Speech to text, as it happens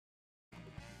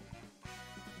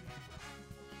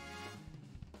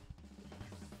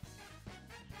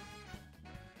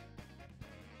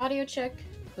Audio check.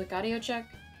 Quick audio check.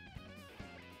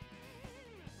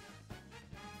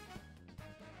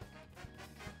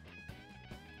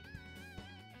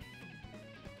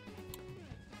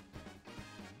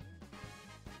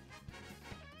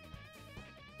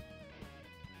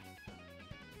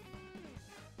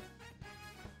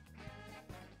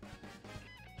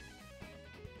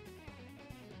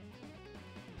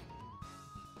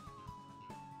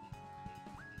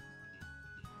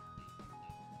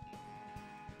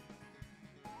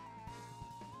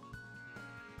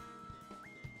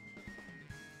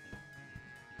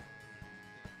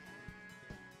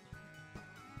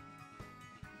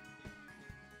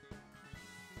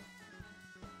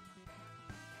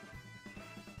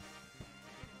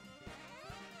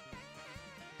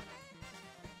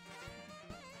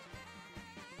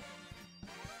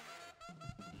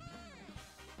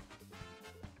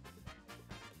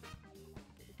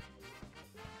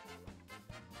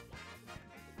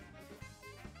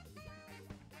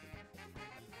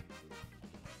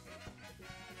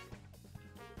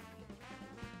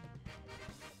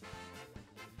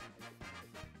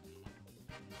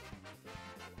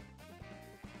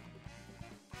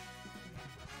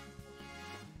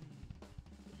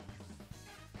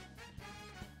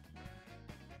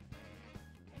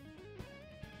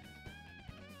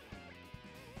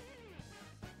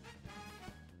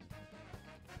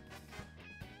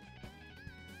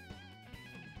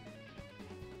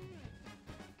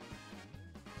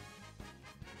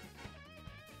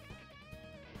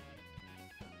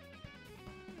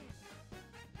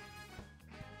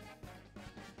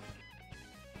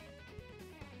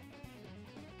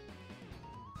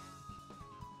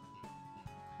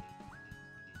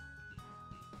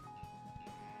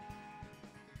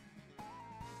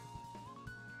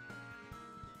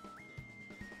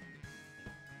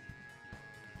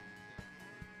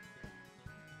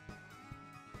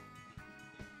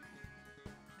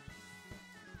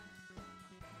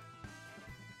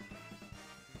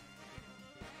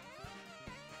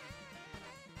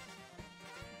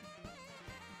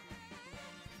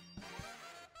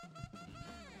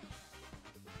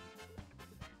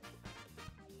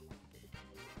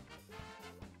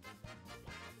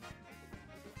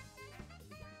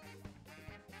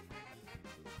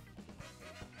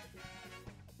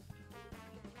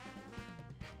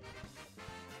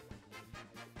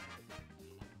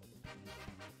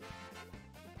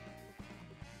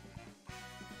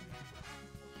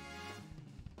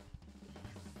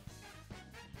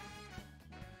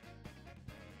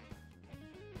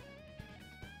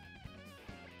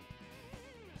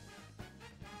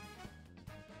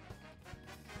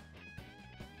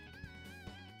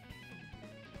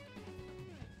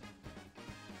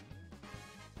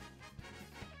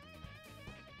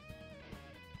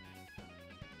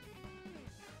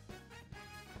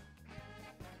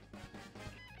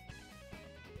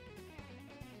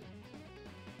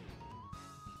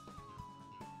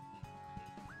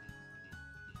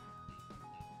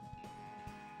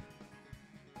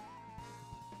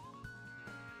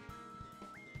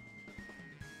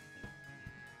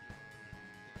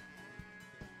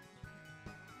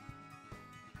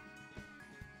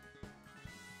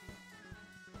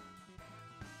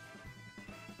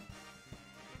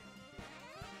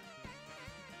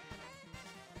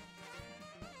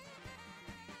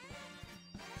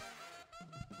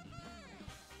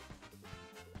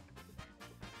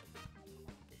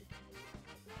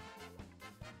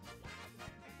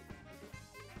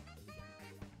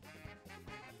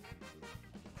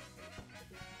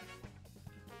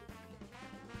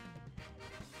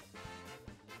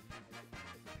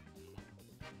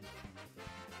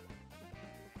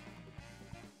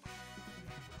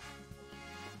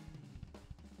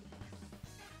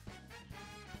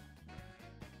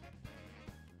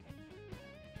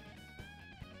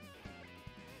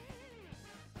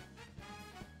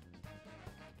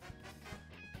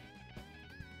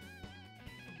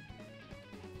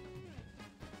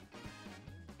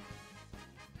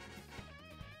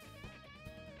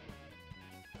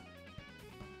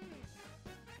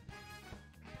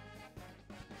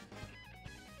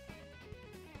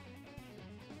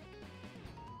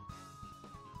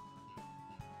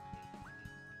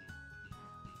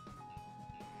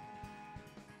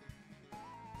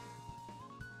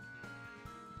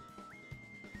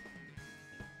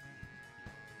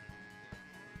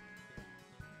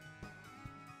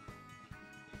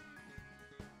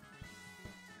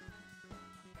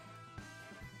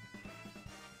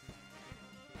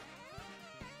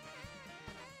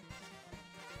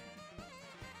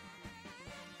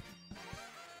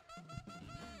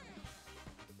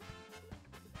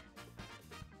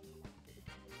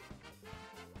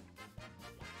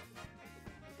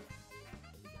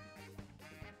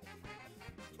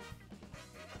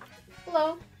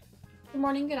 Hello. Good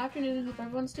morning, good afternoon. Hope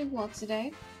everyone's doing well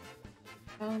today.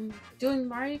 Doing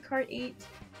Mario Kart 8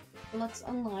 Deluxe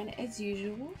Online as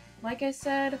usual. Like I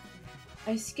said,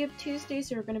 I skipped Tuesday,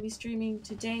 so we're going to be streaming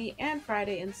today and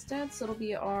Friday instead, so it'll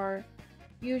be our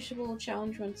usual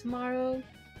challenge run tomorrow.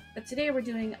 But today we're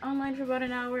doing online for about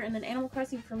an hour, and then Animal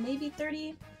Crossing for maybe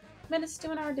 30 minutes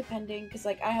to an hour, depending, because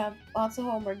like I have lots of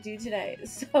homework due today,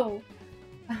 so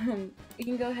we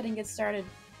can go ahead and get started.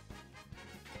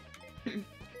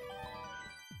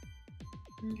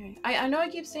 Okay. I know I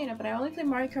keep saying it, but I only play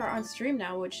Mario Kart on stream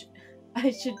now, which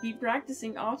I should be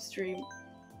practicing off stream.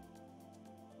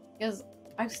 Because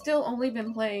I've still only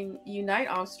been playing Unite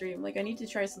off stream. Like, I need to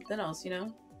try something else, you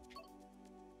know?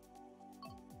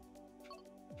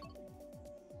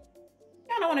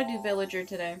 I don't want to do Villager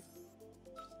today.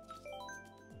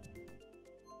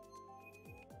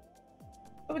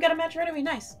 But we got a match right away,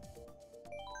 nice.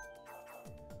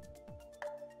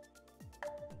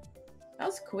 That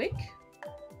was quick.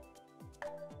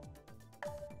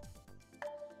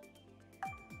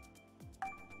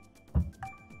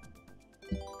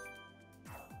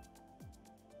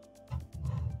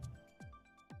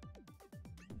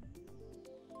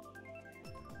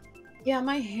 Yeah,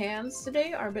 my hands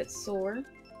today are a bit sore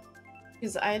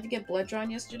because I had to get blood drawn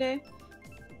yesterday,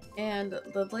 and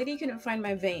the lady couldn't find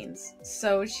my veins,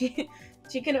 so she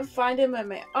couldn't find them on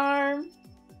my arm,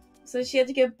 so she had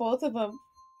to get both of them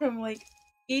from like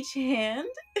each hand.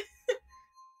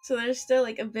 So they're still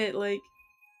like a bit like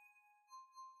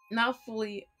not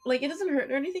fully, like it doesn't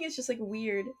hurt or anything, it's just like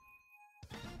weird.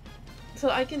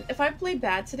 So I can, if I play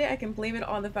bad today, I can blame it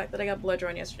on the fact that I got blood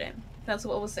drawn yesterday. That's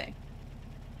what we'll say.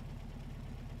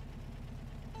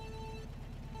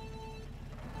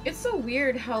 It's so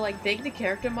weird how like big the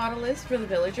character model is for the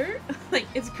villager. Like,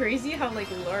 it's crazy how like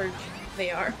large they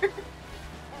are.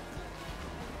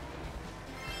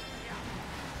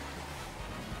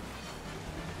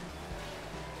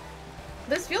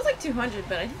 This feels like 200,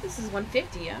 but I think this is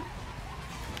 150, yeah?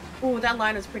 Ooh, that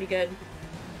line was pretty good.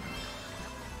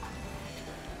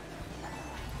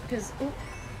 Because, ooh,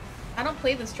 I don't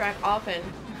play this track often.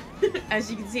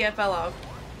 As you can see, I fell off.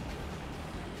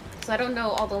 So I don't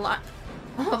know all the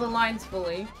lines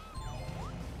fully.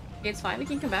 Okay, it's fine, we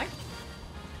can come back.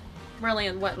 We're only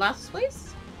in, what, last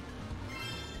place?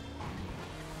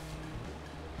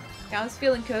 Yeah, I was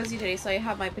feeling cozy today, so I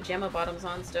have my pajama bottoms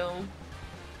on still.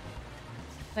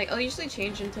 Like, I'll usually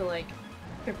change into, like,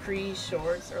 capri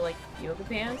shorts or, like, yoga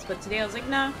pants, but today I was like,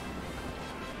 nah.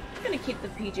 I'm gonna keep the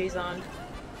PJs on.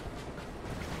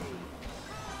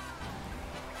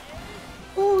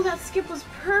 Oh, that skip was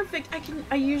perfect!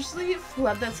 I usually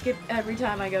flub that skip every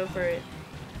time I go for it.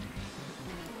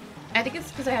 I think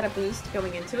it's because I had a boost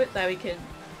going into it that we could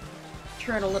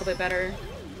turn a little bit better.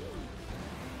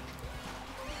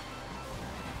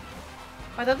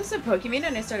 I thought this said Pokemon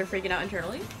and I started freaking out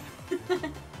internally.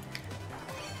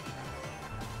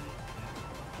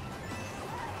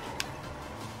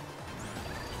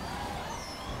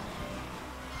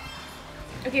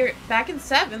 Okay, we're back in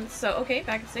 7th, so okay,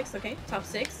 back in 6th, okay. Top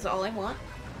 6 is all I want.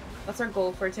 That's our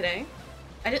goal for today.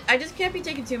 I just can't be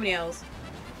taking too many L's.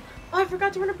 Oh, I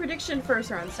forgot to run a prediction first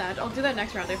round, Sag. I'll do that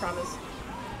next round, I promise.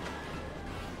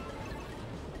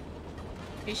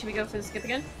 Okay, should we go for the skip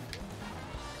again?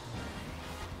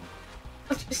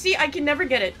 See, I can never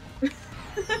get it.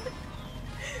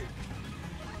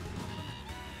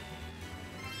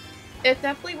 It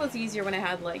definitely was easier when I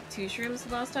had, like, 2 shrooms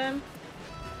the last time.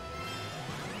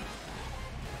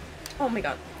 Oh my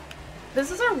god. This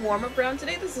is our warm-up round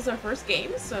today. This is our first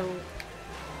game, so...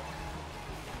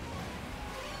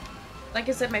 Like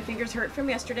I said, my fingers hurt from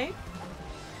yesterday.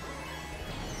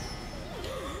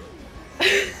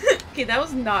 Okay, that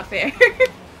was not fair.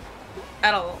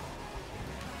 At all.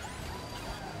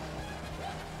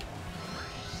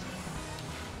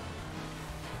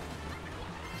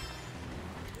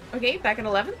 Okay, back in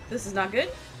 11th. This is not good.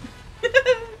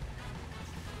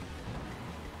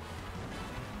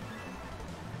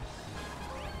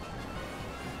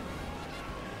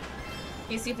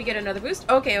 You see if we get another boost.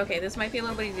 Okay, okay, this might be a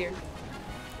little bit easier.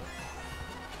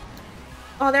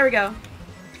 Oh, there we go.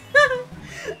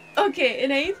 Okay,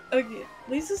 in 8th. Okay, at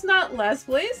least it's not last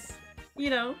place.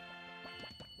 You know.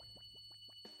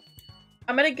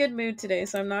 I'm in a good mood today,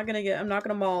 so I'm not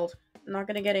gonna mauled. I'm not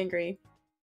gonna get angry.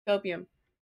 Copium.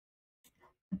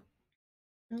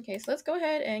 Okay, so let's go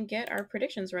ahead and get our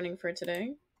predictions running for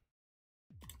today.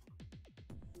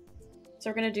 So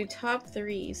we're gonna do top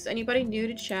 3. So anybody new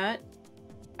to chat?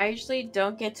 I usually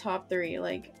don't get top 3,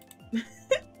 like,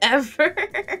 ever.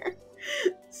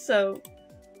 So,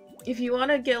 if you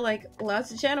want to get, like,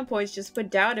 lots of channel points, just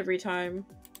put down every time.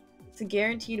 It's a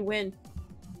guaranteed win.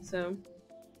 So.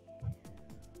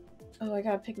 Oh, I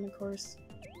gotta pick my course.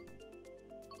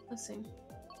 Let's see.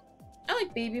 I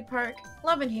like Baby Park.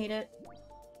 Love and hate it.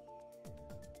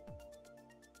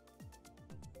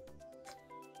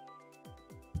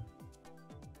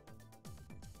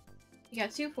 You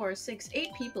got 2, 4, 6, 8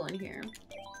 people in here.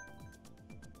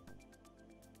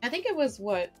 I think it was,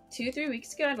 what, 2, 3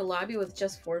 weeks ago I had a lobby with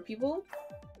just 4 people?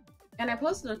 And I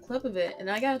posted a clip of it, and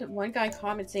I got one guy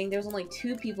comment saying there was only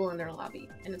 2 people in their lobby.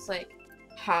 And it's like,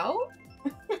 how?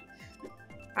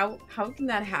 How can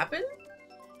that happen?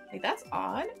 Like, that's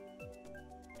odd.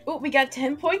 Oh, we got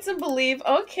 10 points in Believe.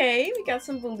 Okay, we got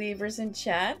some believers in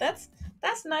chat. That's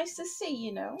nice to see,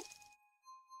 you know?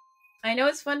 I know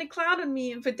it's fun to clown on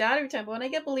me and put down every time, but when I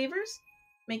get believers,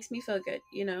 makes me feel good,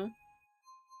 you know?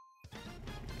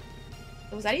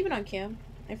 Was that even on cam?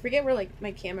 I forget where, like,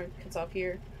 my camera cuts off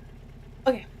here.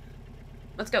 Okay.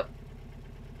 Let's go.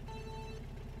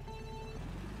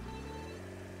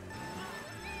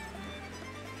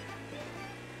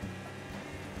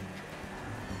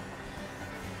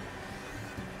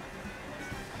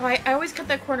 Oh, I always cut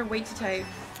that corner way too tight.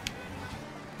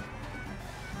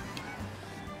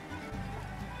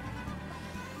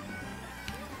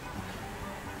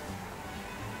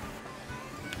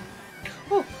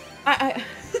 Oh, I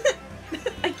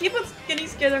keep on getting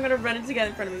scared that I'm gonna run into the guy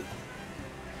in front of me.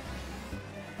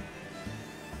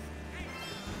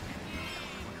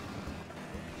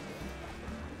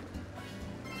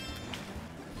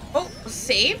 Oh,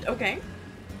 saved? Okay.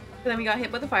 But then we got hit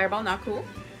with a fireball, not cool.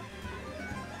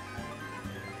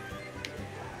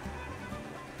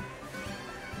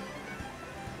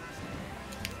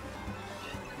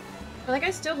 But that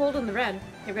guy's still holding the red. Okay,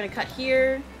 we're gonna cut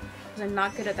here, because I'm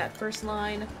not good at that first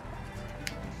line.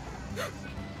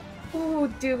 Oh,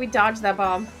 dude, we dodged that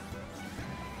bomb.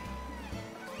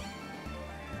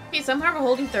 Okay, somehow we're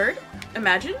holding third.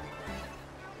 Imagine.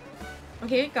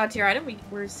 Okay, got tier item.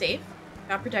 We're safe.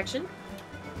 Got protection.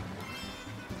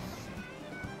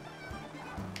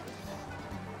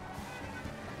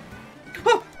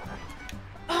 Oh!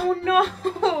 Oh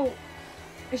no!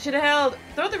 I should have held.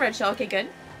 Throw the red shell. Okay, good.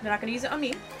 They're not gonna use it on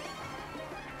me.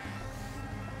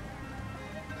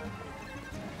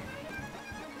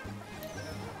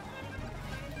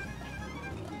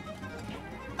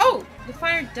 Oh! The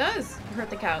fire does hurt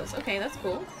the cows. Okay, that's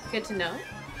cool. Good to know.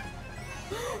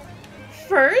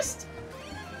 First?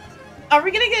 Are we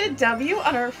gonna get a W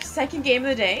on our second game of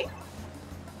the day?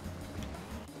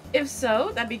 If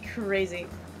so, that'd be crazy.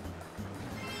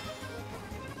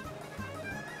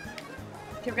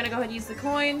 Okay, we're gonna go ahead and use the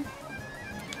coin.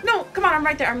 No, come on, I'm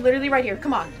right there. I'm literally right here.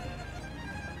 Come on.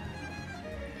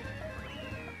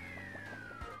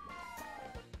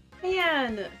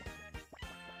 Man.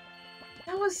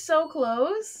 That was so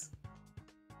close.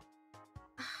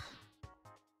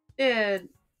 Dude.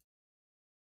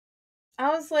 I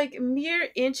was like mere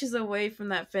inches away from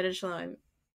that finish line.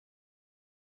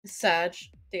 Sag,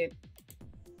 dude.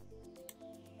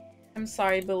 I'm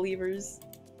sorry, believers.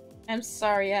 I'm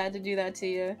sorry I had to do that to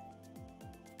you.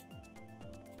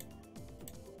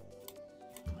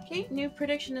 Okay, new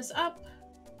prediction is up.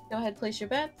 Go ahead, place your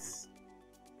bets.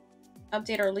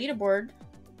 Update our leaderboard,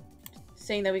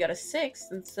 saying that we got a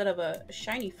 6th instead of a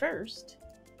shiny first.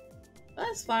 But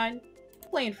that's fine. I'm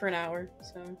playing for an hour,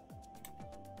 so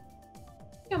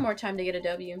got more time to get a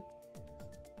W.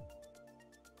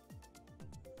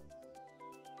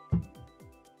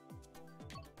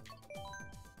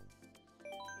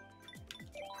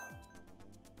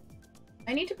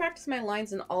 I need to practice my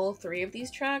lines in all 3 of these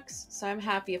tracks, so I'm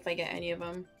happy if I get any of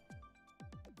them.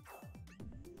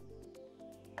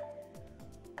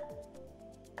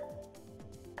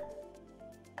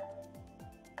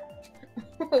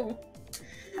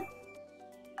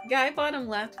 Guy bottom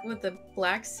left with the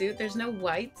black suit, there's no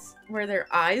whites where their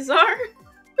eyes are.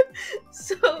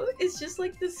 So it's just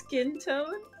like the skin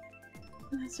tone.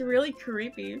 That's really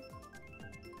creepy.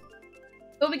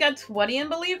 Oh, we got 20 in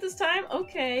Believe this time?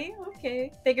 Okay,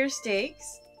 okay. Bigger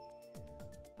stakes.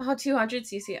 Oh,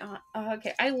 200cc.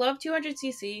 Okay, I love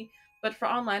 200cc, but for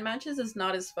online matches, it's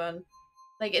not as fun.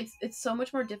 Like, it's so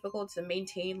much more difficult to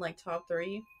maintain, like, top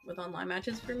 3 with online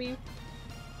matches for me.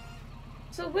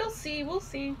 So we'll see, we'll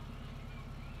see.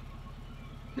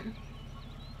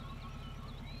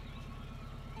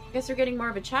 Guess we're getting more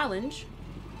of a challenge.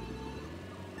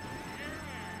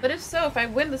 But if so, if I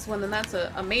win this one, then that's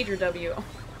a major W.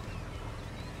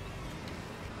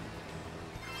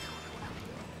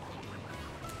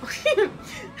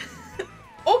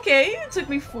 Okay, it took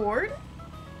me forward.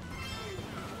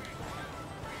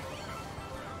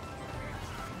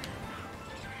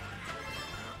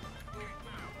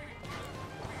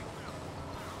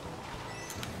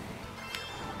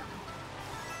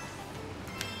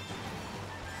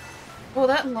 Oh,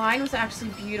 that line was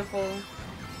actually beautiful.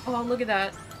 Oh, look at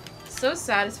that. So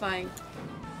satisfying.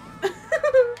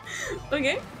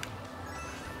 Okay.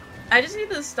 I just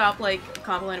need to stop, like,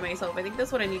 complimenting myself. I think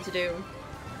that's what I need to do.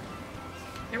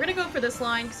 We're gonna go for this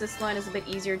line, because this line is a bit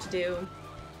easier to do.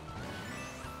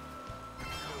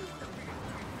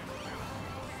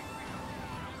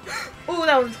 Ooh,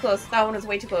 that one's close. That one was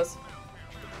way too close.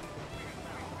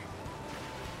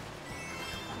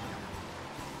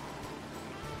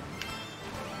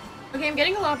 Okay, I'm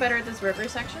getting a lot better at this river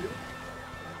section.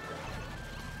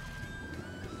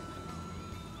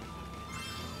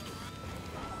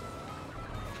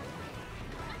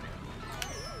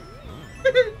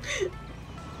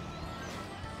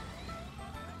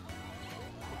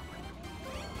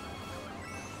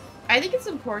 I think it's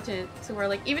important to where,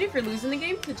 like, even if you're losing the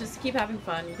game, to just keep having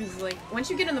fun. Because, like, once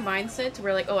you get in the mindset to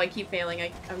where, like, oh, I keep failing,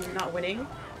 I'm not winning,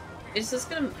 it's just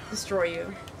gonna destroy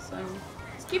you. So,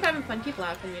 just keep having fun, keep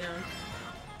laughing, you know.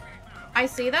 I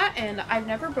say that, and I've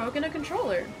never broken a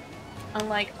controller.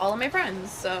 Unlike all of my friends,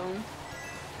 so...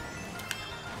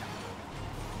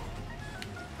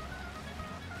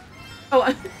 Oh,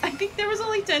 I think there was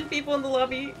only 10 people in the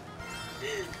lobby.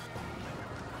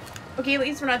 Okay, at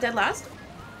least we're not dead last.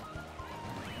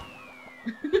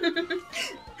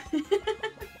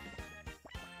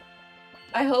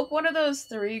 I hope one of those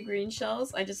 3 green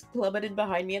shells I just plummeted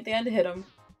behind me at the end hit him.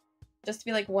 Just to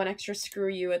be like one extra screw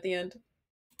you at the end.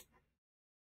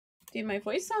 Dude, my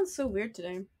voice sounds so weird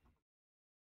today.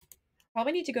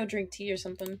 Probably need to go drink tea or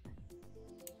something.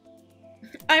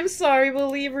 I'm sorry,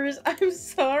 believers. I'm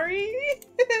sorry.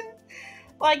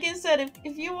 Like I said,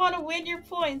 if you want to win your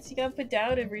points, you gotta put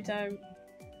down every time.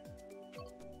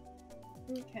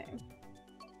 Okay.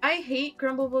 I hate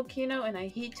Grumble Volcano and I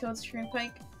hate Toad Stream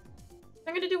Pike.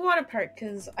 I'm gonna do Water Park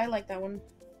because I like that one.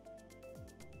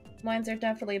 Mines are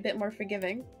definitely a bit more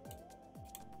forgiving.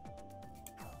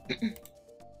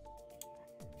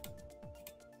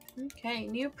 Okay,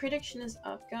 new prediction is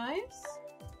up, guys.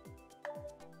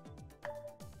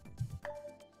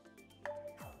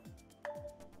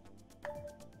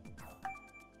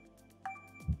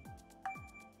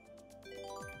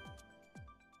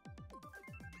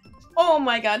 Oh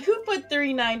my god, who put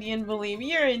 390 in Believe?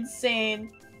 You're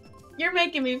insane. You're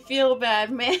making me feel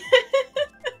bad, man.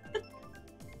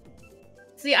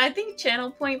 See, I think channel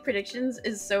point predictions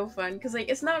is so fun, because, like,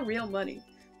 it's not real money.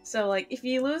 So, like, if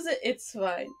you lose it, it's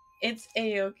fine. It's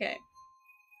a-okay.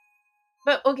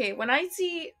 But, okay, when I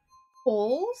see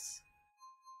polls,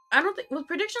 I don't think... With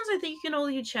predictions, I think you can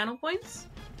only use channel points.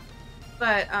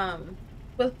 But,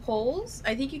 with polls,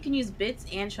 I think you can use bits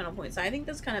and channel points. I think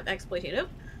that's kind of exploitative.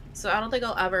 So I don't think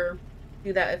I'll ever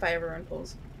do that if I ever run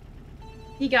polls.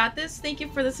 You got this. Thank you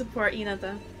for the support,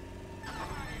 Inata.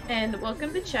 And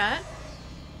welcome to chat.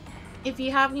 If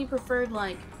you have any preferred,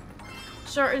 like,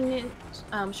 shortened name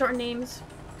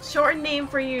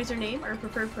for your username or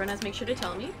preferred pronouns, make sure to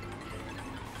tell me.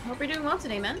 I hope you're doing well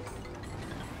today, man.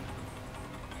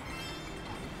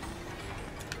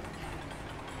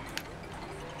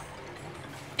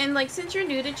 And, like, since you're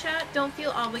new to chat, don't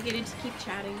feel obligated to keep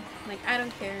chatting. Like, I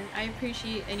don't care. I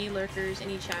appreciate any lurkers,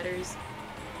 any chatters.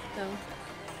 So,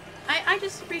 I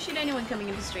just appreciate anyone coming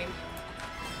into stream.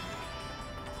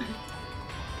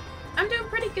 I'm doing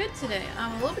pretty good today.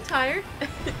 I'm a little bit tired.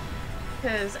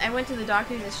 Because I went to the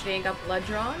doctor yesterday and got blood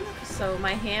drawn. So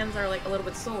my hands are, like, a little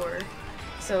bit sore.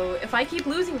 So if I keep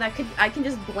losing, I can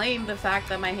just blame the fact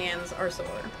that my hands are sore.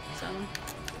 So...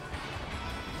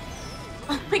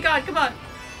 Oh my god, come on!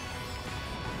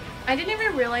 I didn't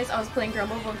even realize I was playing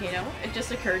Grumble Volcano. It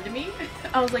just occurred to me.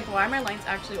 I was like, why are my lines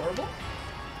actually horrible?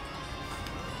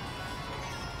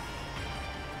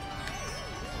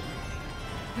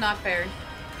 Not fair.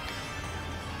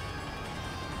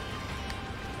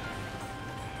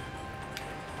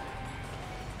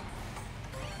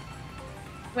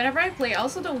 Whenever I play, I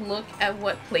also don't look at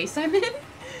what place I'm in.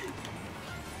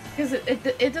 Because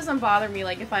it doesn't bother me,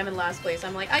 like, if I'm in last place.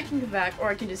 I'm like, I can come back, or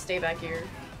I can just stay back here.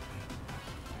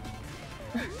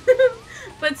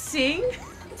 But seeing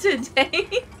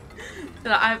today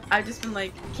that I've just been,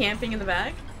 like, camping in the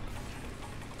back.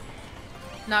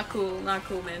 Not cool,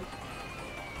 man.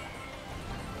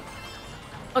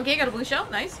 Okay, got a blue shell,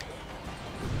 nice.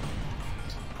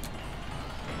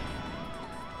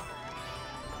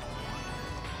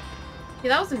 Yeah,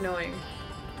 that was annoying.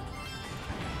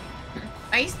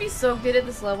 I used to be so good at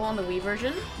this level on the Wii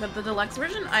version, but the Deluxe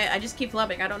version, I just keep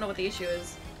flubbing. I don't know what the issue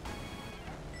is.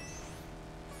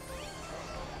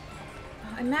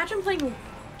 Imagine playing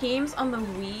games on the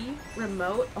Wii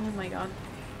remote. Oh my god.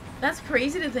 That's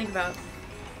crazy to think about.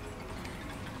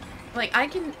 Like, I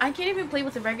can't even play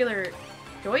with the regular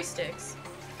joysticks.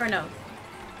 Or no.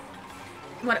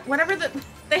 Whatever the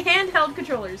handheld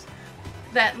controllers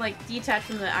that, like, detach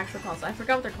from the actual console. I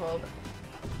forgot what they're called.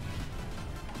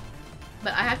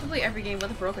 But I have to play every game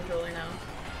with a Pro Controller now.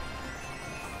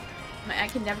 I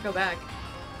can never go back.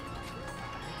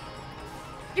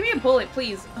 Give me a bullet,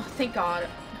 please. Oh, thank God.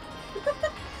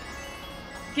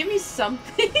 Give me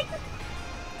something.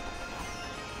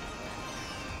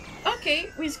 Okay,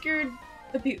 we secured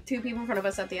the two people in front of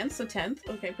us at the end, so 10th.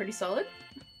 Okay, pretty solid.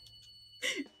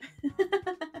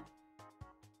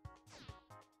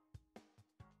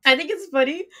 I think it's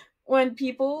funny when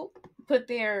people put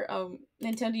their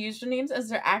Nintendo usernames as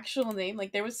their actual name.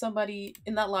 Like, there was somebody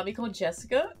in that lobby called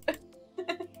Jessica.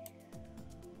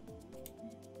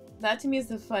 That to me is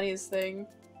the funniest thing.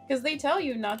 Because they tell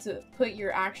you not to put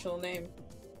your actual name.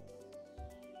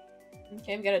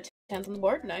 Okay, we got a 10th on the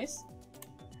board. Nice.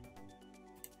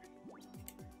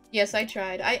 Yes, I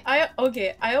tried.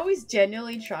 Okay, I always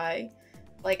genuinely try.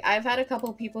 Like, I've had a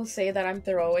couple people say that I'm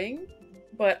throwing,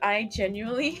 but I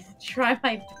genuinely try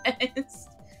my best.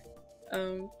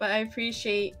 But I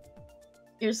appreciate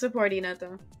your support,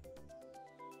 Inato.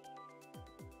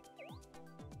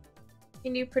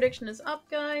 Your new prediction is up,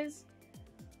 guys.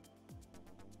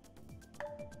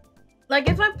 Like,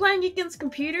 if I'm playing against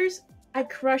computers, I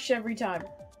crush every time.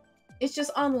 It's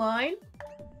just online.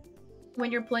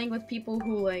 When you're playing with people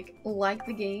who, like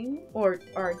the game, or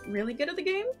are really good at the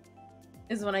game,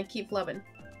 is when I keep flubbing.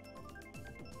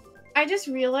 I just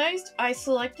realized I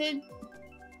selected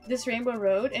this Rainbow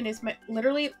Road, and it's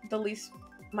literally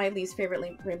my least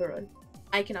favorite Rainbow Road.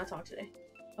 I cannot talk today.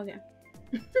 Okay.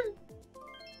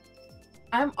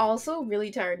 I'm also really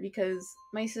tired because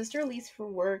my sister leaves for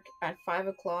work at 5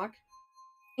 o'clock,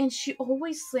 and she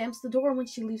always slams the door when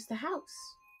she leaves the house.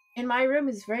 And my room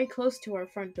is very close to our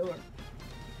front door.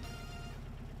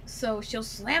 So she'll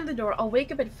slam the door, I'll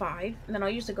wake up at 5, and then I'll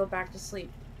usually go back to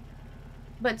sleep.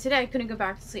 But today I couldn't go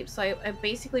back to sleep, so I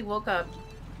basically woke up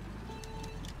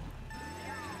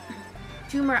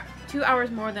 2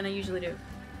 hours more than I usually do.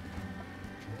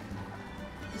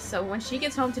 So when she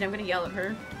gets home today, I'm gonna yell at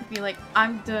her. Be like,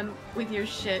 I'm done with your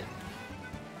shit.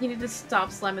 You need to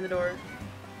stop slamming the door.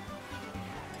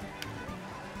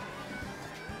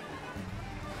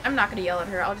 I'm not gonna yell at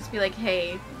her, I'll just be like,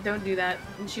 hey, don't do that.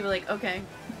 And she'll be like, okay.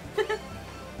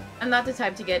 I'm not the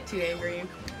type to get too angry.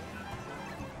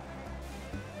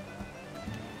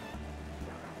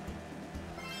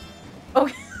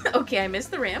 Okay, okay, I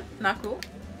missed the ramp. Not cool.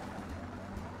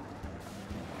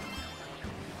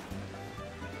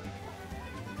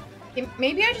 Okay,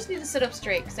 maybe I just need to sit up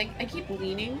straight, because I keep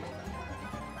leaning.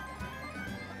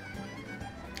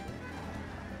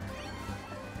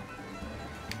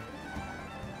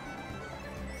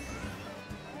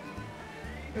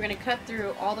 We're gonna cut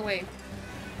through all the way.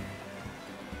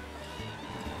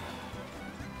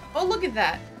 Oh, look at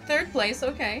that. 3rd place,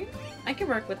 okay. I can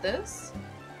work with this.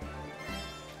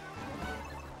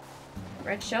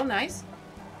 Red shell, nice.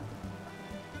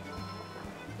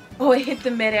 Oh, it hit the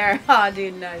midair. Ah, oh,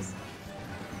 dude, nice.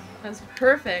 That's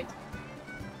perfect.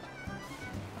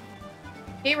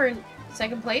 Okay, we're in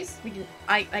 2nd place.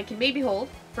 I can maybe hold.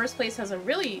 1st place has a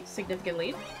really significant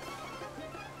lead.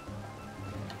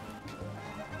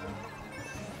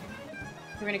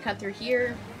 We're gonna cut through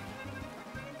here.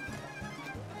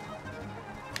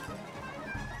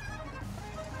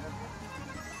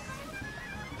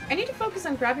 I need to focus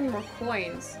on grabbing more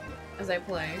coins as I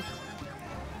play.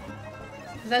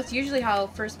 That's usually how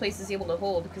 1st place is able to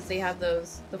hold, because they have the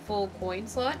full coin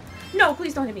slot. No,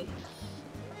 please don't hit me.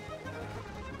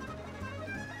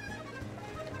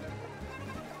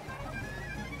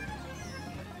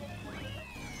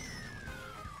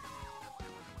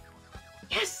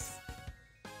 Yes!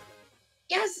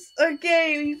 Yes!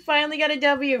 Okay, we finally got a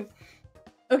W.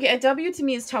 Okay, a W to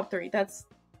me is top 3. That's...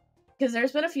 because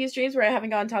there's been a few streams where I haven't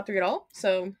gotten top 3 at all,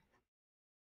 so...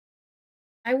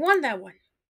 I won that one.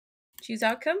 Choose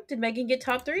outcome. Did Megan get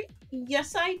top 3?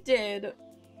 Yes, I did.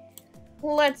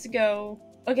 Let's go.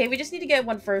 Okay, we just need to get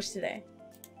one first today.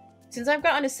 Since I've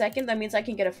gotten a 2nd, that means I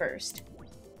can get a 1st.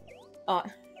 I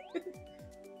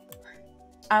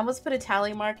almost put a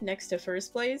tally mark next to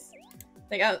 1st place.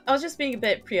 Like, I was just being a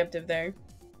bit preemptive there.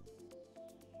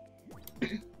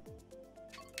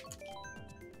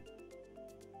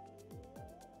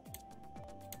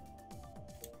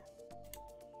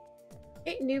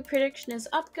 Okay, new prediction is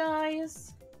up,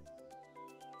 guys.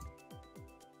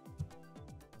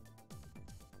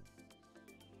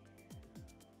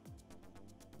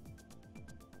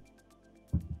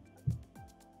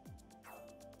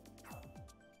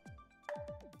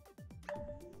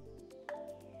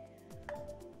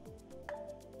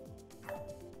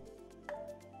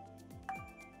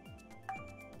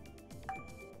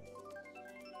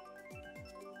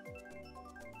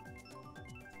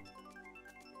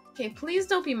 Okay, please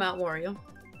don't be Mount Wario.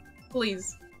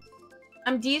 Please.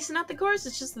 I'm decent at the course,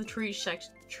 it's just the tree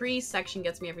section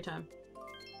gets me every time.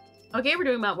 Okay, we're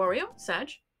doing Mount Wario,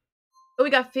 Sag. Oh, we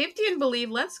got 50 in Believe,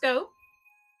 let's go.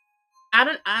 I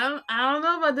don't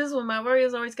know about this one. Mount Wario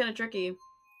is always kind of tricky. And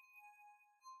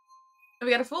we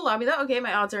got a full lobby though. Okay,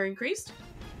 my odds are increased.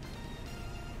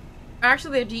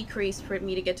 Actually, they're decreased for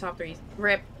me to get top 3.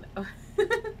 Rip. Oh.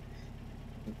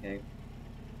 Okay.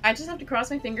 I just have to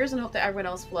cross my fingers and hope that everyone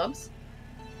else flubs.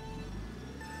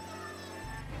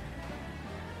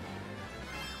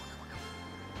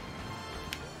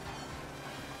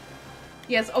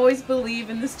 Yes, always believe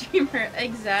in the streamer.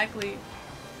 Exactly.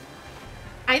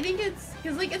 I think it's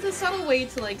because like it's a subtle way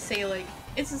to like say like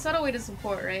it's a subtle way to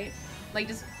support, right? Like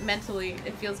just mentally,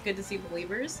 it feels good to see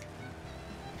believers.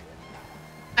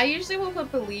 I usually will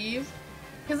put believe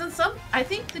because in some, I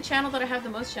think the channel that I have the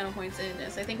most channel points in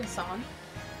is I think in Song.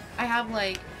 I have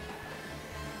like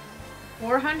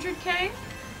 400k,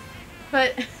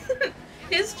 but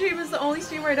his stream is the only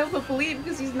streamer I don't put believe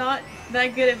because he's not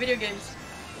that good at video games.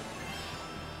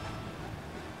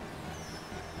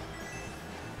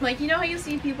 Like, you know how you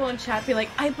see people in chat be like,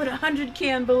 I put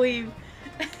 100k on Believe?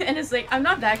 And it's like, I'm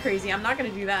not that crazy, I'm not gonna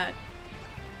do that.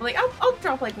 Like, I'll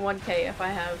drop like 1k if I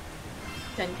have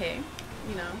 10k,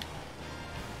 you know?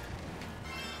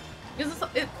 Because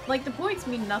like, the points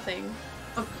mean nothing.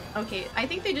 Okay, I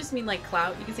think they just mean like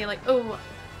clout. You can say like, oh,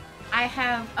 I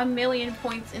have 1,000,000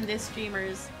 points in this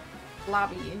streamer's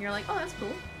lobby, and you're like, oh, that's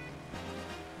cool.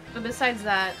 But besides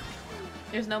that,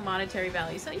 there's no monetary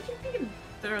value, so you can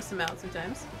throw some out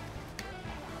sometimes.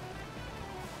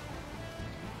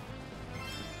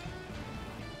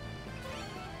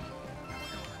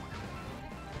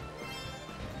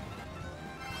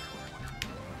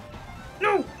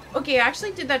 No! Okay, I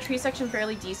actually did that tree section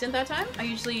fairly decent that time. I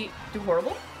usually do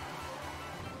horrible.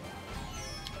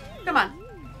 Come on.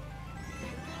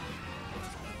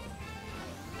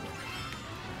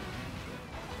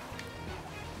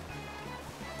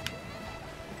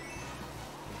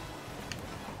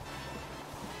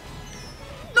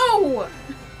 No!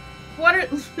 What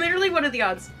are the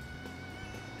odds?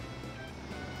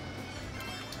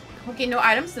 Okay, no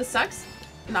items. This sucks.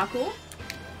 Not cool.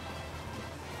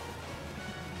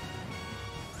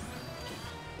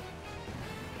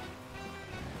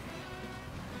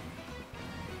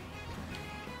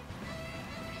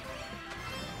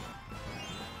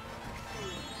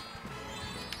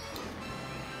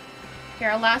 Okay,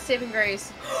 our last saving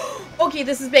grace. Okay,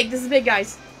 this is big. This is big,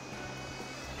 guys.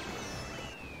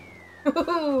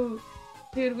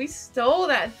 Dude, we stole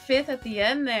that 5th at the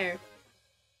end there.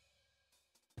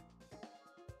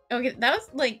 Okay, that was,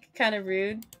 like, kind of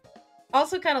rude.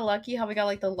 Also kind of lucky how we got,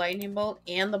 like, the lightning bolt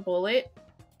and the bullet.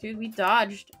 Dude, we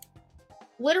dodged.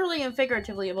 Literally and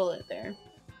figuratively a bullet there.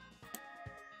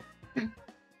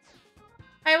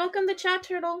 Hi, welcome to chat,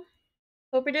 Turtle.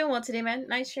 Hope you're doing well today, man.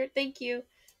 Nice shirt, thank you.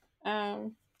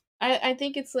 I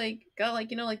think it's, like, got, like,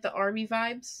 you know, like, the army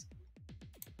vibes.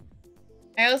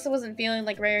 I also wasn't feeling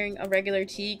like wearing a regular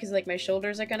tee because like my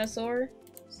shoulders are kind of sore.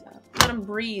 So let them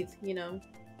breathe, you know.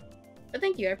 But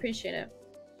thank you, I appreciate it.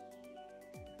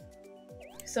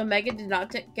 So Megan did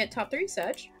not get top 3,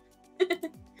 Sag.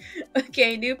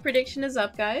 Okay, new prediction is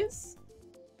up, guys.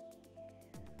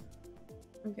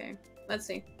 Okay, let's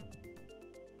see.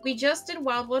 We just did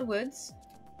Wildwood Woods.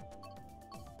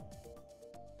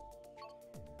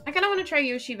 I kind of want to try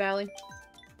Yoshi Valley.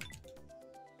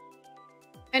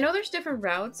 I know there's different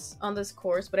routes on this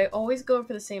course, but I always go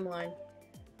for the same line.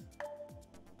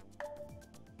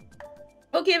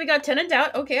 Okay, we got 10 in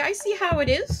doubt. Okay, I see how it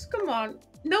is. Come on.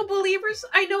 No believers?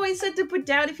 I know I said to put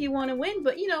doubt if you want to win,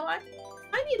 but you know, I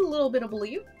need a little bit of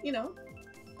belief, you know.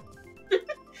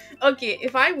 Okay,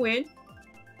 if I win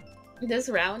this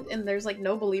round and there's like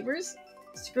no believers,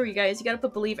 screw you guys. You gotta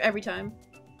put believe every time.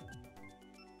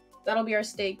 That'll be our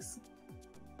stakes.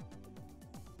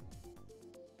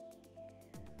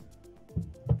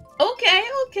 Okay,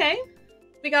 okay.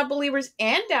 We got believers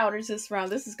and doubters this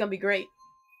round. This is gonna be great.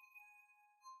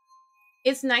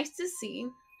 It's nice to see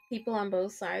people on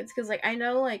both sides because, like, I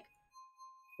know, like,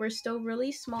 we're still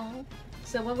really small.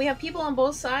 So when we have people on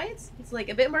both sides, it's, like,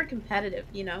 a bit more competitive,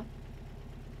 you know?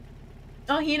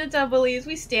 Oh, Hinata believes.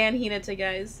 We stan Hinata,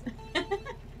 guys.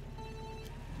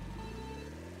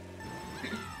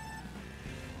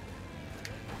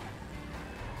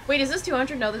 Wait, is this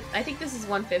 200? No, I think this is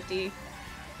 150.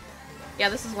 Yeah,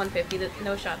 this is 150.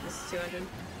 No shot, this is 200.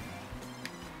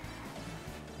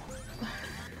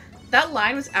 That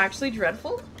line was actually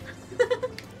dreadful.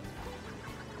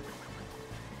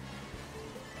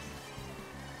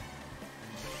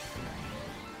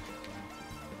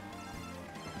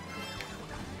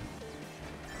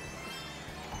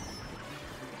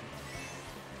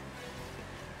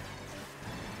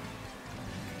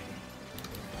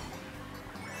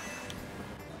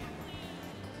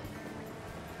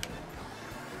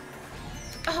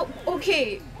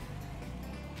 Okay.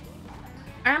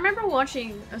 I remember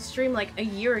watching a stream like a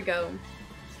year ago,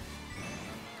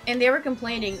 and they were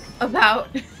complaining about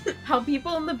how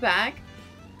people in the back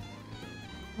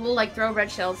will like throw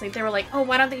red shells. Like they were like, oh,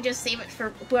 why don't they just save it for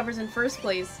whoever's in first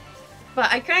place?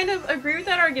 But I kind of agree with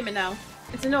that argument now.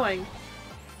 It's annoying.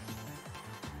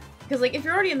 Because like if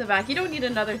you're already in the back, you don't need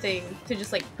another thing to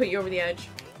just like put you over the edge.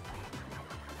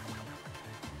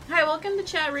 Hi, welcome to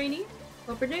chat, Rainy.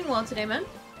 Hope you're doing well today, man.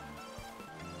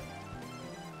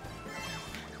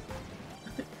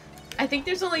 I think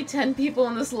there's only 10 people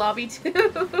in this lobby too.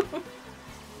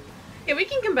 Yeah, we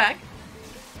can come back.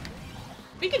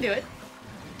 We can do it.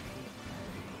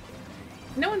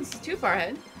 No one's too far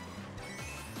ahead.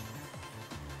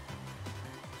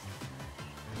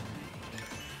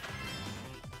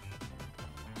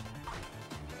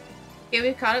 Okay,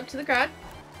 we've caught up to the crowd.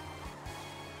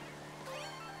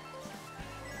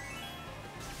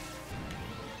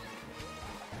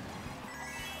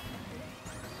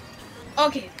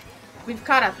 Okay, we've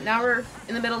caught up. Now we're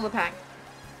in the middle of the pack.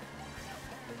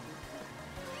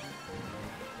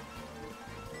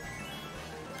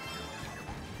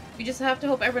 We just have to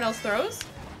hope everyone else throws.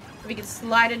 We can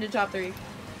slide into top 3.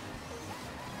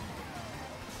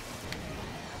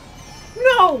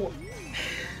 No!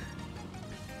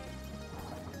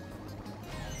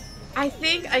 I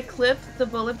think I clipped the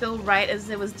bullet bill right as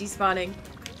it was despawning.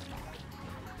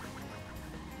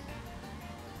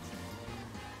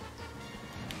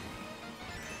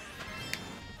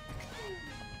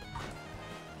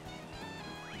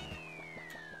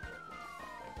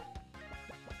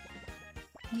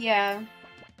 Yeah.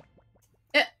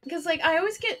 Because, like, I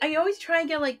always try and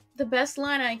get, like, the best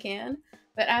line I can,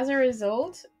 but as a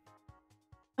result,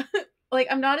 like,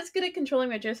 I'm not as good at controlling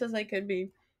my drift as I could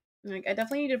be. Like, I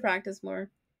definitely need to practice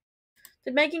more.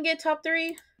 Did Megan get top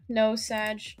 3? No,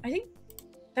 Sag. I think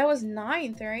that was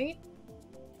 9th, right?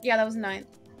 Yeah, that was 9th.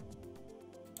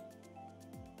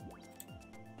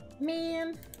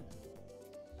 Man.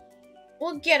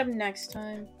 We'll get him next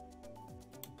time.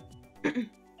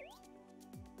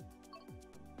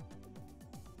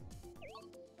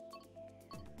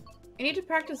 I need to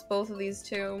practice both of these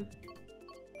too.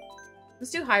 Let's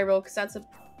do high roll because that's a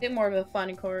bit more of a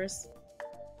fun course.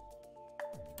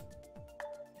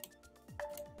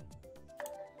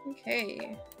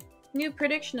 Okay. New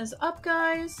prediction is up,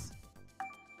 guys.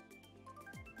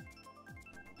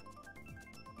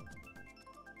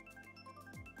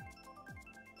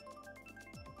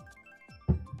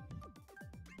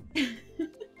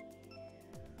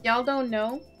 Y'all don't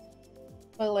know,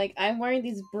 but like I'm wearing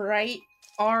these bright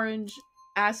orange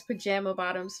ass pajama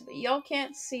bottoms, but y'all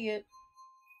can't see it.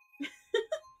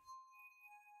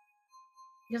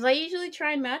 Because I usually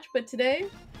try and match, but today,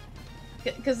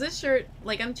 because this shirt,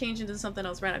 like I'm changing to something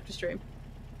else right after stream.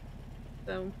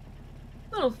 So,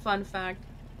 little fun fact.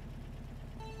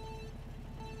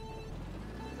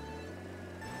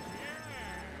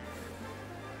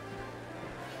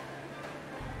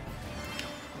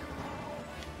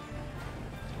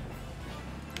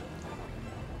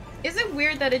 Is it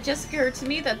weird that it just occurred to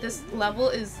me that this level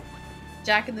is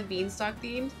Jack and the Beanstalk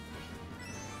themed?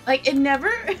 Like, it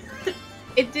never...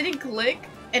 it didn't click,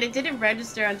 and it didn't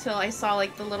register until I saw,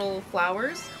 like, the little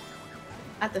flowers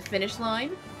at the finish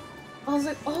line. I was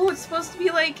like, oh, it's supposed to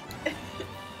be, like,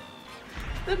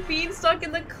 the Beanstalk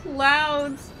in the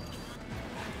clouds.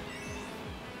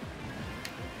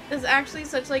 It's actually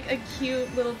such, like, a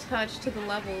cute little touch to the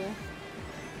level.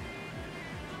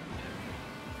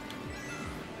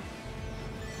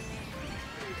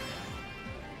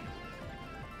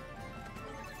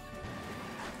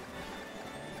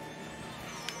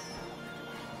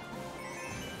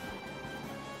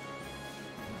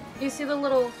 You see the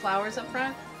little flowers up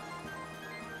front?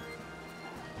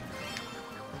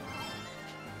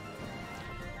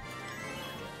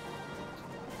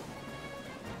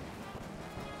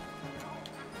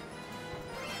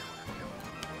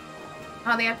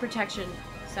 Oh, they have protection,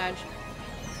 Sag.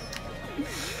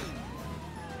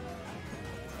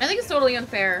 I think it's totally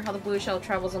unfair how the blue shell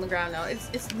travels on the ground now.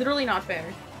 It's literally not fair.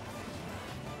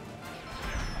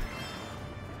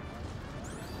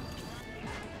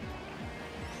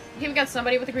 Okay, we got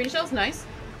somebody with the green shells. Nice.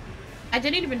 I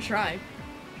didn't even try.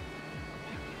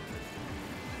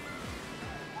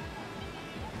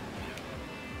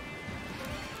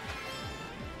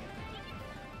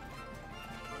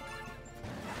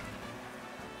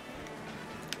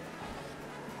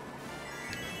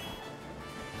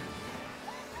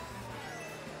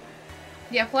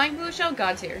 Yeah, flying blue shell,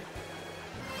 God tier.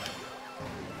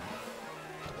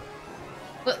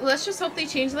 But let's just hope they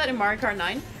change that in Mario Kart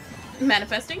 9.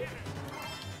 Manifesting.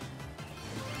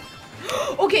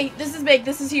 Okay, this is big.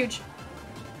 This is huge.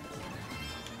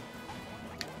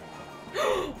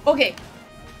 Okay.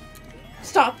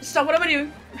 Stop. Stop. What am I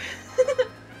doing?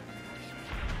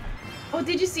 Oh,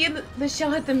 did you see the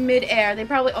shell hit the mid-air? They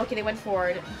probably... Okay, they went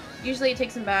forward. Usually it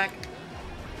takes them back.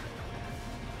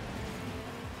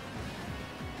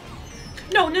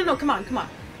 No, no, no. Come on. Come on.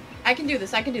 I can do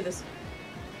this. I can do this.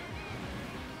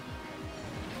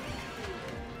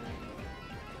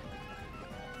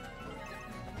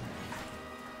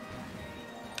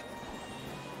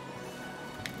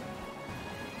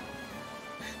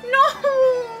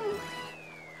 No!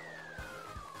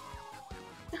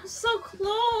 That was so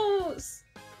close!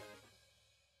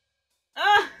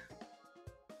 Ah!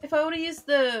 If I would have used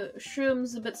the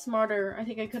shrooms a bit smarter, I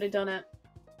think I could have done it.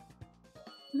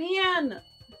 Man!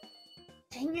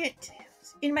 Dang it!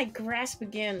 It's in my grasp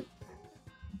again.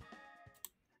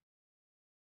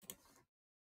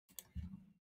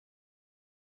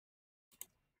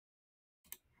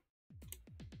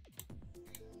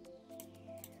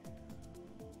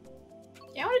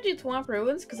 Yeah, I want to do Thwomp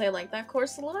Ruins because I like that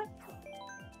course a lot.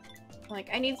 Like,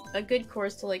 I need a good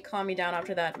course to, like, calm me down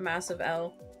after that massive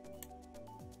L.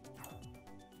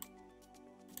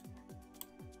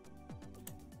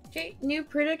 Okay, new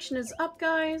prediction is up,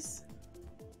 guys.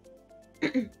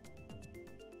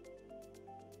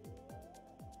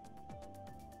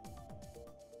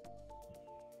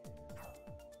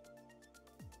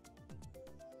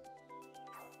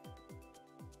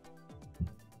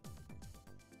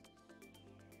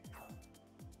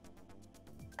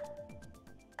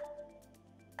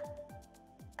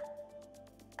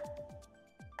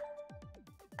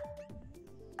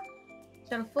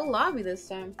 Got a full lobby this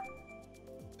time.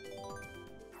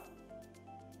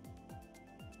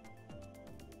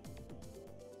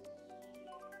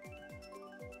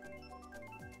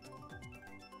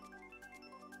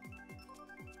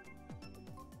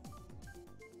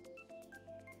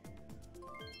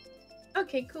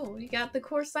 Okay, cool. You got the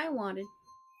course I wanted.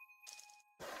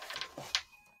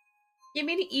 Give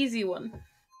me the easy one.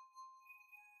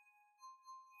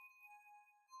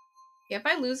 Yeah, if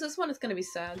I lose this one, it's gonna be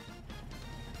sad.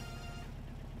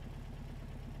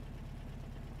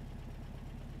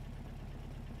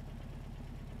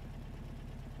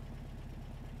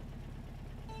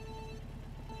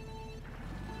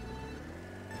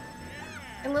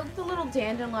 I love the little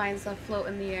dandelions that float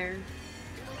in the air.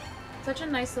 Such a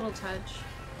nice little touch.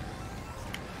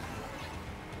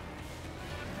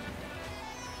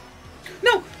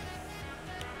 No!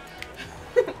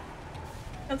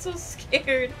 I'm so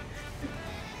scared.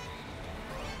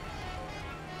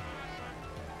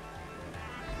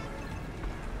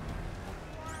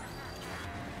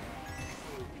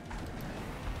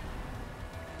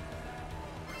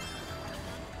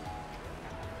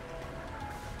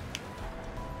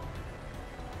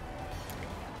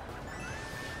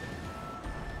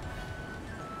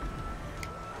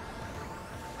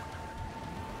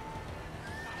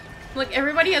 Look,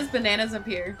 everybody has bananas up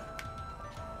here.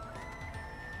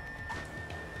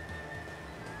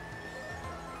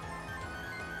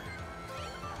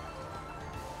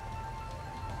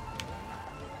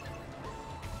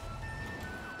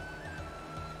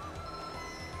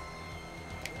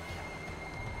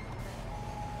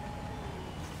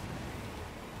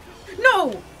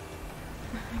 No!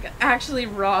 I got actually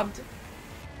robbed.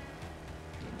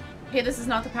 Okay, this is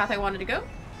not the path I wanted to go.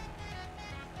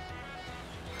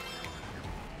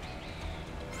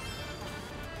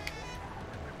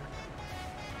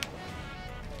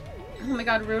 Oh my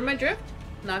god, ruined my drift?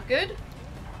 Not good.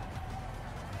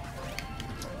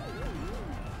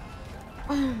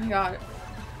 Oh my god.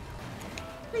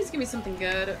 Please give me something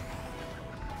good.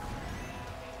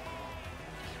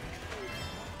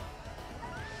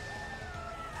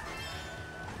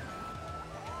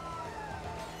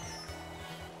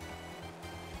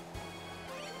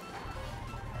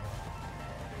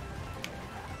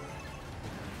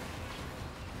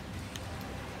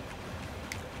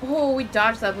 Oh, we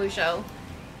dodged that blue shell.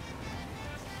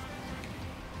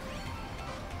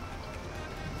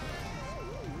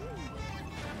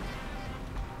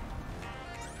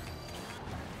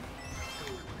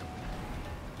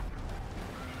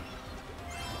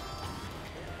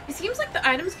 It seems like the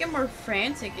items get more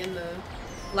frantic in the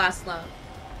last lap.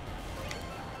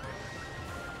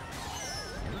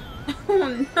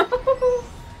 Oh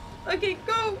no! Okay,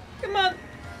 go! Come on!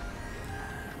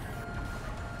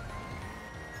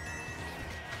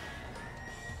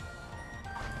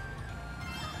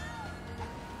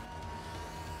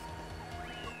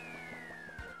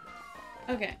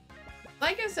 Okay.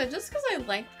 Like I said, just because I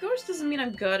like Ghost doesn't mean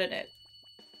I'm good at it.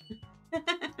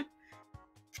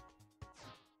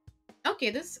 Okay,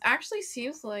 this actually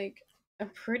seems like a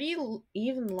pretty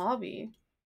even lobby.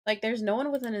 Like, there's no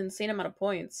one with an insane amount of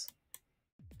points.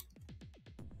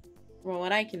 From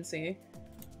what I can see.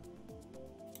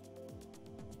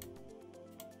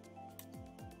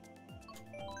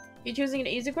 You choosing an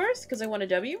easy course? Because I want a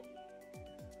W?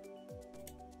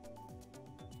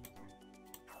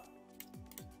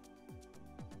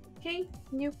 Okay,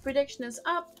 new prediction is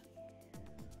up.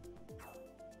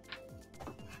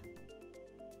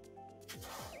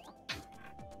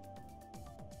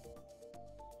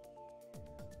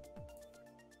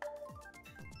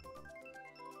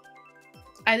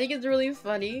 I think it's really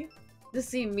funny to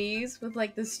see me's with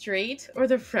like the straight or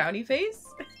the frowny face.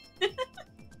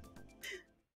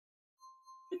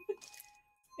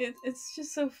 It's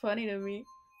just so funny to me.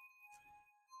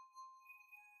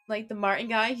 Like the Martin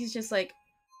guy, he's just like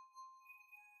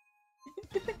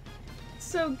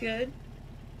so good.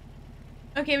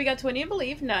 Okay, we got 20 in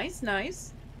belief. Nice,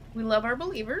 nice. We love our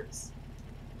believers.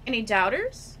 Any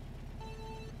doubters?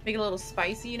 Make it a little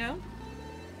spicy, you know?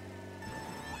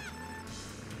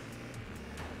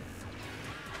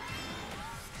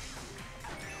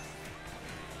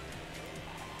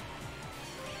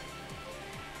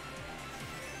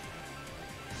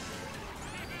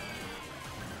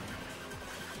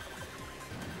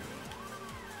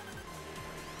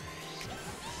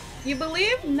 You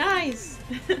believe? Nice!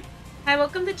 Hi,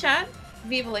 welcome to chat.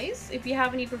 Viva Lace. If you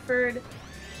have any preferred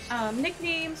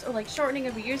nicknames or like shortening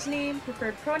of your username,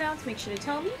 preferred pronouns, make sure to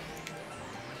tell me.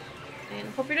 And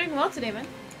hope you're doing well today, man.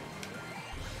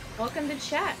 Welcome to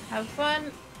chat. Have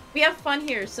fun. We have fun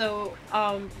here, so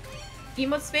emote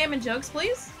spam and jokes,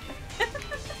 please.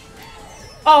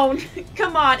 Oh,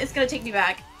 come on, it's gonna take me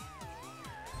back.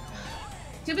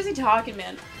 Too busy talking,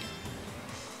 man.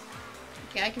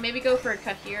 Okay, I can maybe go for a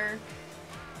cut here.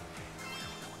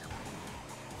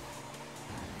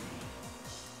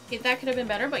 Okay, that could have been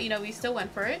better, but you know, we still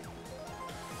went for it.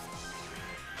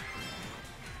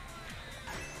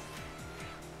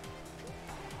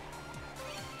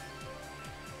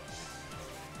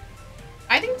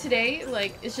 I think today,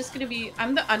 like, it's just gonna be,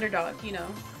 I'm the underdog, you know.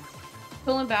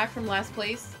 Pulling back from last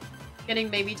place, getting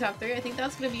maybe top 3. I think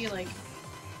that's gonna be, like,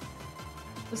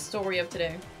 the story of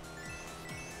today.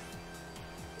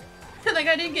 Like,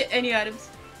 I didn't get any items.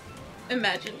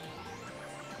 Imagine.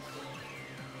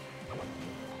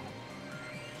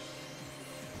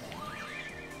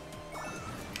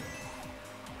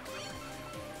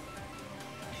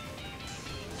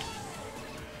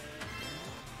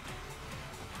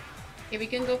 Okay, we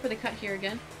can go for the cut here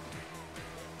again.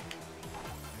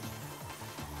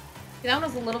 Okay, that one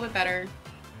was a little bit better.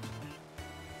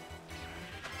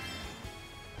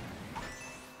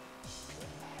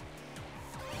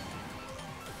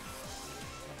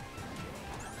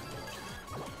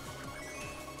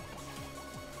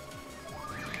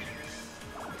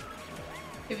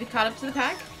 Have you caught up to the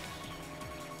pack?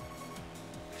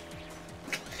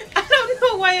 I don't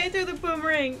know why I threw the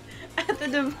boomerang at the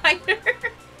divider.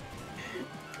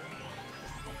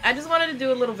 I just wanted to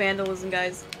do a little vandalism,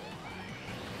 guys.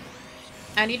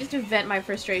 I needed to vent my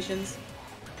frustrations.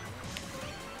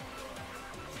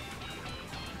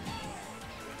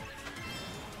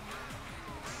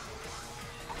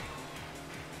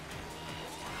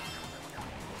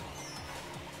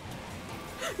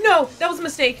 No! That was a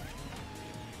mistake!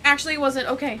 Actually, it wasn't.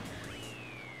 Okay.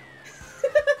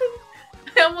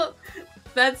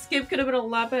 That skip could have been a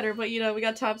lot better, but you know, we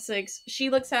got top 6. She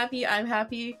looks happy, I'm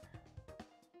happy.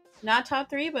 Not top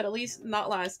 3, but at least not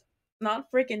last. Not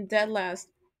freaking dead last.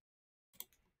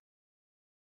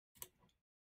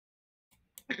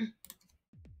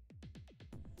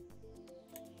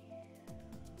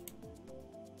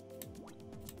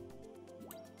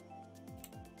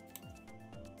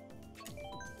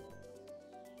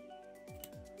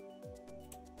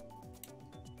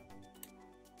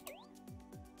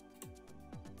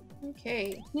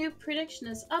 Okay, new prediction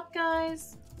is up,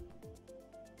 guys.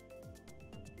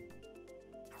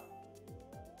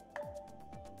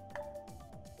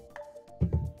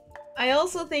 I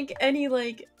also think any,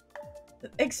 like,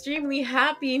 extremely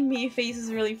happy me face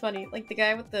is really funny. Like the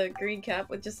guy with the green cap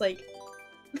with just, like,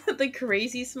 the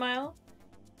crazy smile.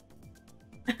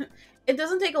 It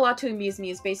doesn't take a lot to amuse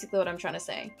me, is basically what I'm trying to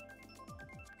say.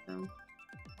 So.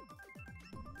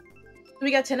 We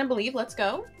got 10 and believe, let's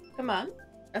go. Come on.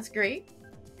 That's great.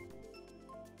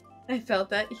 I felt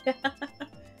that, yeah.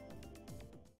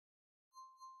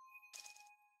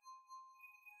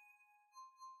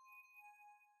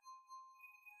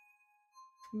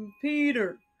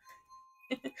 Peter.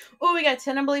 Oh, we got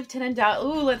 10 and believe, 10 and doubt.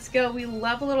 Ooh, let's go. We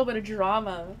love a little bit of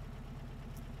drama.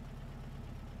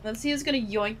 Let's see who's gonna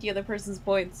yoink the other person's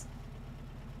points.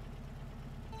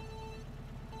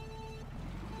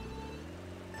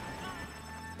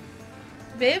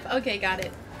 Viv? Okay, got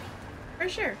it. For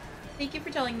sure. Thank you for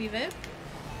telling me, Viv.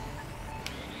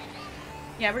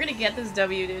 Yeah, we're gonna get this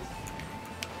W, dude.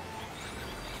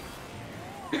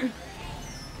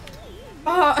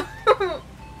 Oh!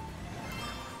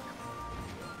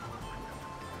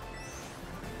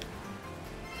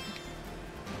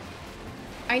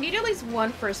 I need at least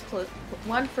one first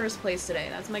place today.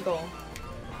 That's my goal.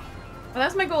 Well,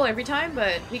 that's my goal every time,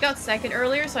 but we got second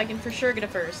earlier, so I can for sure get a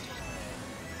first.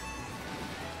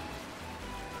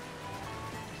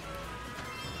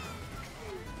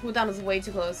 Ooh, that was way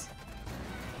too close.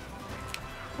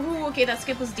 Ooh, okay, that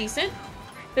skip was decent.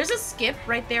 There's a skip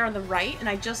right there on the right, and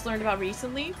I just learned about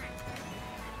recently.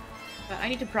 But I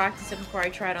need to practice it before I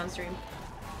try it on stream.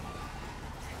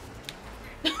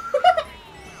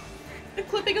 The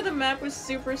clipping of the map was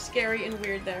super scary and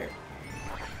weird there.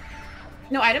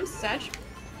 No items, Satch.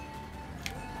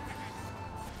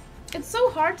 It's so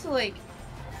hard to, like,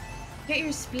 get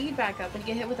your speed back up when you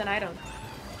get hit with an item.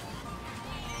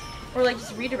 Or, like,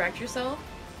 just redirect yourself.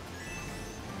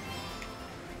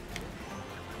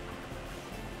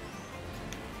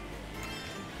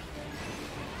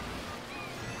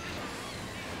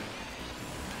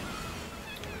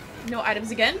 No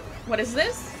items again? What is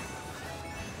this?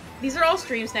 These are all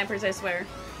stream snipers, I swear.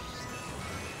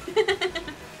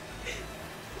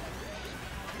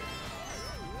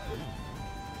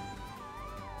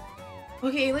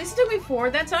 Okay, at least it took me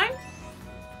forward that time.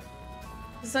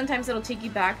 Sometimes it'll take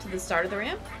you back to the start of the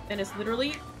ramp, and it's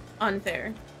literally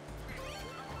unfair.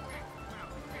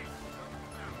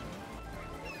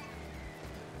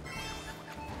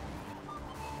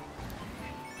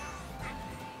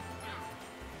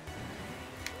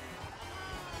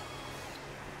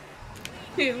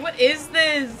 Dude, what is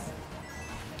this?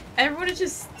 Everyone is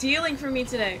just stealing from me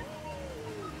today.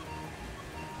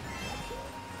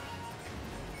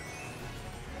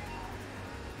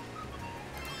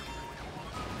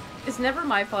 It's never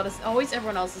my fault, it's always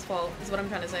everyone else's fault, is what I'm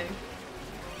trying to say.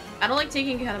 I don't like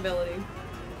taking accountability.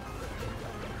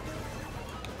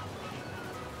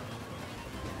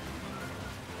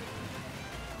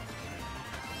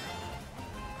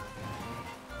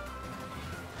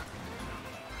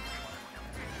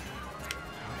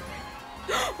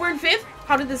 We're in 5th?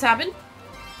 How did this happen?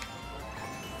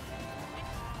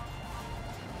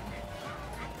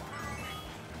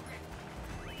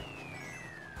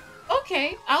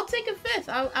 Okay, I'll take a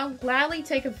 5th. I'll gladly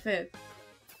take a 5th.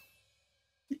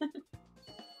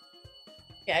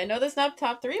 Yeah, I know that's not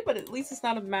top 3, but at least it's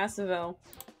not a massive L.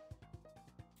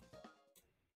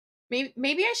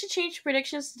 Maybe I should change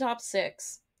predictions to top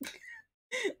 6.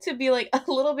 To be, like, a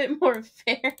little bit more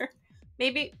fair.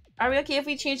 Maybe... Are we okay if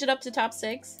we change it up to top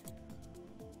 6?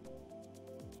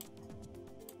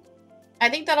 I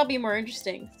think that'll be more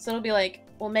interesting. So it'll be like,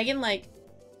 will Megan, like,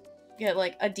 get,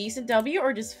 like, a decent W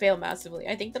or just fail massively?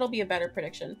 I think that'll be a better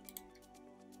prediction.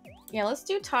 Yeah, let's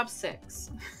do top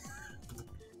 6.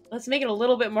 Let's make it a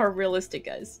little bit more realistic,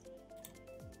 guys.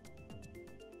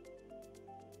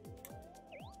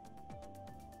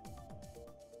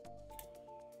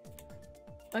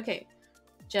 Okay,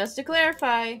 just to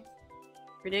clarify,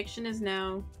 prediction is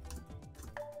now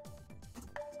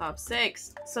top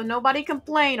 6. So nobody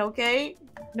complain, okay?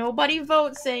 Nobody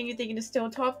vote saying you think it's still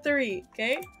top 3,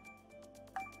 okay?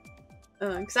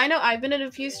 Because I know I've been in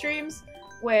a few streams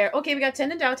where, okay, we got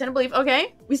 10 to doubt, 10 to believe.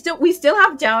 Okay, we still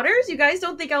have doubters? You guys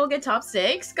don't think I will get top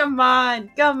 6? Come on,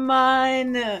 come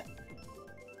on.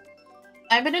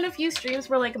 I've been in a few streams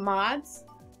where, like, mods,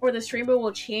 where the streamer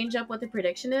will change up what the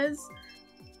prediction is.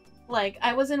 Like,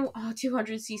 I was in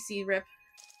 200cc rip.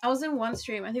 I was in one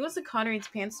stream, I think it was the Connor Eats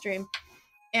Pants stream,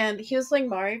 and he was playing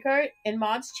Mario Kart, and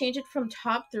mods changed it from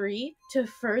top 3 to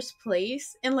first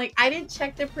place, and, like, I didn't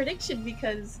check the prediction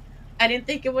because I didn't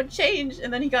think it would change,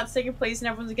 and then he got second place and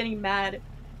everyone's getting mad.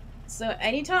 So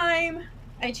anytime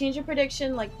I change a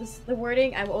prediction, like the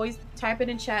wording, I will always type it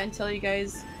in chat and tell you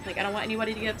guys, like, I don't want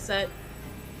anybody to get upset.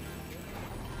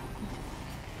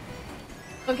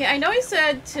 Okay, I know I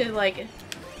said to, like,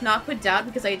 not put doubt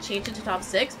because I changed it to top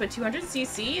 6, but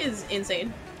 200cc is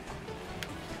insane.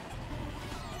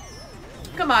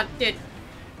 Come on, dude.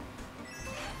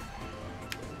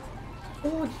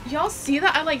 Oh, y'all see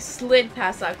that? I, like, slid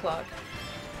past that clock.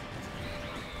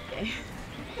 Okay.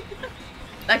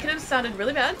 That could have sounded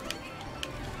really bad.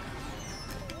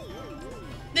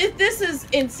 This is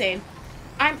insane.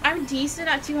 I'm decent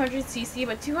at 200cc,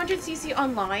 but 200cc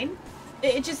online,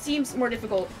 it just seems more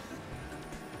difficult.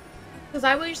 Because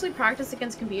I will usually practice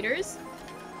against computers.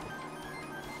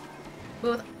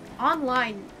 But with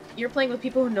online, you're playing with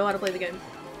people who know how to play the game.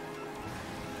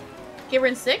 Okay, we're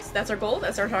in 6. That's our goal.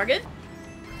 That's our target.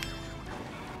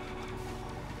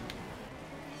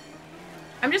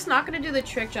 I'm just not going to do the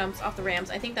trick jumps off the ramps.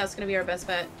 I think that's going to be our best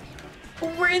bet.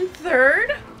 We're in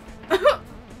 3rd?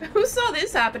 Who saw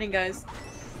this happening, guys?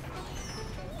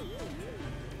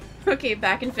 Okay,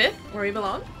 back in 5th, where we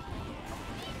belong.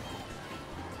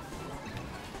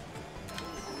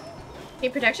 Okay,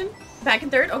 protection. Back in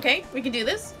 3rd. Okay, we can do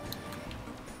this.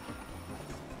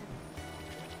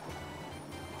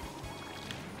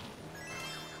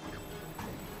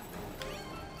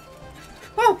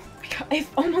 Oh my god, I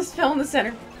almost fell in the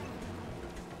center.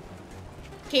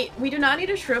 Okay, we do not need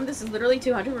a shroom. This is literally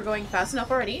 200. We're going fast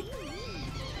enough already.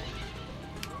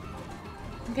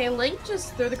 Okay, Link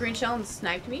just threw the green shell and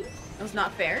sniped me. That was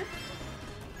not fair.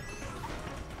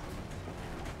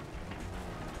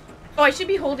 Oh, I should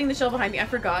be holding the shell behind me. I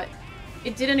forgot.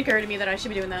 It didn't occur to me that I should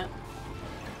be doing that.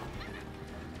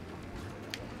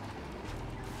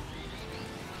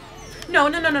 No,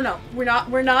 no, no, no, no. We're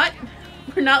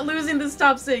not losing this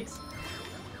top 6.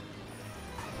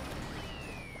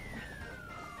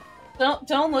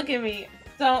 Don't look at me.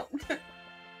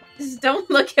 Just don't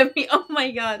look at me. Oh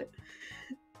my god.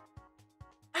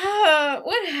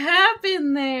 What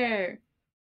happened there?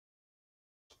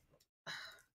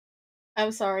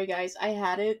 I'm sorry, guys. I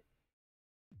had it.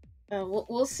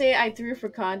 We'll say I threw for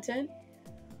content.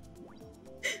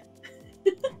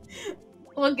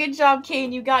 Well, good job,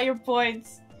 Kane. You got your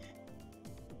points.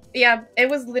 Yeah, it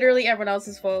was literally everyone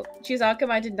else's fault. Choose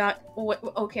outcome. I did not.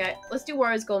 Okay, let's do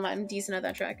Warriors Gold. I'm decent at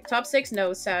that track. Top 6?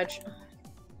 No, Sag.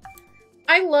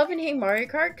 I love and hate Mario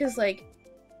Kart because, like,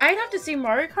 I'd have to say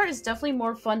Mario Kart is definitely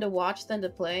more fun to watch than to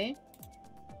play.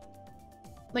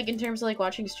 Like, in terms of, like,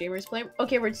 watching streamers play.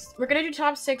 Okay, we're gonna do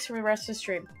top 6 for the rest of the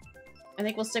stream. I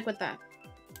think we'll stick with that.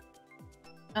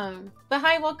 But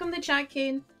hi, welcome to chat,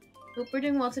 Kane. Hope we're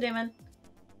doing well today, man.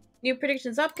 New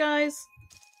predictions up, guys.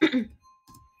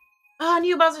 Ah,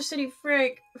 new Bowser City,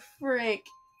 frick.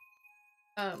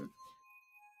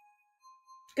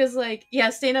 Because, like, yeah,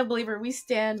 staying a believer, we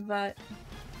stand by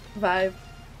Vive.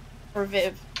 Or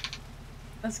Viv.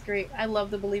 That's great. I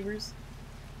love the believers.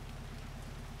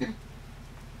 Because,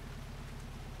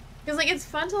 like, it's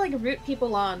fun to, like, root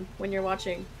people on when you're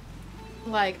watching.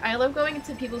 Like, I love going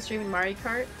into people streaming Mario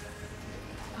Kart.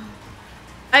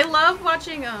 I love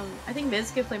watching, I think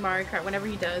Miz can play Mario Kart whenever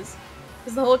he does.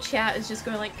 Because the whole chat is just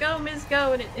going like, go, Miz,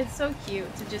 go! And it's so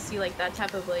cute to just see, like, that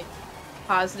type of, like,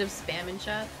 positive spam in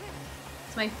chat.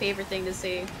 It's my favorite thing to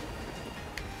see.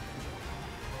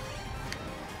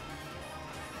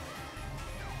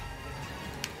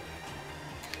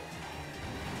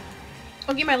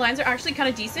 Okay, my lines are actually kind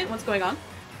of decent. What's going on?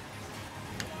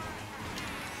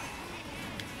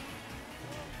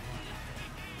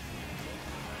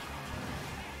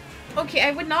 Okay,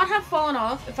 I would not have fallen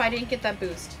off if I didn't get that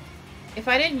boost. If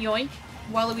I didn't yoink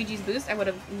Waluigi's boost, I would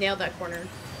have nailed that corner.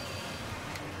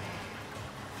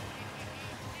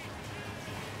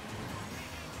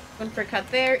 One for a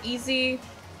cut there, easy.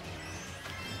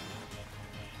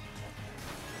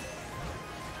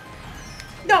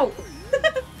 No!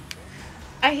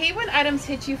 I hate when items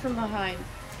hit you from behind.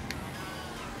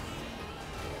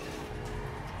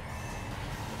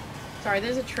 Sorry,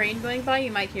 there's a train going by.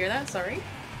 You might hear that. Sorry.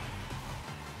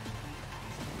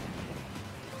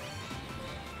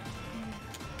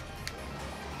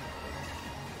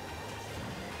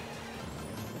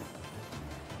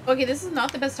 Okay, this is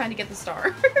not the best time to get the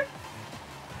star.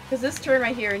 Because this turn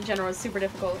right here in general is super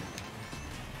difficult.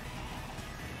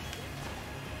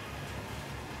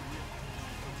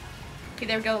 Okay,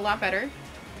 there we go. A lot better.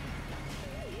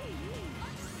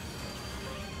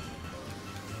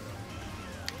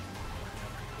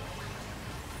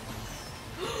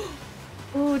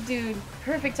 Ooh, dude.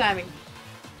 Perfect timing.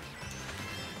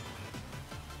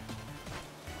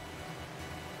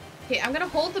 Okay, I'm gonna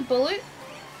hold the bullet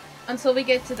until we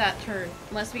get to that turn.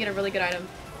 Unless we get a really good item.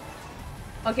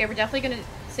 Okay, we're definitely gonna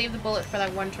save the bullet for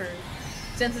that one turn.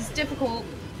 Since it's difficult.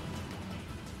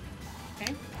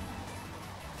 Okay.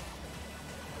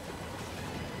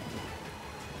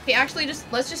 Okay, actually,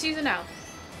 let's just use it now.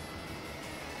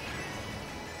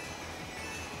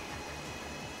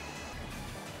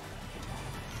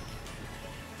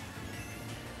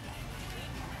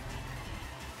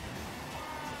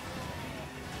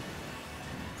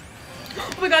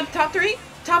 Oh my god, top 3?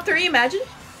 Top 3, imagine?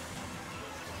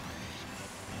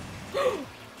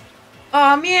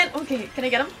 Oh man, okay, can I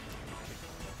get him?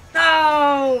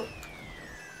 No!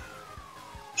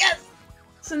 Yes!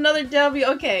 It's another W,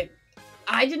 okay.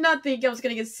 I did not think I was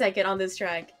gonna get second on this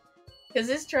track. Because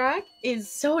this track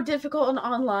is so difficult and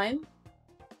online.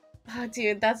 Oh,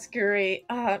 dude, that's great.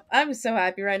 I'm so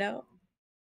happy right now.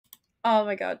 Oh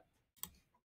my god.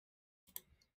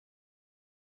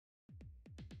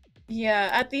 Yeah,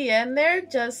 at the end there,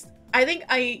 I think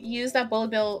I used that bullet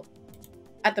bill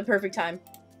at the perfect time.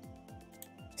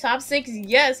 Top 6,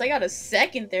 yes, I got a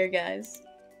second there, guys.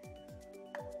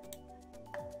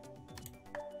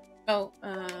 Oh,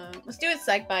 let's do a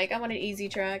psych bike. I want an easy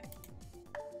track.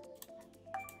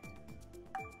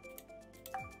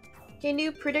 Okay,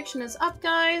 new prediction is up,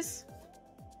 guys.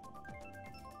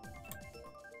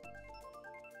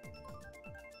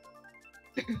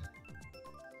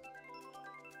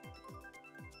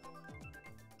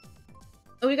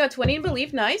 Oh, we got 20 in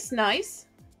belief. Nice, nice.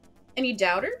 Any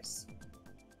doubters?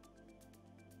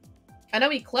 I know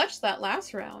we clutched that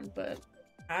last round, but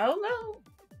I don't know.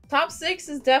 Top 6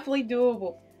 is definitely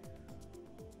doable.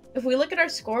 If we look at our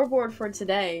scoreboard for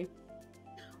today...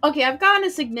 Okay, I've gotten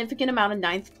a significant amount of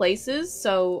 9th places,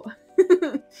 so...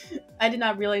 I did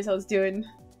not realize I was doing...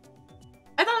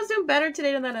 I thought I was doing better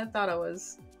today than I thought I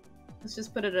was. Let's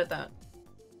just put it at that.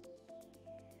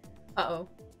 Uh-oh.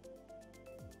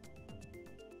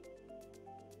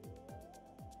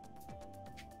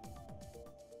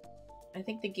 I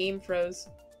think the game froze.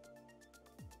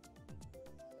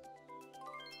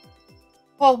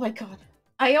 Oh my god.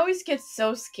 I always get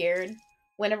so scared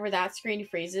whenever that screen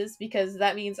freezes because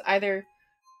that means either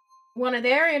one of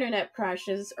their internet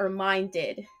crashes or mine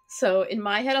did. So in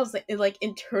my head I was like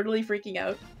internally freaking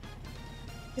out.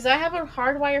 Because I have a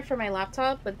hardwire for my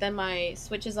laptop, but then my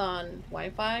Switch is on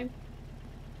Wi-Fi.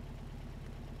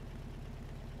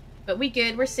 But we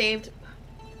good, we're saved.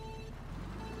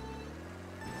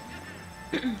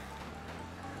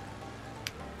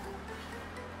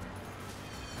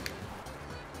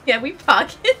 Yeah, we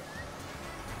pocket.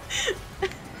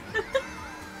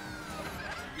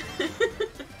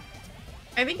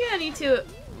 I think I need to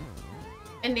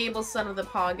enable some of the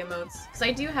Pog emotes. Because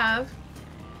I do have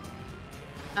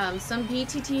some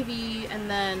BTTV and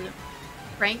then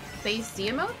prank-based Z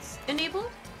emotes enabled.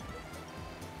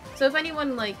 So if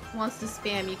anyone like wants to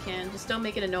spam, you can. Just don't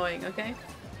make it annoying, okay?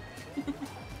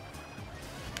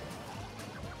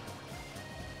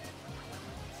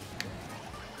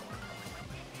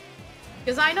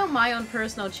 Because I know my own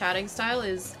personal chatting style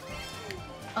is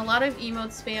a lot of emote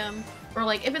spam, or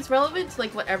like if it's relevant to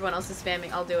like what everyone else is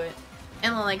spamming, I'll do it.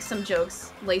 And then like some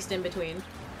jokes laced in between.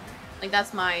 Like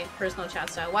that's my personal chat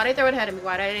style. Why did I throw it ahead of me?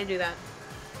 Why did I do that?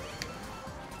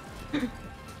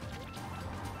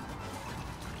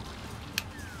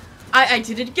 I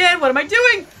did it again! What am I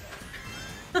doing?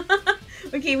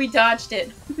 Okay, we dodged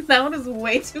it. That one is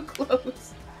way too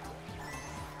close.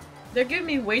 They're giving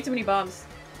me way too many bombs.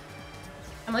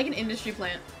 I'm like an industry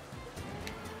plant.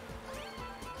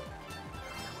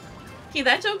 Okay,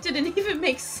 that joke didn't even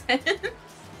make sense.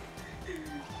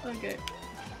 Okay.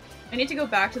 I need to go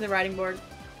back to the riding board.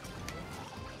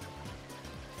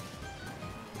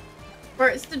 Or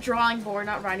it's the drawing board,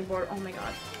 not riding board. Oh my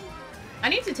god. I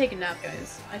need to take a nap,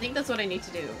 guys. I think that's what I need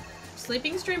to do.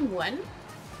 Sleeping stream when?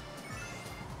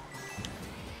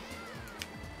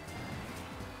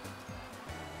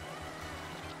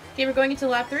 Okay, we're going into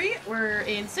lap 3. We're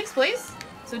in 6th place,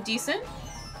 so decent.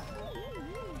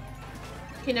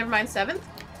 Okay, never mind, 7th.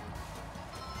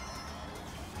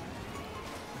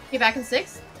 Okay, back in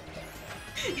 6th.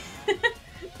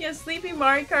 Yeah, Sleeping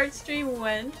Mario Kart stream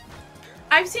when?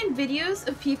 I've seen videos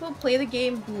of people play the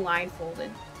game blindfolded.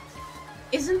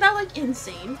 Isn't that, like,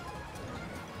 insane?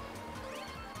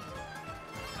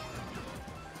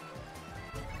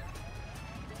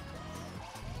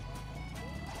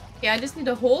 Yeah, I just need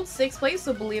to hold 6th place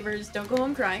so believers don't go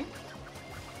home crying.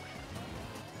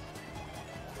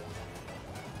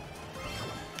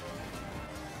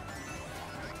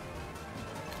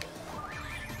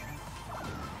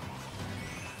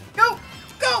 Go!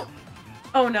 Go!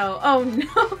 Oh no, oh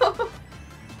no!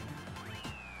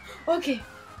 Okay.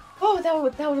 Oh,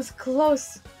 that was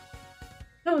close.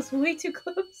 That was way too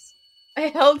close. I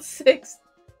held 6th.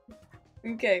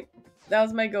 Okay. That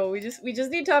was my goal. We just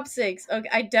need top 6. Okay,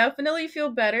 I definitely feel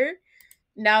better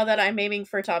now that I'm aiming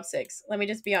for top 6. Let me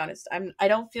just be honest. I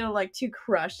don't feel like too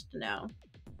crushed now.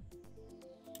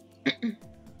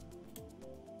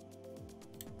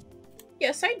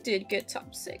 Yes, I did get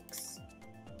top 6.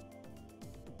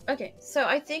 Okay, so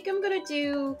I think I'm gonna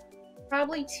do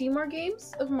probably 2 more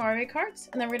games of Mario Kart,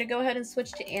 and then we're gonna go ahead and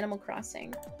switch to Animal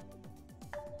Crossing.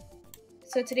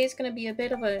 So today's gonna be a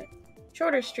bit of a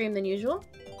shorter stream than usual,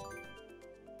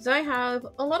 because I have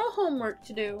a lot of homework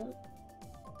to do.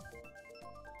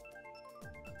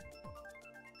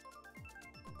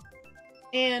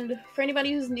 And for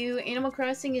anybody who's new, Animal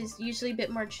Crossing is usually a bit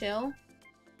more chill.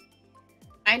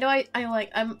 I know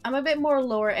I'm a bit more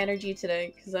lower energy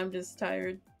today because I'm just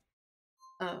tired.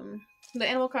 The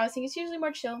Animal Crossing is usually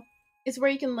more chill. It's where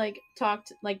you can talk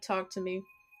to me.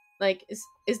 Like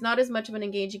it's not as much of an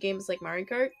engaging game as like Mario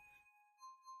Kart.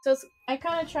 So I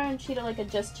kind of try and treat it like a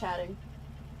just chatting.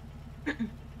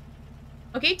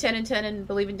 Okay, 10 and 10 and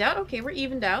Believe in Doubt. Okay, we're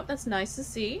evened out. That's nice to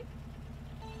see.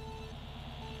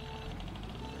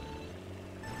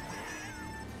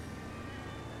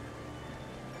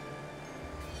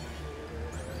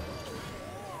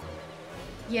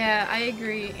 Yeah, I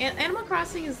agree. Animal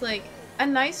Crossing is like a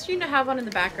nice stream to have on in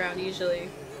the background usually.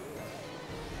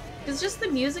 Because just the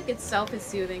music itself is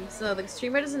soothing, so the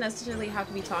streamer doesn't necessarily have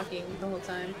to be talking the whole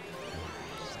time.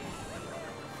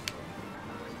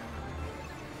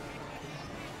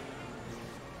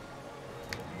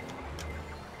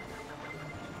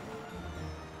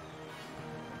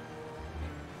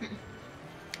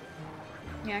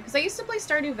 Yeah, because I used to play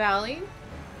Stardew Valley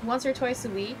once or twice a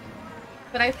week,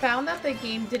 but I found that the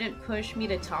game didn't push me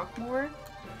to talk more.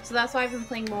 So that's why I've been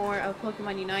playing more of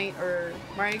Pokemon Unite or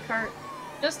Mario Kart,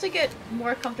 just to get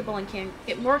more comfortable and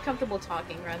get more comfortable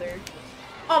talking, rather.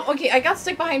 Oh, okay, I got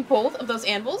stuck behind both of those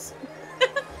anvils.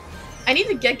 I need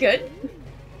to get good.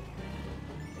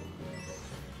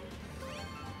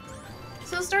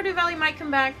 So Stardew Valley might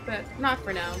come back, but not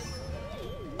for now.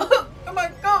 Come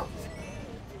on, go!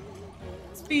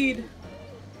 Speed.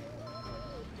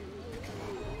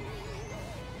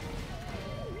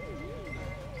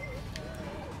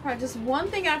 Alright, just one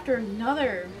thing after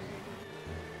another.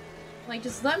 Like,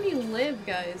 just let me live,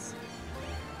 guys.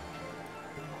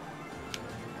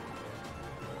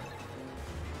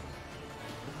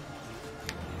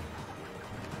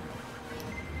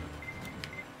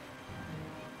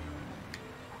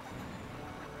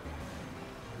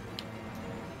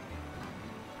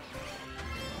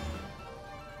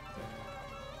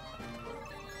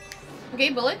 Okay,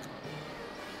 bullet.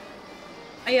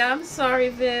 Yeah, I'm sorry,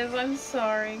 Viv. I'm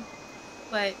sorry.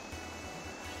 But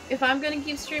if I'm gonna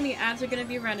keep streaming, ads are gonna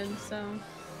be running, so...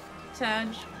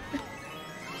 Taj.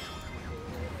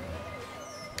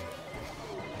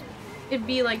 It'd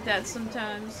be like that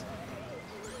sometimes.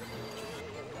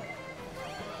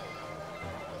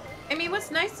 I mean,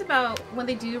 what's nice about when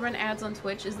they do run ads on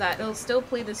Twitch is that it'll still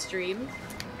play the stream.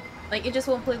 Like, it just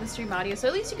won't play the stream audio, so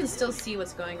at least you can still see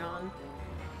what's going on.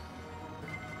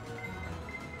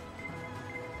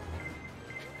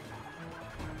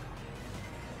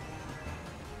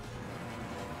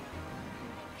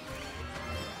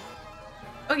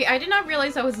 Okay, I did not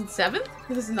realize I was in 7th.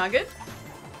 This is not good.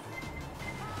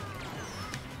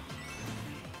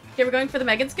 Okay, we're going for the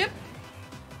Megan skip.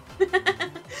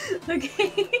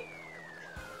 Okay.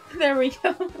 There we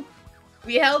go.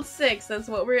 We held 6. That's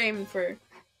what we're aiming for.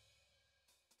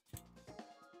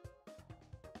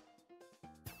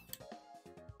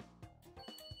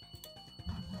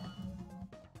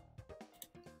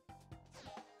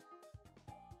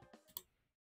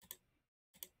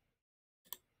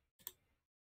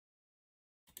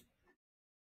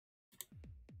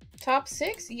 Top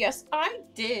 6? Yes, I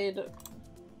did.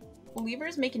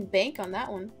 Believers making bank on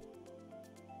that one.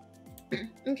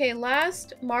 Okay,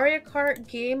 last Mario Kart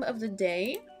game of the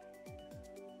day.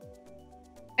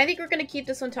 I think we're gonna keep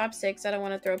this one top 6. I don't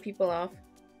want to throw people off.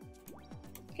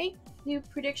 Okay, new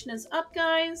prediction is up,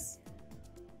 guys.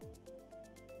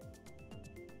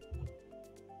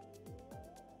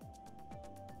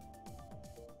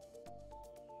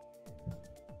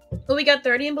 Oh, we got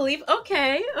 30 in Believe.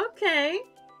 Okay, okay.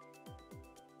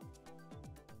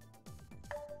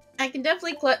 I can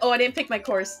definitely clutch. Oh, I didn't pick my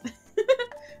course.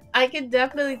 I can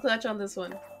definitely clutch on this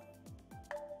one.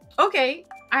 Okay,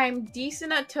 I'm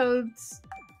decent at Toad's.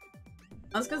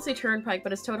 I was gonna say Turnpike,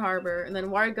 but it's Toad Harbor, and then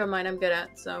Wargo Mine I'm good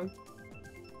at, so.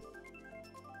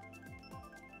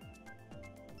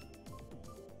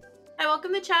 Hi,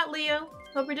 welcome to chat, Leo.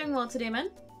 Hope you're doing well today, man.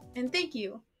 And thank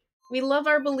you. We love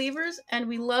our believers, and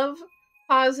we love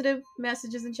positive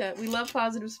messages in chat. We love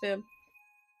positive spam.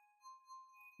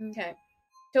 Okay.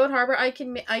 Toad Harbor, I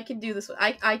can do this one.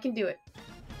 I can do it.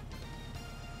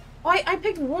 Oh, I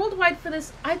picked worldwide for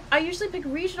this. I usually pick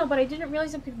regional, but I didn't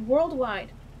realize I picked worldwide.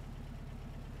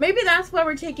 Maybe that's why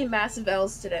we're taking massive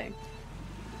L's today.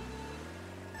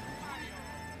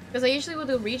 Because I usually will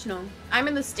do regional. I'm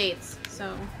in the States,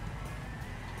 so...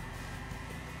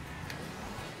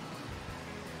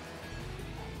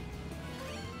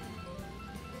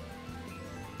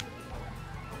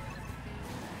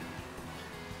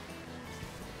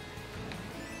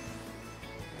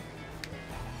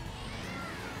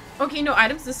 Okay, no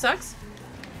items. This sucks.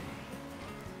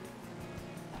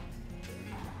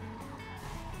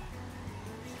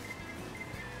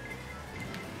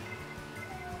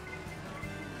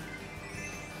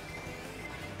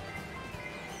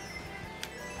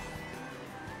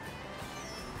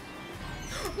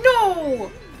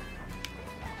 No!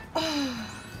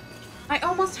 I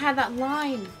almost had that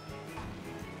line.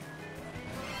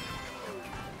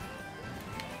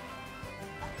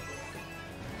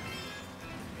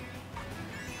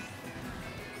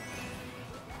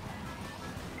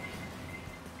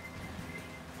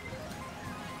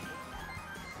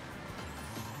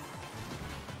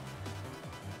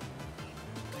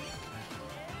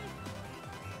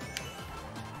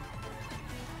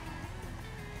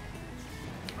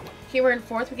 Okay, we're in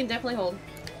 4th. We can definitely hold.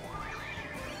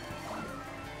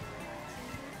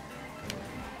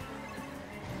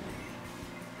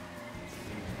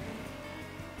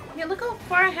 Yeah, look how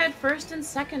far ahead 1st and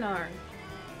 2nd are.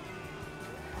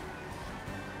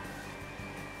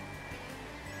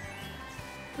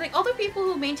 Like, all the people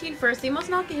who maintain 1st, they must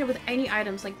not get hit with any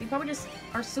items. Like, they probably just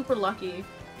are super lucky.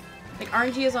 Like,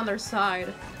 RNG is on their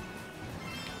side.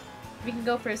 We can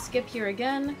go for a skip here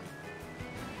again.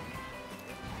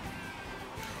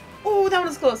 Oh, that one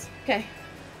was close. Okay.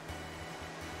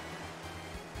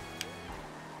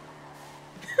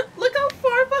 Look how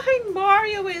far behind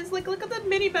Mario is. Like, look at the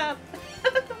mini-map.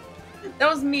 That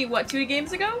was me, what, 2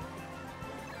 games ago?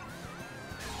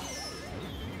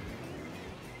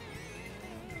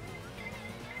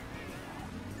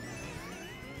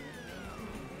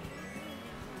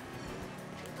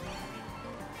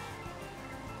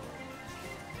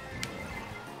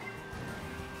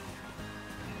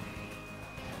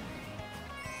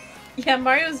 Yeah,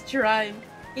 Mario's trying.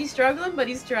 He's struggling, but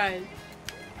he's trying.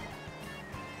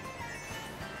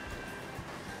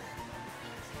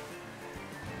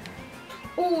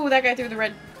 Ooh, that guy threw the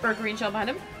red or green shell behind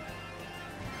him.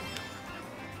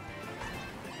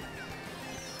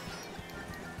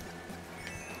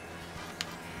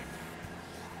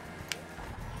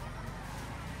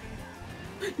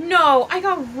 No, I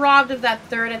got robbed of that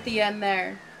 3rd at the end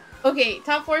there. Okay,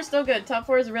 top 4 is still good. Top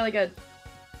 4 is really good.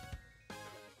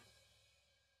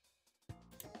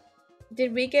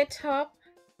 Did we get top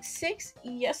 6?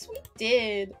 Yes, we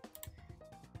did.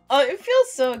 Oh, it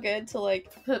feels so good to, like,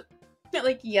 put,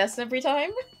 like, yes every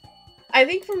time. I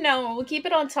think from now on, we'll keep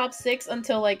it on top 6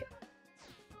 until, like,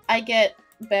 I get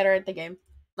better at the game.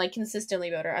 Like,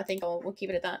 consistently better. I think we'll keep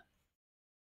it at that.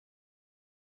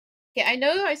 Okay, I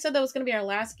know I said that was gonna be our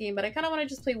last game, but I kind of want to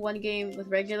just play one game with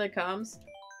regular comms.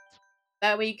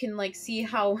 That way you can, like, see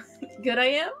how good I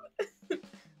am.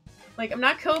 Like, I'm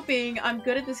not coping, I'm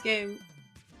good at this game.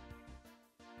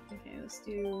 Okay, let's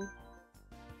do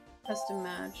custom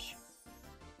match.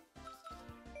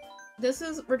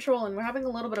 We're trolling, we're having a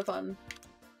little bit of fun.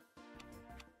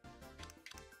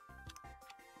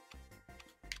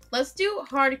 Let's do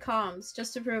hard comms,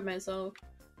 just to prove myself.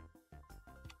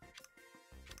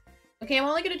 Okay, I'm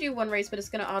only gonna do 1 race, but it's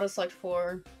gonna auto-select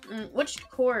 4. Which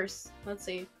course? Let's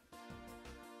see.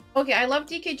 Okay, I love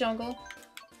DK Jungle.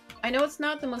 I know it's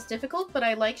not the most difficult, but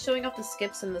I like showing off the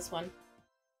skips in this one.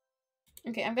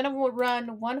 Okay, I'm gonna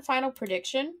run one final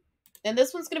prediction. And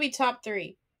this one's gonna be top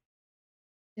 3.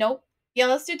 Nope. Yeah,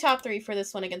 let's do top 3 for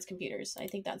this one against computers. I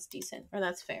think that's decent, or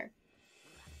that's fair.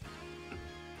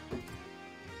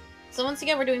 So once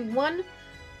again, we're doing 1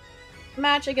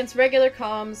 match against regular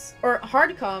comms, or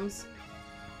hard comms.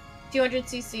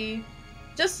 200cc.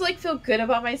 Just to, like, feel good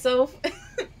about myself.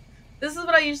 This is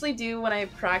what I usually do when I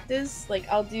practice. Like,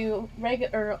 I'll do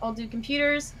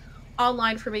computers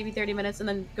online for maybe 30 minutes and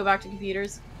then go back to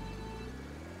computers.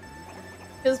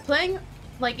 Because playing,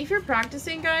 like, if you're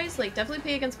practicing, guys, like, definitely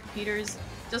play against computers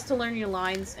just to learn your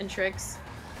lines and tricks.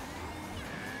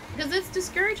 Because it's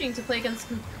discouraging to play against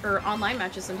online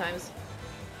matches sometimes.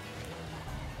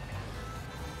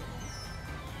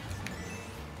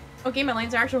 Okay, my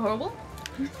lanes are actually horrible.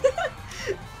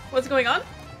 What's going on?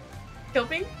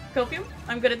 Coping? Copium?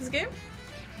 I'm good at this game.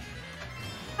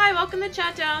 Hi, welcome to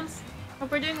Chat Downs.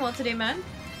 Hope we're doing well today, man.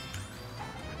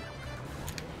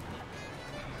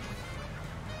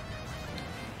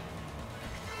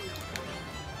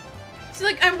 She's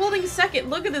like, I'm holding 2nd.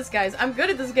 Look at this, guys. I'm good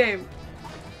at this game.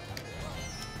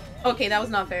 Okay, that was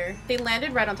not fair. They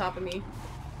landed right on top of me.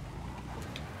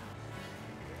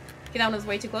 Okay, that one was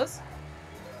way too close.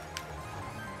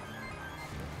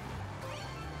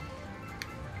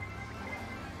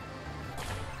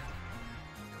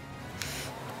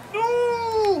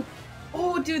 Ooh!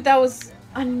 Oh, dude, that was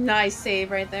a nice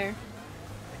save right there.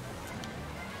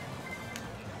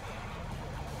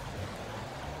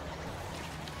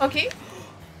 Okay.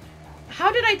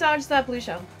 How did I dodge that blue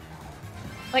shell?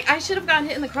 Like, I should have gotten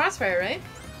hit in the crossfire, right?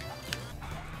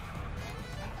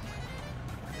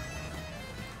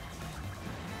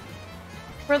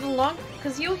 For the long...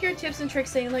 Because you'll hear tips and tricks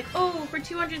saying, like, oh, for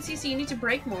 200cc you need to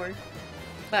brake more.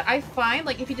 But I find,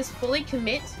 like, if you just fully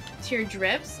commit to your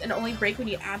drifts and only brake when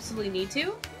you absolutely need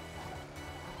to,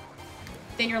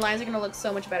 then your lines are gonna look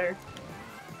so much better.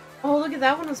 Oh, look at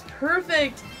that one was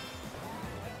perfect!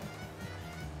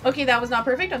 Okay, that was not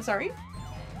perfect, I'm sorry.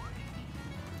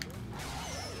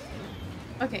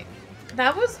 Okay,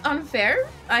 that was unfair.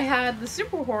 I had the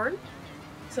super horn,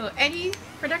 so any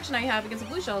protection I have against the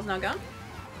blue shell is now gone.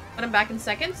 But I'm back in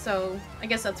second, so I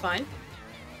guess that's fine.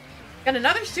 Got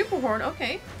another super horn,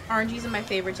 okay. RNG's in my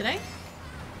favor today.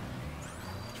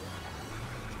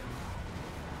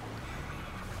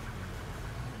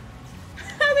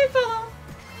 They fell off.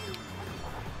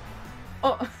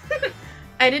 Oh,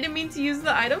 I didn't mean to use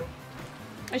the item.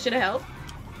 I should have helped.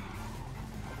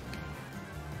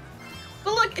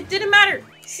 But look, it didn't matter.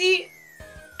 See,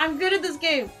 I'm good at this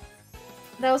game.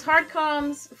 That was hard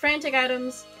comms, frantic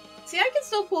items. See, I can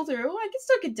still pull through. I can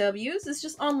still get W's. It's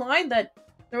just online that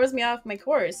throws me off my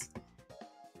course.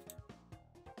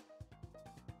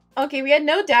 Okay, we had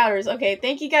no doubters. Okay,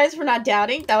 thank you guys for not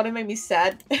doubting. That would have made me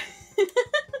sad.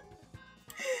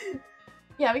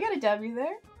 Yeah, we got a W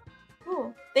there.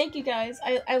 Cool. Thank you guys.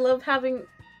 I love having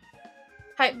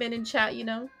hype men in chat, you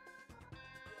know?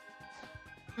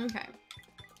 Okay.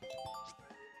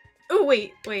 Oh,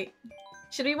 wait.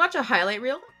 Should we watch a highlight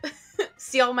reel?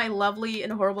 See all my lovely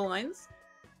and horrible lines?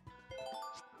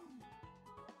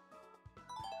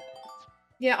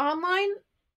 Yeah, online,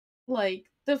 like,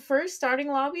 the first starting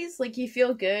lobbies, like, you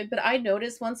feel good, but I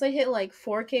noticed once I hit, like,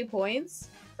 4K points,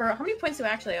 or how many points do I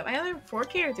actually have? I either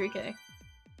 4K or 3K.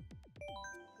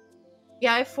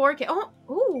 Yeah, I have 4K. Oh,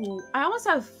 ooh, I almost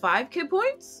have 5K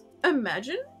points?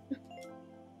 Imagine.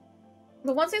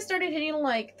 But once I started hitting,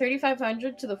 like,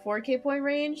 3,500 to the 4K point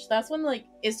range, that's when, like,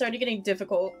 it started getting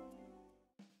difficult.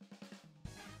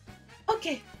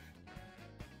 Okay.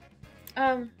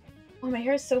 Oh, my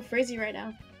hair is so frizzy right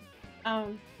now.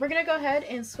 We're gonna go ahead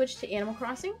and switch to Animal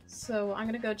Crossing. So I'm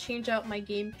gonna go change out my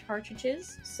game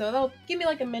cartridges. So that'll give me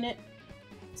like a minute.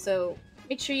 So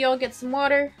make sure y'all get some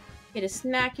water, get a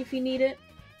snack if you need it.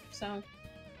 So.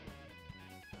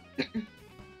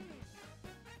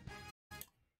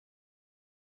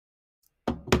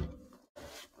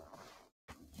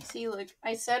 See, look,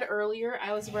 I said earlier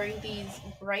I was wearing these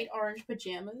bright orange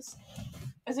pajamas.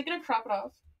 Is it gonna crop it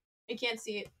off? I can't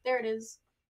see it. There it is.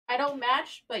 I don't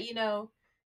match, but you know,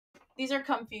 these are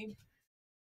comfy.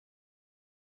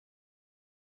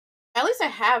 At least I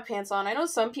have pants on. I know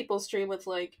some people stream with,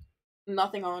 like,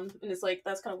 nothing on, and it's like,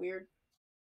 that's kind of weird.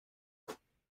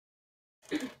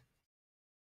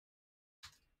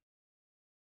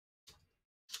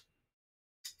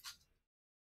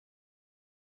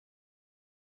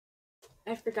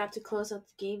 I forgot to close out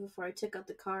the game before I took out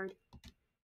the card.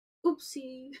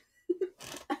 Oopsie.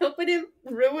 I hope I didn't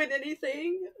ruin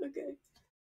anything. Okay.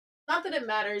 Not that it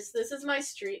matters. This is my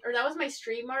stream, or that was my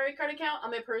stream Mario Kart account.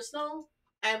 On my personal,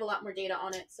 I have a lot more data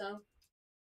on it, so.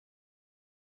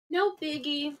 No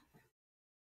biggie.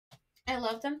 I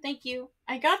love them. Thank you.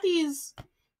 I got these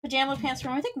pajama pants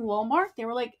from, I think, Walmart. They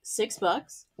were like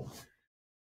 $6.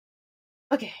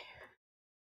 Okay.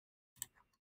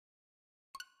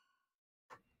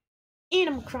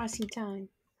 Animal Crossing time.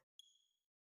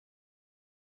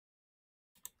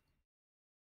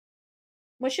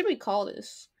 What should we call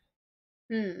this?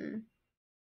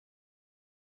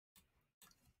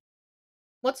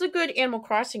 What's a good Animal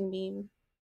Crossing meme?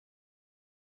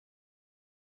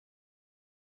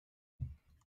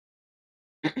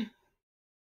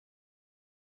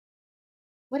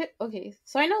 Okay,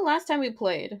 so I know last time we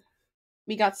played,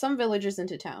 we got some villagers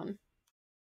into town.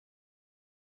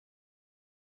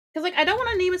 Because, like, I don't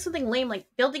want to name it something lame, like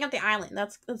building up the island.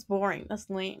 That's boring. That's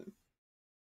lame.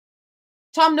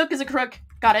 Tom Nook is a crook.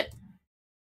 Got it.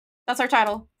 That's our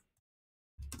title.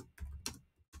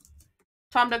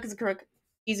 Tom Nook is a crook.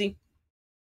 Easy.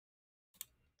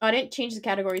 Oh, I didn't change the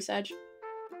category, Sag.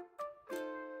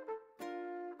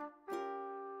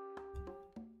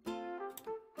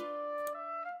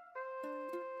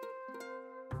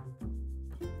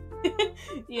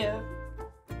 Yeah.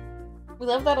 We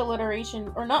love that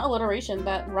alliteration. Or not alliteration,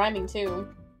 that rhyming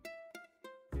too.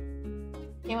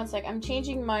 Okay, one sec. I'm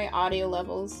changing my audio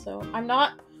levels, so I'm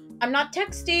not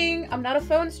texting. I'm not a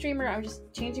phone streamer. I'm just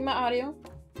changing my audio.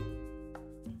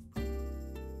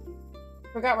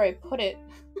 Forgot where I put it.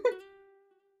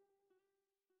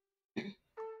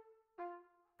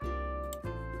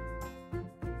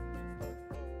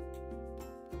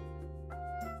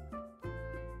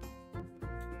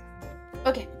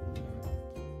 Okay.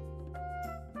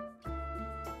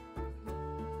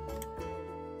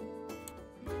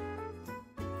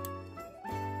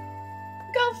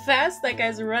 Look how fast that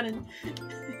guy's running.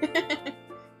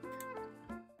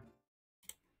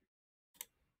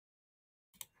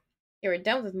 were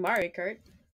done with Mario Kart.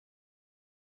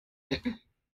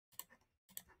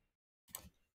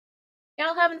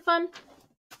 Y'all having fun?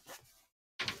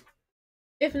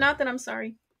 If not, then I'm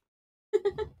sorry.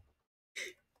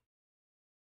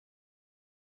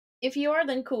 If you are,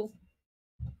 then cool.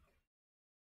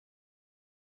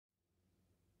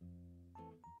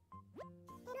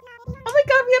 Oh my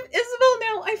god, we have Isabel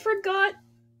now! I forgot!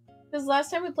 Because last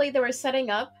time we played, they were setting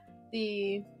up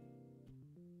the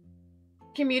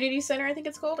community center, I think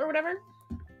it's called, or whatever.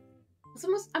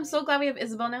 I'm so glad we have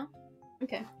Isabel now.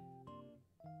 Okay.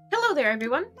 Hello there,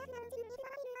 everyone!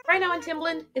 Right now in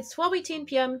Timbaland, it's 12:18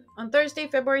 p.m. on Thursday,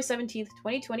 February 17th,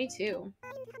 2022.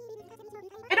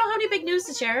 I don't have any big news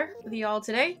to share with you all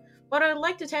today, but I'd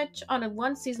like to touch on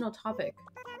one seasonal topic.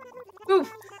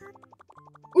 Oof!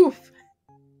 Oof!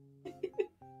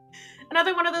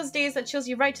 Another one of those days that chills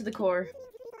you right to the core.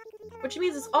 Which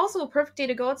means it's also a perfect day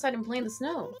to go outside and play in the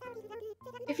snow.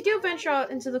 If you do venture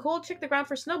out into the cold, check the ground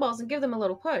for snowballs and give them a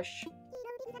little push.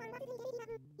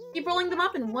 Keep rolling them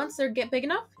up, and once they get big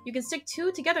enough, you can stick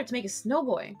two together to make a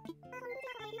snowboy.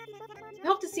 I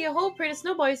hope to see a whole parade of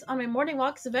snowboys on my morning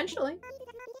walks eventually.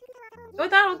 So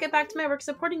with that, I'll get back to my work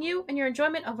supporting you and your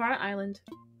enjoyment of our island.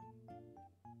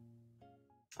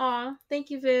 Aw, thank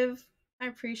you, Viv. I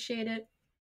appreciate it.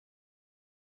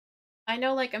 I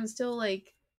know, like, I'm still,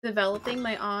 like, developing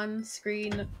my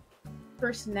on-screen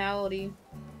personality.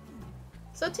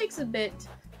 So it takes a bit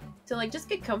to, like, just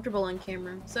get comfortable on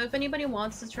camera. So if anybody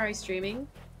wants to try streaming,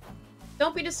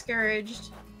 don't be discouraged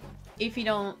if you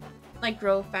don't, like,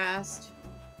 grow fast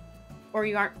or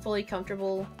you aren't fully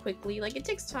comfortable quickly. Like, it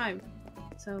takes time.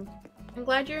 So I'm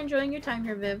glad you're enjoying your time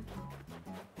here, Viv.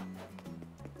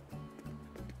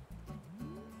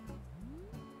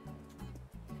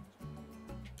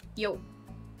 Yo.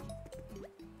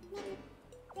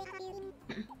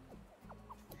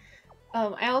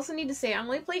 I also need to say, I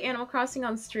only play Animal Crossing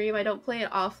on stream. I don't play it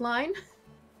offline.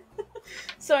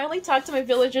 So I only talk to my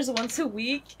villagers once a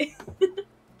week.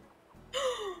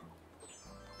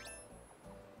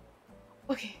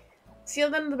 Okay. See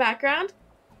them in the background?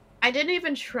 I didn't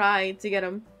even try to get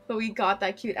him, but we got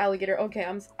that cute alligator. Okay,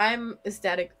 I'm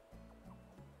ecstatic.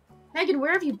 Megan,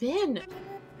 where have you been?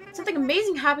 Something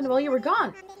amazing happened while you were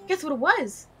gone. Guess what it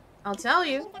was? I'll tell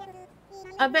you.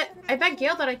 I bet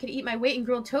Gail thought I could eat my weight in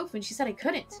grilled tofu, and she said I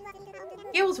couldn't.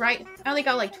 Gail was right. I only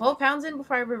got like 12 pounds in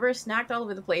before I reverse snacked all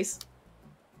over the place.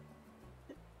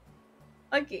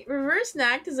 Okay, reverse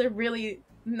snacked is a really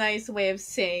nice way of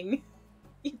saying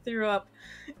you threw up.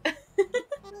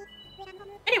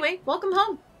 Anyway, welcome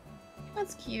home.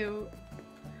 That's cute.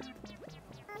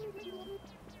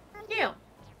 Gail,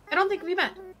 I don't think we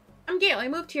met. I'm Gail. I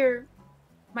moved here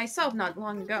myself not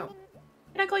long ago.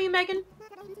 Can I call you Megan?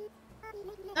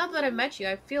 Now that I've met you,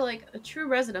 I feel like a true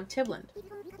resident of Timbaland.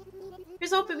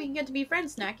 Here's hoping we can get to be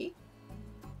friends, Snacky.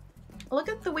 Look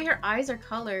at the way her eyes are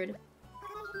colored.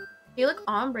 They look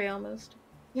ombre almost.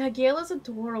 Yeah, Gail is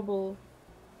adorable.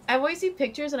 I've always seen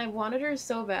pictures and I wanted her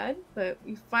so bad, but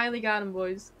we finally got him,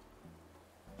 boys.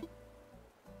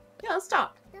 Yeah, let's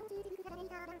talk.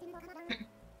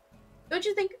 Don't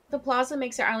you think the plaza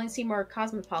makes our island seem more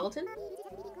cosmopolitan?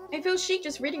 I feel chic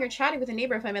just reading or chatting with a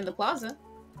neighbor if I'm in the plaza.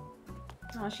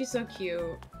 Oh, she's so cute.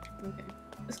 Okay.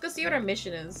 Let's go see what our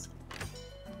mission is.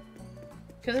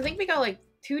 Because I think we got like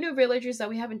 2 new villagers that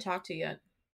we haven't talked to yet.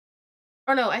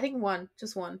 Or no, I think 1.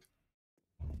 Just 1.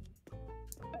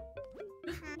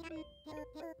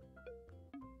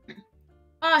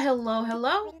 Ah, hello,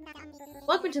 hello.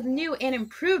 Welcome to the new and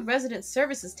improved resident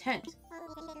services tent.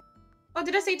 Oh,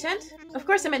 did I say tent? Of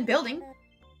course I meant building.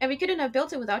 And we couldn't have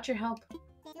built it without your help.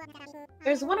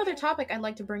 There's one other topic I'd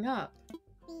like to bring up.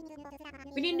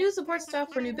 We need new support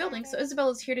staff for new buildings, so Isabel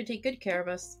is here to take good care of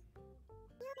us.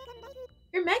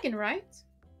 You're Megan, right?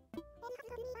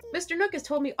 Mr. Nook has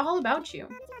told me all about you.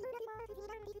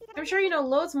 I'm sure you know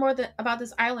loads more about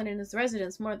this island and its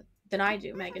residents more than I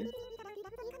do, Megan.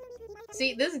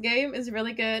 See, this game is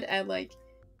really good at, like,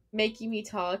 making me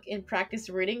talk and practice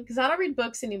reading, because I don't read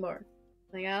books anymore.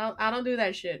 Like, I don't do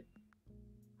that shit.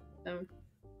 So.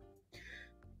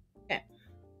 Okay.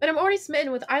 But I'm already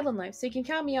smitten with island life, so you can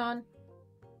count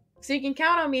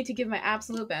on me to give my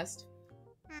absolute best.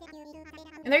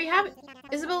 And there you have it.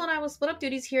 Isabel and I will split up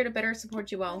duties here to better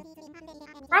support you all.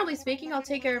 Broadly speaking, I'll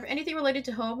take care of anything related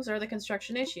to homes or the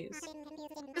construction issues.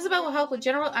 Isabel will help with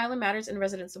general island matters and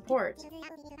resident support.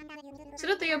 Sit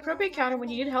at the appropriate counter when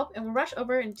you need help, and we'll rush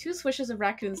over in 2 swishes of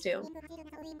Raccoon's tail.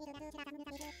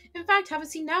 In fact, have a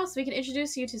seat now so we can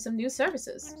introduce you to some new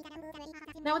services.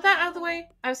 Now with that out of the way,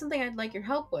 I have something I'd like your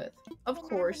help with. Of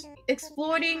course,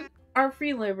 exploiting our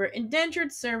free labor,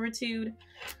 indentured servitude,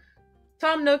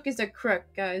 Tom Nook is a crook,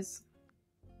 guys.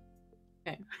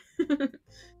 Okay.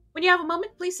 When you have a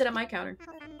moment, please sit at my counter.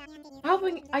 I hope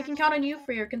I can count on you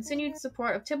for your continued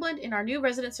support of Tibland in our new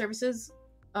resident services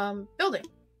building.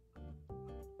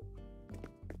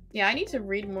 Yeah, I need to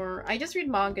read more. I just read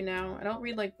manga now. I don't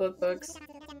read, like, books.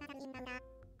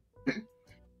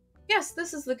 Yes,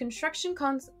 this is the construction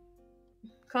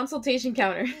consultation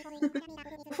counter.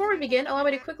 Before we begin, allow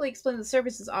me to quickly explain the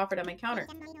services offered at my counter.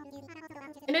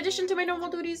 In addition to my normal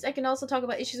duties, I can also talk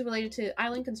about issues related to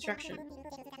island construction.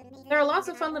 There are lots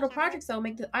of fun little projects that will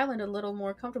make the island a little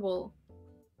more comfortable.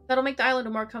 That'll make the island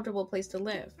a more comfortable place to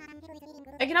live.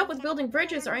 I can help with building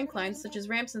bridges or inclines, such as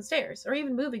ramps and stairs, or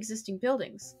even move existing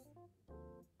buildings.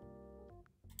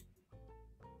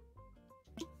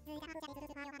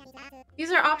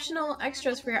 These are optional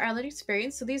extras for your island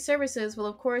experience, so these services will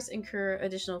of course incur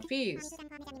additional fees.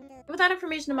 With that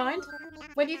information in mind,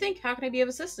 what do you think? How can I be of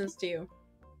assistance to you?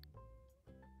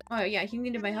 Oh yeah, he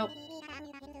needed my help.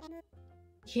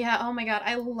 Yeah, oh my god,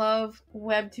 I love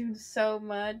Webtoon so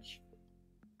much.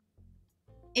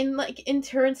 In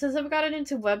turn, since I've gotten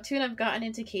into Webtoon, I've gotten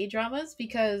into K-dramas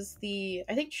because I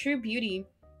think True Beauty,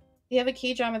 they have a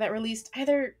K-drama that released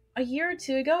either a year or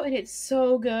two ago, and it's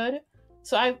so good.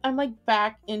 So I'm like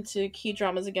back into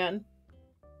K-dramas again.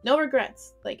 No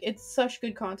regrets. Like, it's such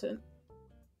good content.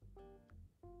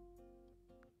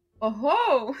 Oh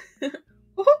ho!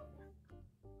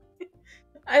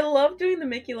 I love doing the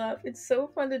Mickey laugh. It's so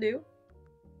fun to do.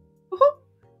 Oh.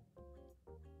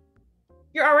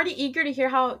 You're already eager to hear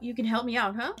how you can help me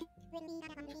out, huh?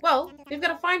 Well, we've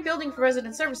got a fine building for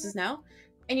resident services now,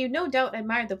 and you no doubt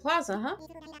admired the plaza, huh?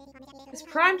 It's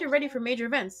primed and ready for major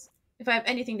events, if I have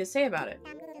anything to say about it.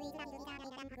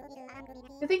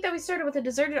 I think that we started with a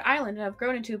deserted island and have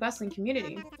grown into a bustling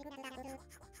community.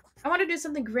 I want to do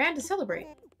something grand to celebrate.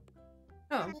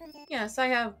 Oh, yes, I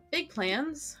have big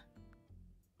plans.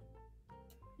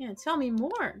 Yeah, tell me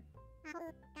more.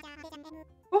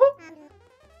 Oh.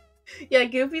 Yeah,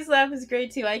 Goofy's laugh is great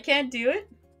too. I can't do it,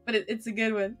 but it's a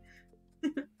good one.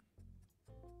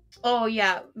 Oh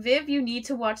yeah, Viv, you need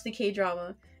to watch the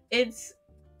K-drama.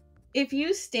 If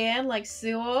you stand like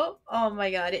Suo, oh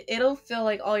my god, it'll fill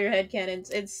like all your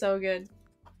headcanons. It's so good.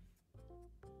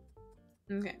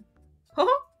 Okay.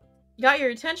 Got your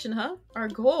attention, huh? Our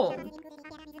goal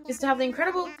is to have the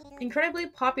incredibly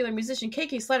popular musician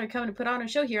KK Slider come and put on a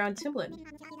show here on Timbaland.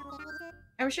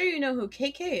 I'm sure you know who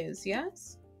KK is,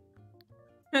 yes?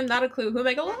 Not a clue. Who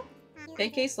Megalo?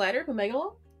 KK Slider? Who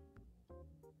Megalo?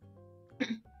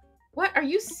 What? Are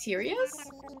you serious?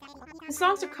 The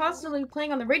songs are constantly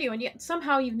playing on the radio, and yet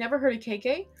somehow you've never heard of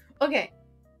KK? Okay.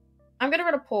 I'm gonna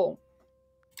run a poll.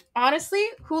 Honestly,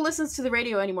 who listens to the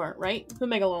radio anymore, right? Who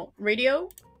Megalo? Radio?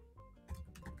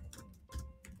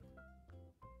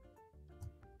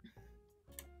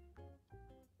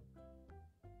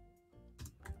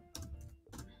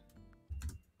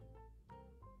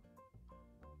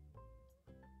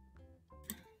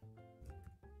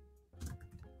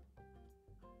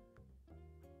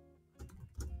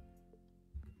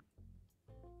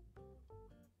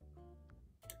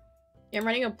 Yeah, I'm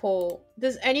running a poll.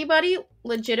 Does anybody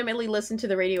legitimately listen to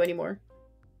the radio anymore?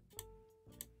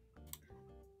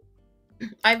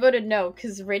 I voted no,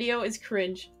 because radio is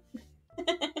cringe.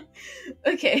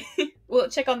 Okay, we'll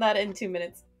check on that in 2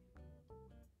 minutes.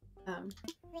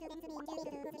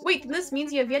 Wait, this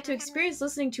means you have yet to experience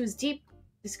listening to his deep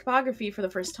discography for the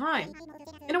first time.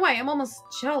 In a way, I'm almost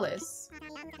jealous.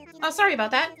 Oh, sorry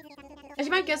about that. As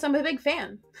you might guess, I'm a big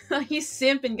fan. He's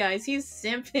simping, guys. He's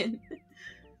simping.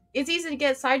 It's easy to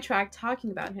get sidetracked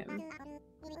talking about him.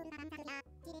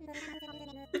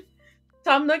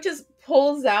 Tom Nook just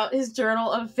pulls out his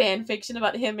journal of fan fiction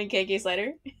about him and KK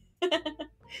Slider.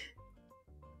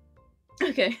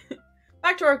 Okay.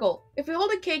 Back to our goal. If we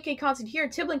hold a KK concert here,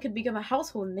 Tibland could become a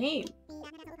household name.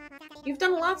 You've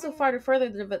done a lot so far to further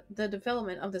the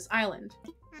development of this island.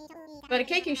 But a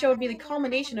KK show would be the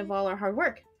culmination of all our hard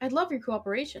work. I'd love your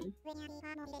cooperation.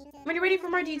 When you're ready for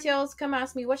more details, come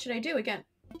ask me what should I do again.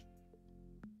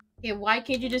 Okay, why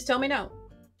can't you just tell me no?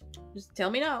 Just tell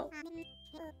me no.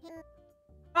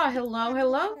 Oh,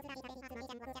 hello?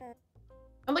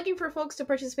 I'm looking for folks to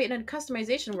participate in a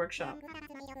customization workshop.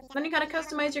 Learning how to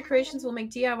customize your creations will make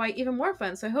DIY even more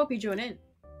fun, so I hope you join in.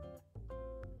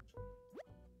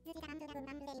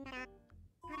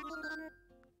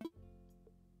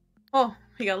 Oh,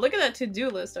 my god, look at that to-do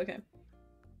list, okay.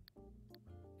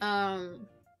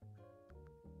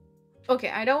 Okay,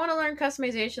 I don't want to learn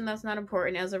customization, that's not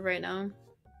important as of right now.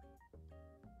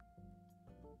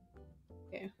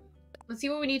 Let's see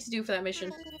what we need to do for that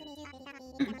mission.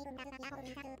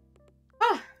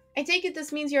 I take it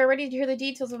this means you are ready to hear the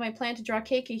details of my plan to draw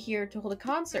KK here to hold a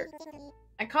concert.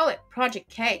 I call it Project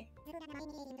K.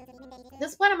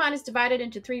 This plan of mine is divided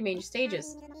into 3 main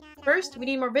stages. First, we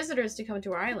need more visitors to come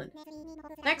to our island.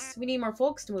 Next, we need more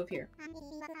folks to move here.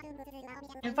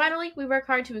 And finally, we work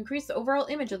hard to increase the overall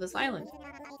image of this island.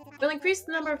 We'll increase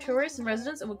the number of tourists and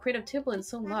residents and will create a Tiblin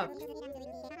so loved.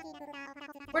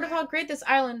 Word of how great this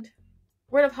island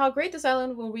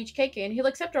will reach KK, and he'll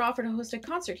accept our offer to host a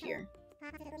concert here.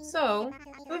 So,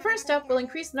 for the first step, we'll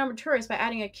increase the number of tourists by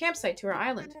adding a campsite to our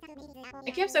island.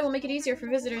 A campsite will make it easier for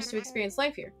visitors to experience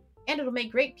life here, and it'll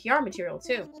make great PR material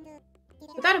too.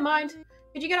 With that in mind,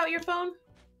 could you get out your phone?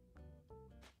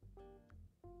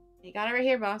 You got it right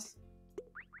here, boss.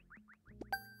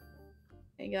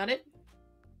 You got it?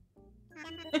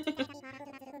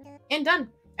 And done!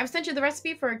 I've sent you the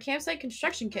recipe for a campsite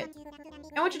construction kit.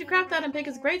 I want you to craft that and pick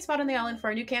a great spot on the island for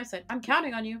our new campsite. I'm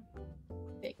counting on you.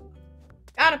 Okay.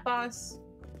 Got it, boss.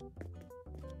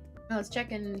 Now let's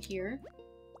check in here.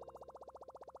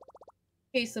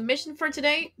 Okay, so mission for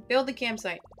today, build the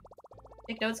campsite.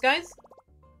 Take notes, guys.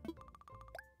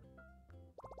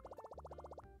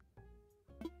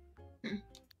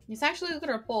 Let's actually look at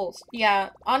our polls. Yeah,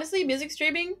 honestly, music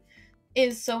streaming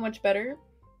is so much better.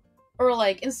 Or,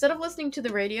 like, instead of listening to the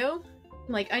radio,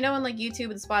 like, I know on, like,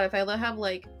 YouTube and Spotify, they'll have,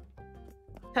 like,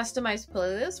 customized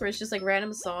playlists where it's just, like,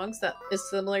 random songs that is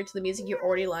similar to the music you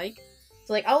already like.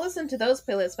 So, like, I'll listen to those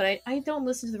playlists, but I don't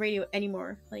listen to the radio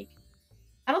anymore. Like,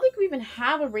 I don't think we even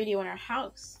have a radio in our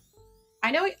house.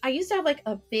 I know I used to have, like,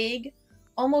 a big,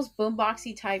 almost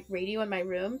boomboxy type radio in my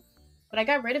room, but I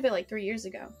got rid of it, like, 3 years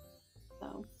ago.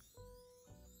 So,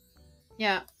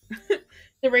 yeah.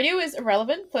 The radio is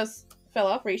irrelevant, plus fell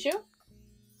off ratio.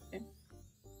 Okay.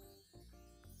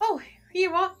 Oh,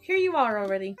 here you are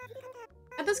already.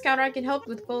 At this counter, I can help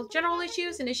with both general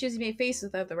issues and issues you may face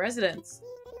with other residents.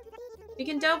 You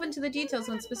can delve into the details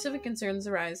when specific concerns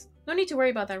arise. No need to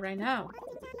worry about that right now.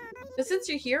 But since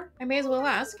you're here, I may as well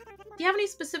ask, do you have any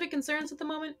specific concerns at the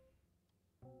moment?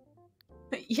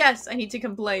 Yes, I need to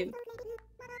complain.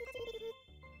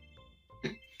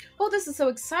 Oh, this is so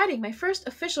exciting! My first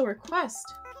official request!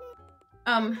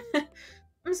 I'm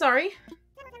sorry.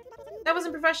 That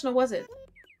wasn't professional, was it?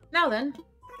 Now then.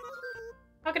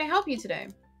 How can I help you today?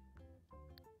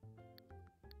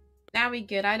 Now we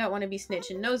good. I don't want to be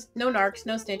snitching. No narcs,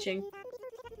 no snitching.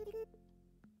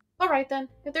 Alright then.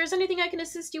 If there's anything I can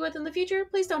assist you with in the future,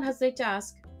 please don't hesitate to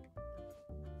ask.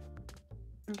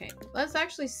 Okay, let's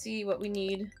actually see what we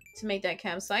need to make that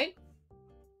campsite.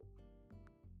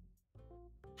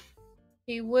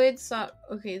 Okay, wood,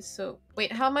 okay, so,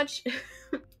 wait, how much?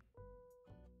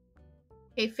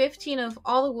 Okay, 15 of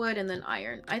all the wood and then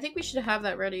iron. I think we should have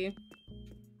that ready.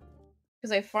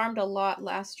 Because I farmed a lot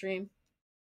last stream.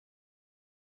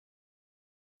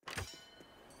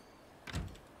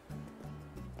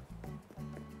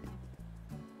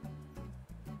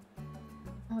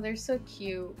 Oh, they're so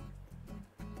cute.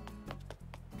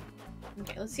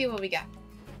 Okay, let's see what we got.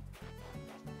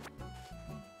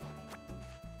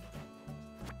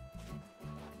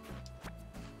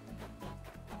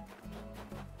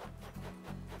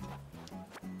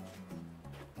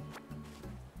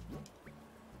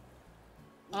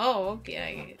 Oh,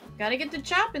 okay. I gotta get to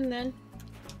chopping then.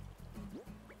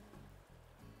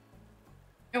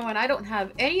 Oh, and I don't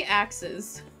have any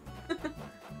axes.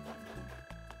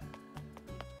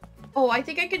 Oh, I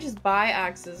think I could just buy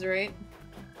axes, right?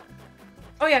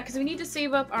 Oh yeah, because we need to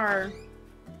save up our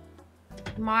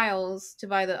miles to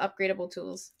buy the upgradable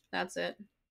tools. That's it.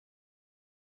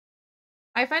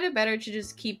 I find it better to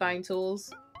just keep buying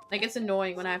tools. Like, it's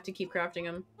annoying when I have to keep crafting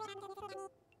them.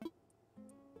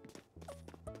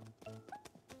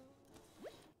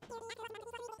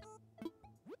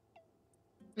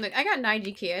 Like, I got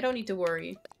 90k. I don't need to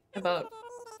worry about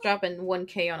dropping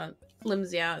 1k on a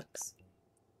flimsy axe.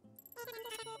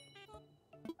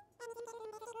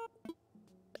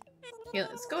 Yeah,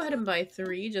 let's go ahead and buy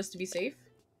 3 just to be safe.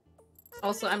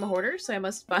 Also, I'm a hoarder, so I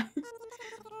must buy...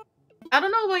 I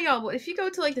don't know about y'all, but if you go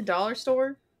to, like, the dollar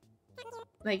store,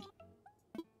 like,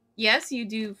 yes,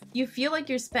 you feel like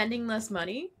you're spending less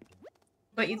money,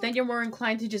 but then you're more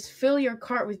inclined to just fill your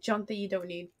cart with junk that you don't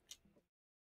need.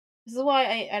 This is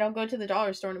why I don't go to the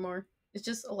dollar store anymore. It's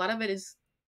just, a lot of it is,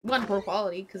 one, poor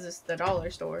quality, because it's the dollar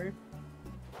store.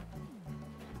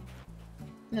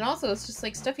 And also, it's just,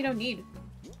 like, stuff you don't need.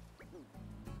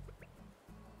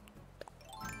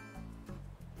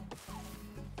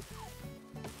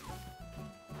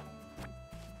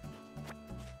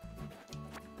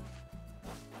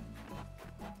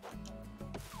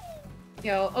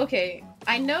 Yo, okay.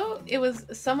 I know it was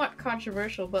somewhat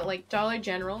controversial, but like Dollar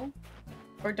General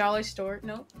or Dollar Store,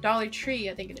 no, Dollar Tree,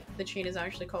 I think the chain is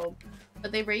actually called.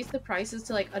 But they raised the prices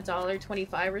to like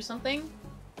 $1.25 or something.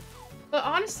 But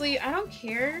honestly, I don't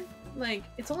care. Like,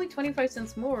 it's only 25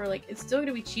 cents more. Like, it's still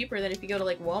gonna be cheaper than if you go to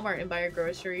like Walmart and buy your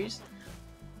groceries.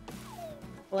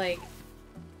 Like,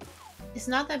 it's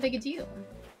not that big a deal.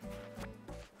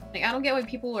 Like, I don't get why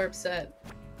people are upset.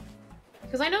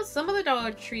 Because I know some of the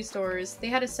Dollar Tree stores, they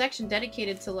had a section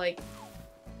dedicated to like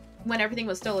when everything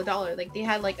was still $1. Like, they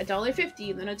had like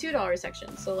 $1.50 and then a $2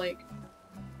 section. So like,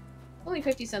 only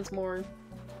 50 cents more.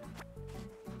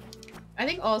 I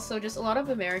think also just a lot of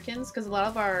Americans, because a lot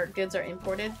of our goods are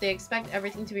imported, they expect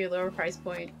everything to be a lower price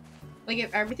point. Like,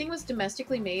 if everything was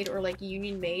domestically made or like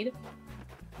union made,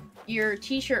 your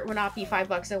t-shirt would not be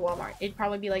 $5 at Walmart. It'd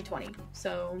probably be like 20.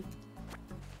 So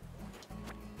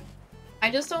I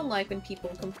just don't like when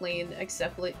people complain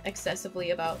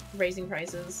excessively about raising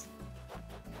prices.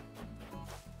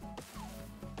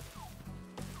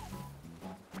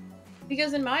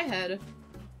 Because in my head,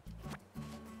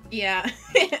 yeah,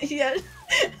 yeah,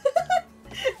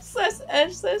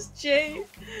 /S/J.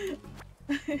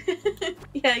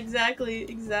 Yeah,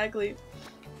 exactly.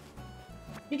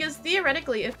 Because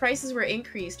theoretically, if prices were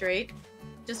increased, right,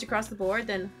 just across the board,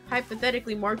 then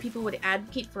hypothetically more people would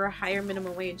advocate for a higher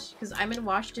minimum wage. Because I'm in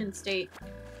Washington State,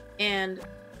 and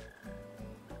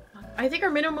I think our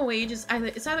minimum wage is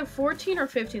either 14 or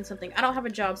 15 something. I don't have a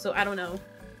job, so I don't know.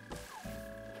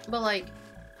 But like,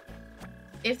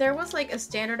 if there was like a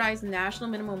standardized national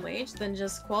minimum wage, then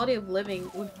just quality of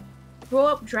living would go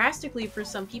up drastically for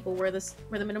some people. Where the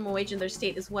minimum wage in their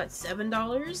state is what,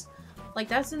 $7? Like,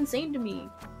 that's insane to me.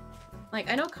 Like,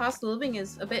 I know cost of living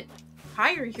is a bit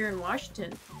higher here in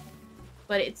Washington,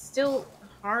 but it's still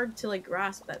hard to like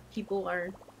grasp that people are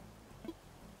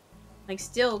like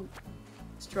still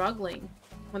struggling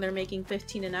when they're making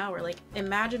 15 an hour. Like,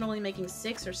 imagine only making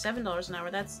 $6 or $7 an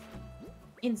hour. That's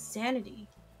insanity.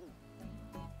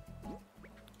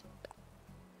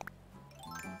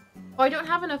 Oh, I don't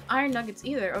have enough iron nuggets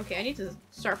either. Okay, I need to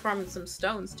start farming some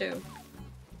stones too.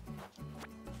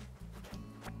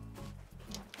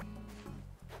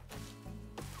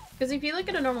 Because if you look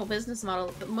at a normal business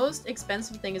model, the most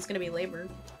expensive thing is going to be labor.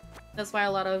 That's why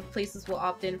a lot of places will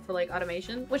opt in for like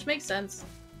automation, which makes sense.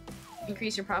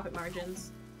 Increase your profit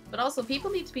margins. But also,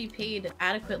 people need to be paid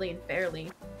adequately and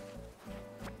fairly.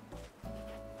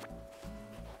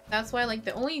 That's why, like,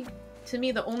 to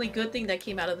me, the only good thing that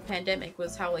came out of the pandemic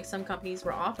was how, like, some companies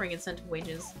were offering incentive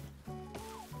wages.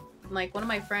 Like, one of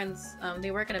my friends,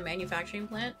 they work at a manufacturing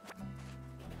plant,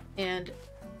 and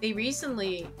they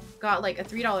recently got, like, a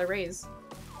 $3 raise,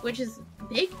 which is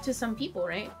big to some people,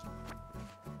 right?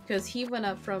 Because he went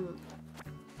up from...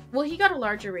 Well, he got a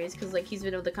larger raise because, like, he's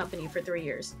been with the company for 3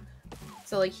 years.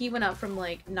 So, like, he went up from,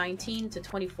 like, $19 to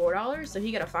 $24, so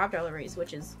he got a $5 raise,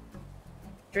 which is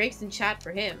Drake's in chat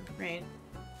for him, right?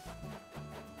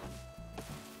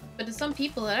 But to some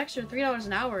people, that extra $3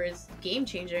 an hour is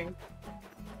game-changing.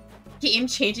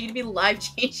 Game-changing, to be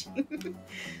life-changing.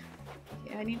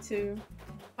 Yeah, I need to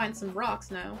find some rocks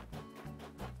now.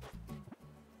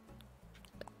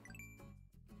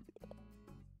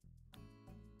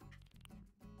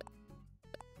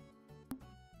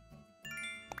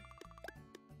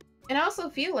 And I also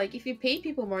feel like if you pay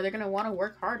people more, they're gonna want to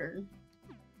work harder.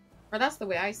 Or that's the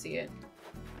way I see it.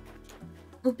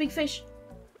 Oh, big fish!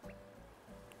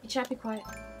 Hey, chat, be quiet.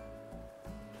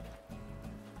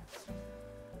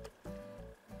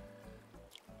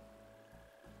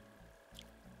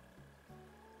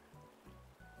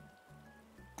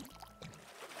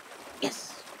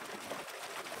 Yes!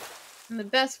 I'm the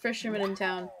best fisherman in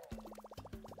town.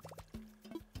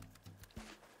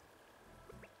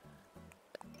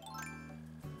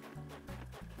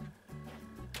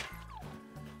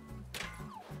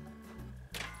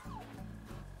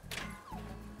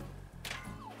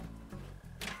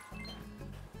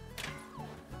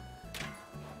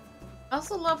 I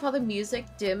also love how the music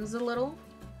dims a little,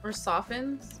 or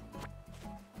softens,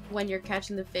 when you're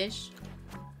catching the fish.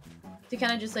 To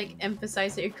kind of just like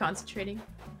emphasize that you're concentrating.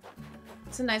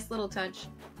 It's a nice little touch.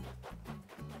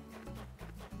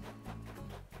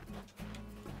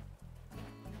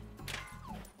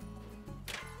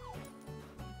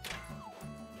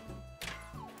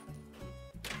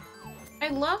 I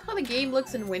love how the game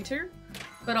looks in winter,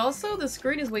 but also the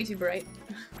screen is way too bright.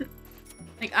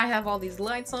 Like, I have all these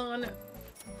lights on.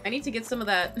 I need to get some of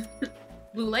that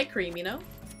blue light cream, you know?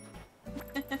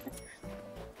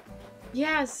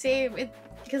 Yeah, same.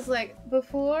 Because, like,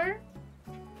 before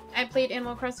I played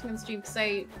Animal Crossing on stream, because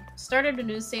I started a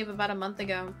new save about a month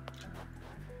ago.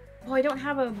 Oh, I don't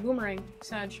have a boomerang,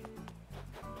 Sag.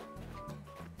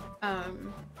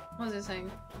 What was I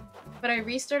saying? But I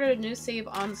restarted a new save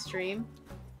on stream,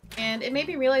 and it made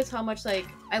me realize how much, like,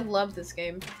 I love this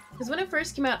game. Because when it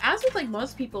first came out, as with, like,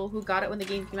 most people who got it when the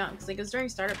game came out, because, like, it was during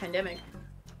startup pandemic,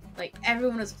 like,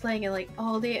 everyone was playing it, like,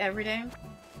 all day, every day. And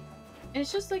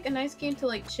it's just, like, a nice game to,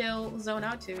 like, chill, zone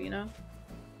out to, you know?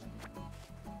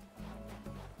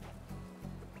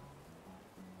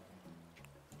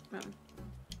 Oh.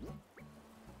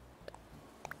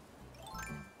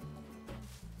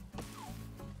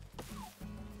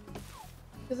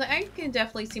 Because I can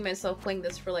definitely see myself playing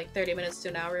this for like 30 minutes to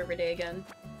an hour every day again.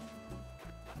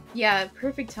 Yeah,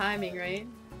 perfect timing, right?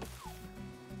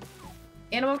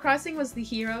 Animal Crossing was the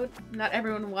hero not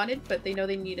everyone wanted, but they know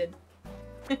they needed.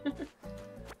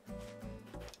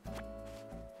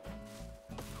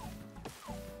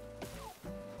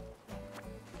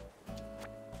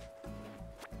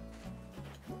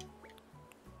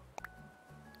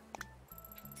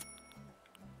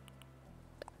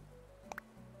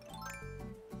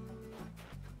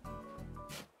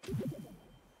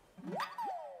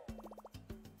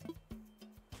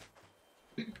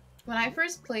 When I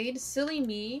first played, silly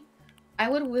me, I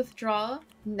would withdraw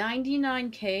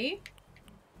 99k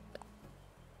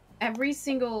every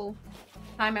single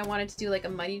time I wanted to do like a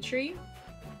money tree.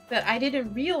 But I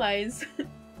didn't realize,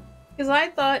 because I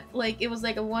thought like it was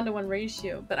like a 1-to-1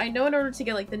 ratio. But I know in order to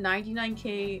get like the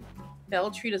 99k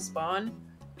bell tree to spawn,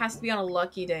 has to be on a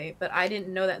lucky day. But I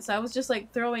didn't know that, so I was just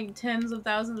like throwing tens of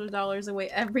thousands of dollars away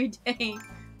every day.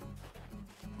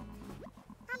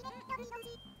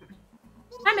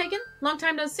 Hi Megan, long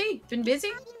time no see. Been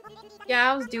busy?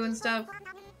 Yeah, I was doing stuff.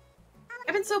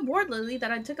 I've been so bored lately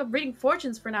that I took up reading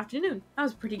fortunes for an afternoon. That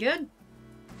was pretty good.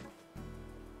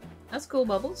 That's cool,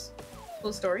 Bubbles.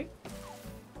 Cool story.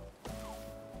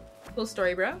 Cool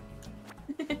story, bro.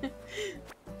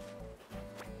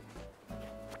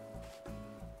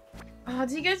 Oh,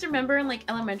 do you guys remember in like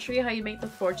elementary how you make the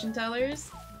fortune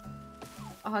tellers?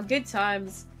 Oh, good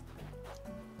times.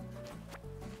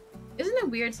 Isn't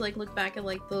it weird to like look back at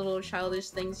like the little childish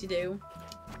things you do?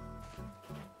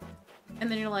 And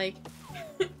then you're like,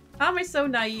 how am I so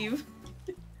naive?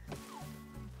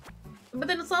 But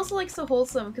then it's also like so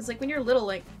wholesome because like when you're little,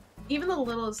 like even the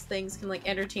littlest things can like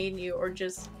entertain you or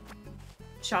just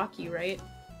shock you, right?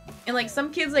 And like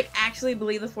some kids like actually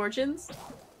believe the fortunes.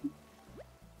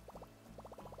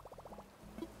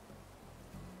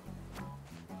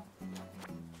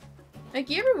 Like,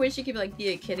 you ever wish you could like be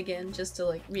a kid again just to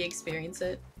like re-experience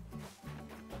it?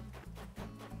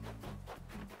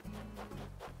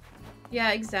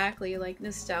 Yeah, exactly, like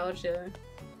nostalgia.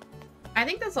 I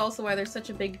think that's also why there's such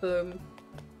a big boom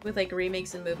with like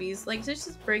remakes and movies. Like, to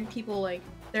just bring people like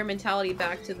their mentality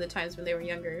back to the times when they were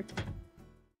younger.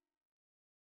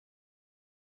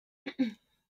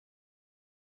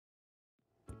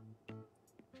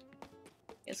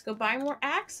 Let's go buy more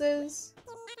axes.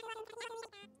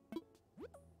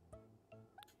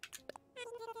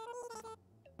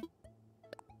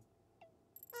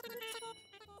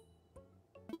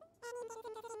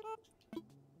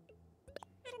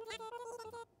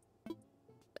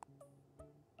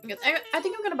 I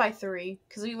think I'm gonna buy 3,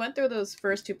 because we went through those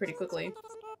first 2 pretty quickly.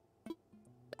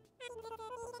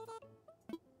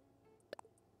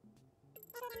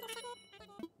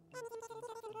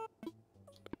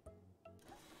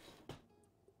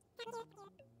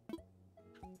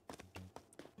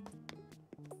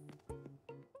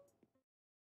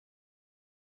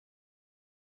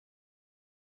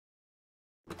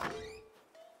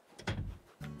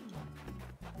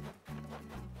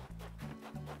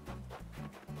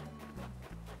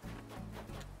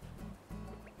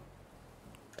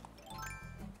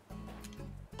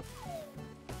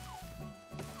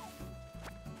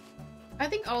 I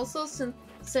think also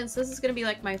since this is gonna be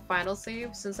like my final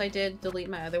save, since I did delete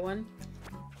my other one,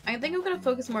 I think I'm gonna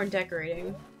focus more on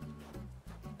decorating.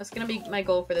 That's gonna be my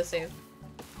goal for this save.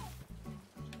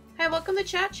 Hi, welcome to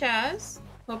chat, Chaz.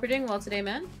 Hope you're doing well today,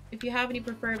 man. If you have any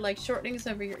preferred like shortenings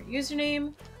of your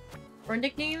username or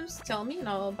nicknames, tell me and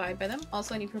I'll abide by them.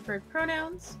 Also, any preferred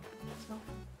pronouns. So,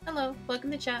 hello,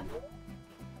 welcome to chat.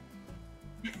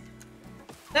 Is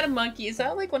that a monkey? Is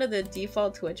that like one of the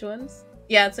default Twitch ones?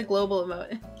 Yeah, it's a global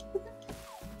emote.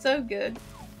 So good.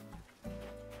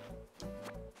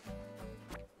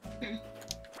 Okay,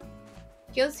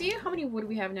 let's see how many wood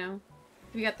we have now.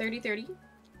 We got 30.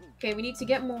 Okay, we need to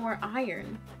get more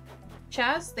iron.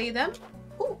 Chaz, they, them?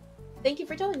 Ooh, thank you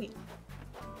for telling me.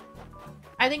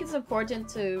 I think it's important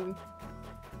to,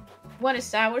 one,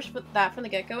 establish that from the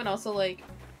get-go, and also, like,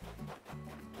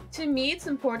 to me, it's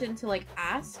important to, like,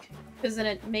 ask, because then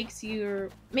it makes you,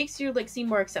 like, seem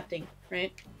more accepting,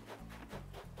 right?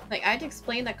 Like, I had to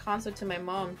explain that concept to my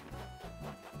mom.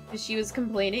 Because she was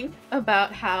complaining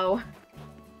about how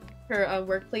her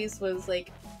workplace was,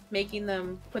 like, making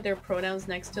them put their pronouns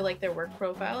next to, like, their work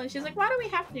profile. And she's like, why do we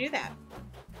have to do that?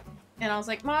 And I was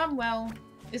like, Mom, well,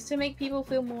 it's to make people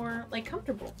feel more, like,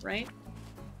 comfortable, right?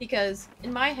 Because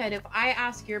in my head, if I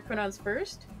ask your pronouns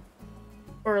first,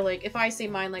 or, like, if I say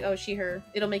mine, like, oh, she, her,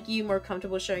 it'll make you more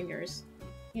comfortable sharing yours.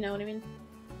 You know what I mean?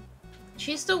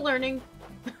 She's still learning.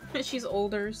 She's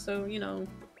older, so, you know,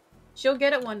 she'll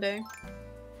get it one day.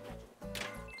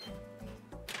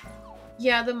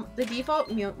 Yeah, the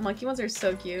default monkey ones are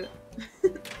so cute.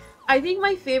 I think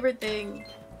my favorite thing,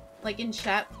 like, in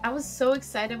chat, I was so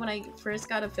excited when I first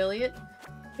got affiliate.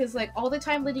 Because, like, all the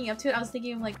time leading up to it, I was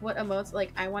thinking of, like, what emotes,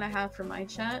 like, I want to have for my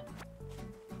chat.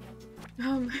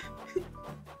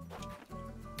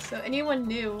 So anyone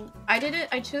new, I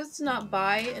chose to not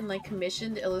buy and, like,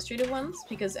 commission the illustrated ones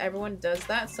because everyone does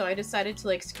that, so I decided to,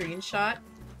 like, screenshot,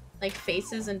 like,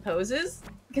 faces and poses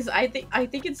because I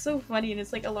think it's so funny and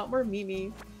it's, like, a lot more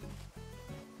memey.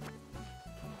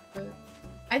 But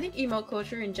I think emote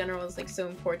culture in general is, like, so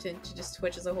important to just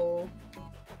Twitch as a whole.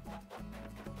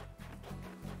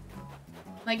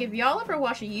 Like, if y'all ever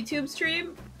watch a YouTube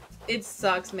stream, it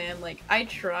sucks, man. Like, I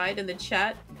tried and the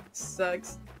chat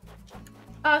sucks.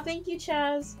 Oh, thank you,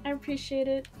 Chaz. I appreciate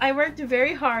it. I worked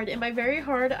very hard, and by very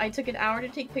hard, I took an hour to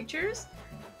take pictures,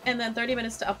 and then 30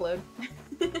 minutes to upload.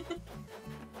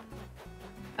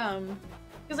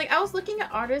 Because, like, I was looking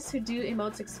at artists who do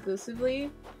emotes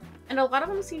exclusively, and a lot of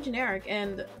them seem generic,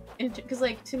 and because,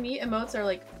 like, to me, emotes are,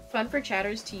 like, fun for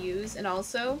chatters to use, and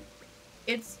also,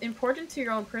 it's important to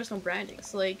your own personal branding.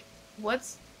 So, like,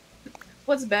 what's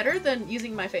better than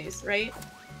using my face, right?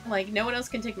 Like, no one else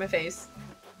can take my face.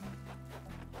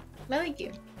 No, thank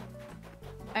you.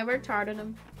 I worked hard on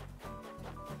them.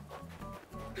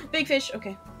 Big fish,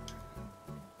 okay.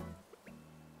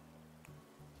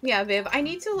 Yeah, Viv, I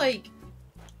need to, like,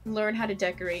 learn how to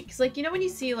decorate. Because, like, you know when you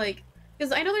see, like...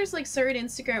 Because I know there's, like, certain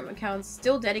Instagram accounts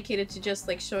still dedicated to just,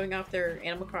 like, showing off their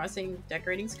Animal Crossing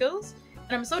decorating skills.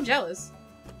 And I'm so jealous.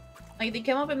 Like, they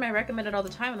come up in my recommended all the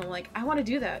time, and I'm like, I want to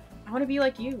do that. I want to be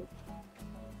like you.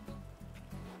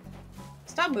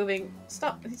 Stop moving.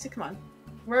 Stop. Come on.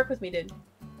 Work with me, dude.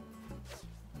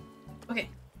 Okay.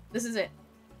 This is it.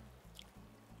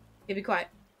 Okay, be quiet.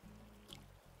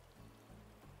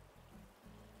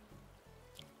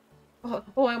 Oh,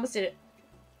 I almost did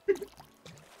it.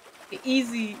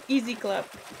 Easy clap.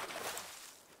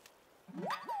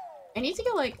 I need to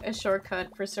get, like, a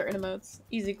shortcut for certain emotes.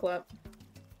 Easy clap.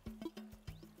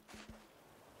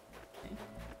 Okay.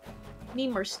 Need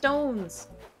more stones.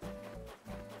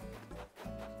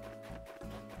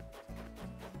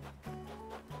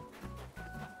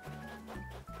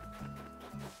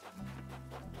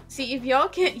 See, if y'all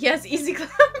can't- yes, easy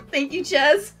clap. Thank you,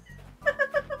 Chaz.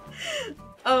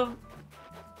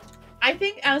 I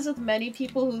think as with many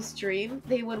people who stream,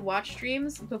 they would watch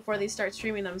streams before they start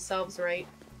streaming themselves, right?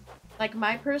 Like,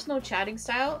 my personal chatting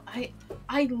style,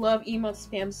 I love emote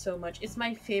spam so much. It's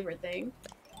my favorite thing.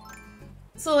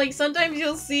 So, like, sometimes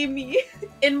you'll see me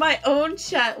in my own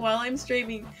chat while I'm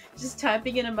streaming, just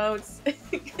typing in emotes.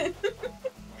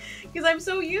 Because I'm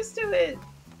so used to it.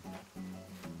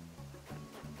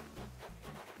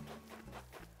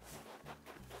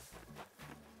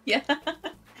 Yeah.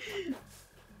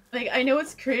 Like, I know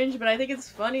it's cringe, but I think it's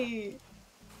funny.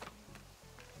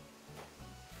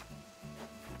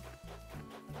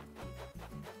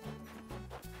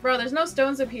 Bro, there's no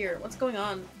stones up here. What's going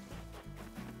on?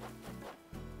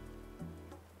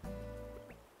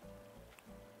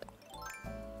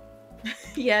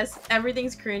 Yes,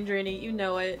 everything's cringe, Rainy. You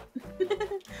know it.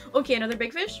 Okay, another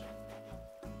big fish?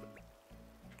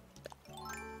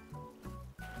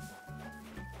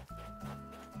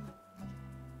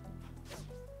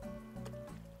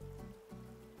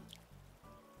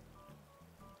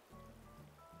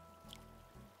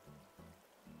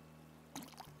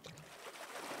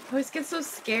 I always get so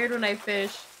scared when I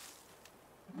fish.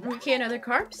 Okay, another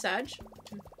carp, Sag.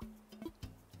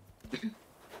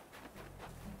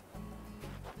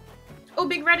 Oh,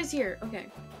 Big Red is here. Okay.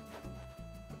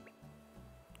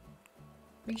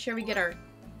 Make sure we get our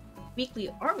weekly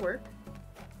artwork.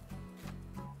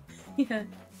 Yeah.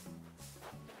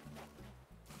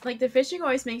 Like, the fishing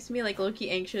always makes me, like, low-key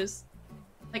anxious.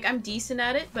 Like, I'm decent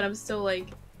at it, but I'm still, like,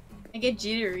 I get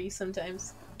jittery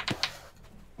sometimes.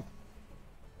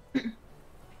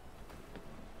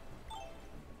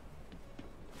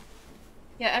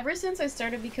 Yeah, ever since I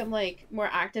started to become, like, more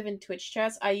active in Twitch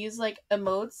chats, I use, like,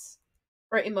 emotes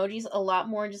or emojis a lot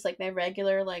more just, like, my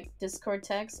regular, like, Discord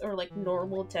text or, like,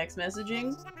 normal text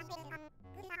messaging.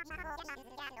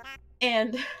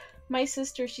 And my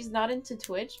sister, she's not into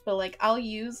Twitch, but like I'll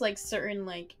use like certain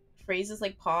like phrases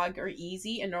like pog or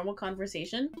easy in normal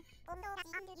conversation.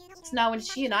 So now when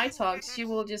she and I talk, she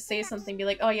will just say something, be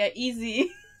like, oh yeah,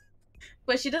 easy.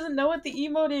 But she doesn't know what the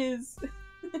emote is.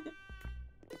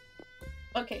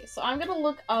 Okay, so I'm gonna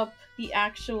look up the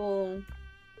actual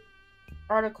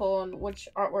article on which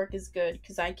artwork is good,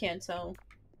 because I can't tell.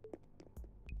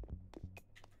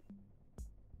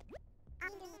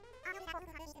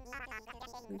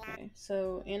 Okay,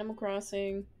 so Animal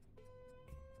Crossing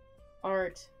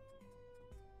art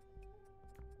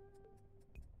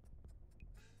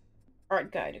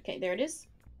guide. Okay, there it is.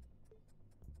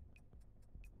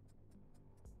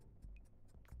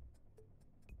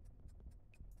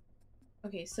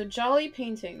 Okay, so Jolly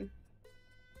painting.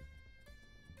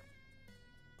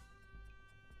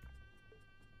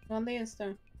 ¿Dónde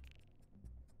está?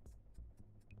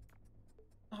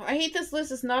 Oh, I hate this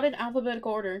list. It's not in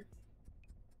alphabetical order.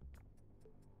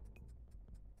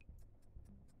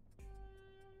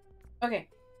 Okay.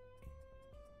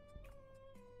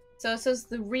 So it says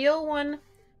the real one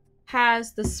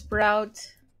has the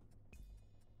sprout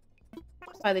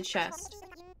by the chest.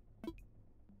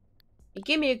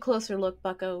 Give me a closer look,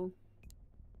 bucko.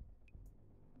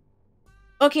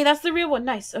 Okay, that's the real one.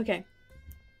 Nice. Okay.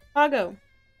 Pago.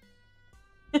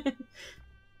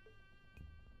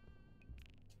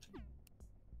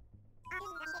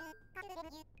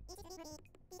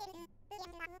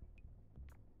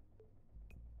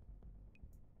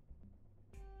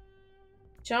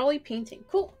 Jolly painting.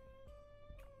 Cool.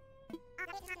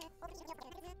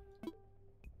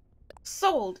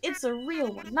 Sold. It's a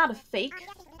real one, not a fake.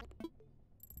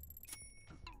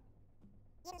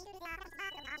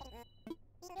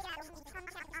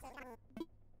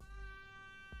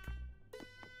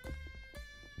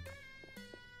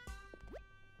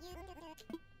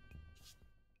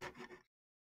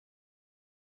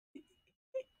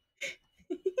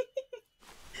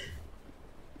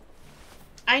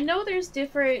 I know there's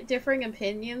differing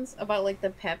opinions about like the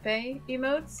Pepe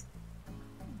emotes.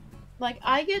 Like,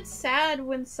 I get sad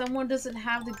when someone doesn't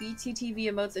have the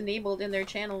BTTV emotes enabled in their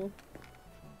channel.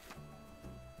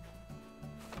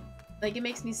 Like, it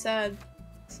makes me sad.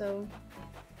 So,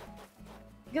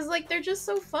 because like they're just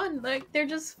so fun. Like, they're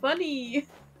just funny.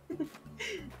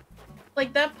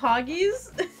 Like that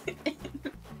Poggies.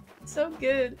 So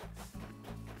good.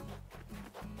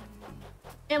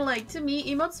 And like, to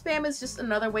me, emote spam is just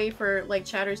another way for like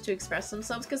chatters to express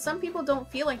themselves, because some people don't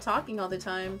feel like talking all the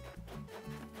time.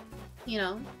 You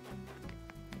know?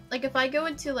 Like, if I go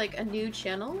into like a new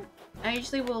channel, I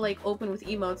usually will like open with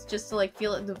emotes just to like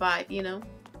feel the vibe, you know?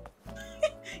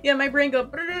 Yeah, my brain go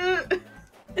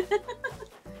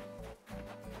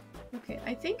Okay,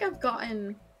 I think I've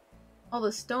gotten all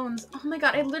the stones. Oh my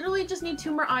god, I literally just need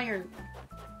 2 more iron.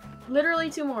 Literally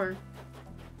 2 more.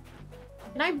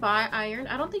 Can I buy iron?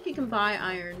 I don't think you can buy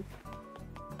iron.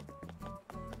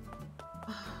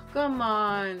 Oh, come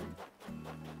on.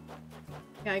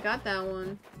 Yeah, I got that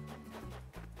one.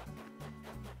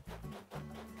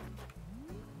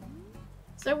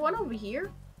 Is there one over here?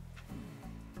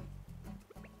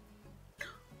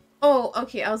 Oh,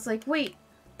 okay, I was like, wait.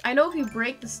 I know if you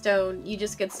break the stone, you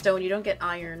just get stone, you don't get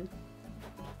iron.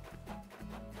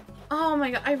 Oh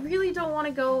my god, I really don't want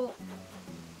to go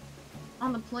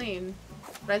on the plane.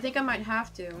 But I think I might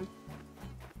have to.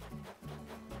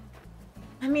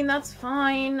 I mean, that's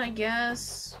fine, I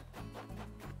guess.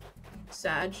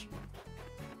 Sag.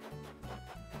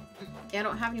 Yeah, I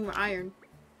don't have any more iron.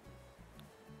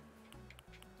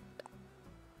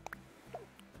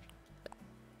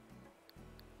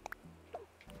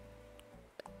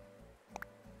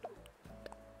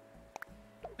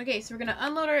 Okay, so we're gonna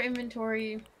unload our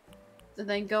inventory and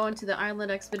then go into the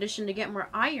island expedition to get more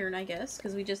iron, I guess,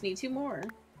 because we just need 2 more.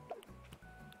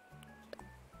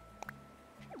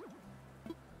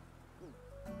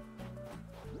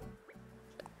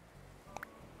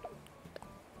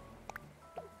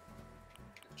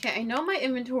 Okay, I know my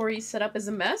inventory set up is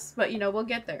a mess, but you know, we'll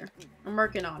get there. I'm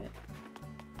working on it.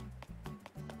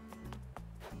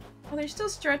 Oh, they're still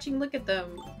stretching, look at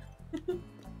them.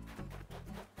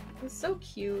 It's so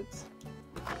cute.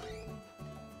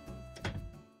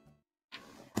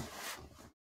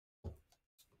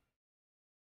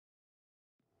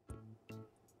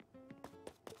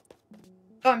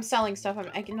 Oh, I'm selling stuff.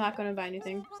 I'm not going to buy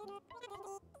anything.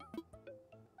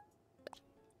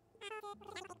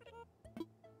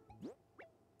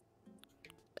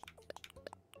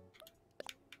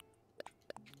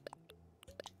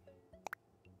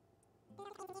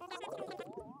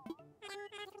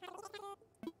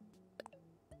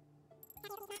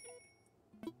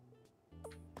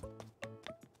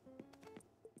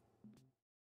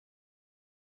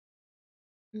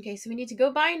 Okay, so we need to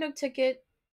go buy a Nook ticket,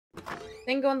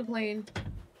 then go on the plane.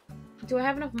 Do I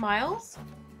have enough miles?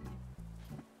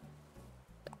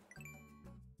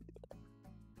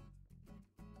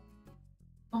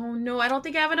 Oh no, I don't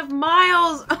think I have enough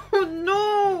miles! Oh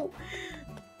no!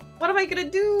 What am I gonna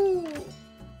do?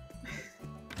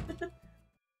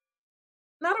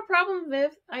 Not a problem,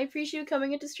 Viv. I appreciate you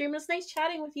coming into stream. It's nice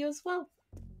chatting with you as well.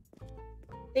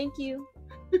 Thank you.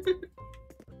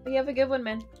 You have a good one,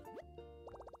 man.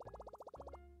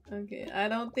 Okay, I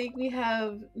don't think we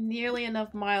have nearly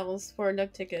enough miles for a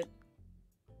Nook ticket.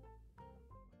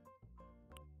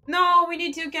 No, we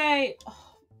need 2K!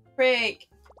 Oh, frick.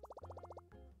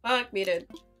 Fuck me, dude.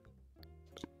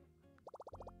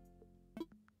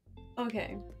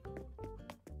 Okay.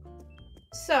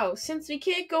 So, since we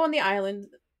can't go on the island,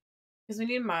 because we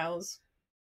need miles.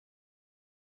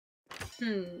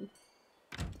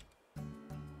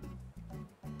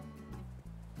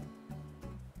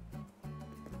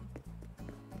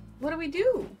 What do we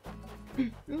do?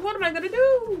 What am I gonna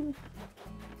do?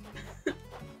 Let's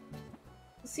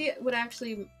see what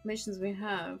actually missions we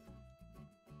have.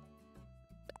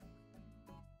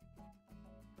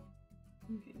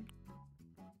 Okay.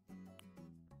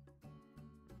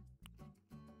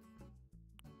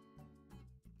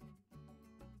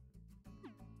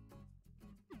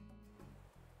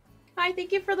 Hi,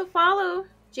 thank you for the follow,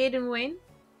 Jaden Wayne.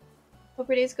 Hope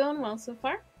your day's going well so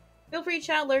far. Feel free to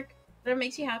chat, lurk. Whatever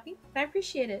makes you happy. I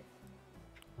appreciate it.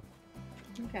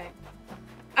 Okay.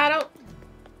 I don't...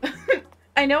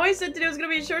 I know I said today was gonna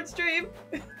be a short stream.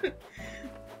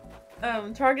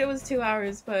 Target was 2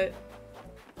 hours, but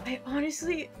I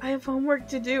have homework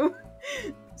to do.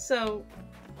 So,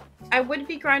 I would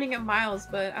be grinding at miles,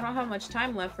 but I don't have much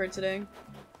time left for today.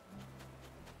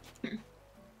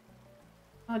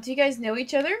 Oh, do you guys know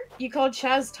each other? You called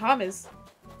Chaz Thomas.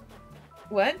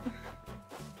 What?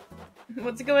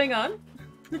 What's going on?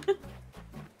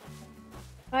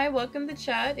 Hi, welcome to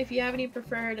chat. If you have any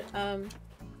preferred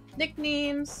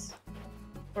nicknames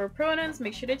or pronouns,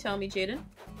 make sure to tell me, Jaden.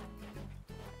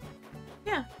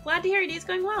 Yeah, glad to hear your day's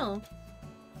going well.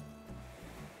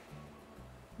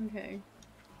 Okay.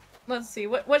 Let's see,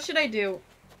 what should I do?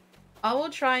 I will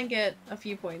try and get a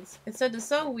few points. It said to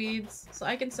sell weeds, so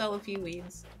I can sell a few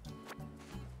weeds.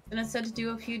 And it said to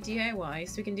do a few DIY,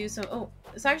 so we can do some- oh,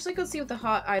 let's actually go see what the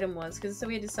hot item was, because it said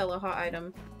we had to sell a hot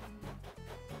item.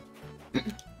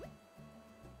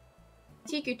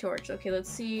 Tiki torch. Okay, let's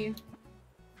see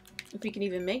if we can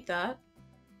even make that.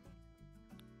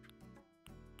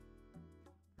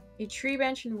 A tree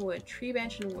branch and wood. Tree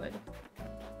branch and wood.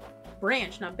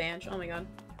 Branch, not bench. Oh my god.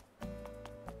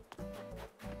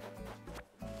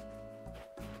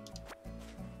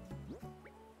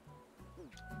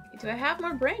 Do I have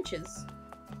more branches?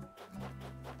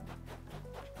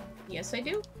 Yes, I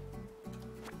do.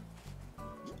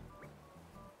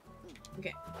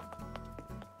 Okay.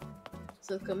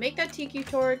 So let's go make that tiki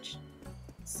torch.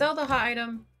 Sell the hot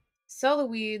item. Sell the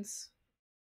weeds.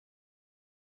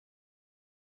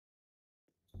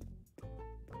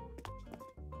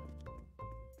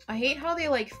 I hate how they,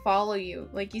 like, follow you.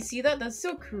 Like, you see that? That's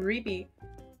so creepy.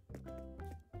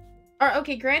 Or,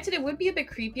 okay, granted, it would be a bit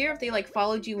creepier if they, like,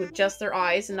 followed you with just their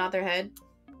eyes and not their head.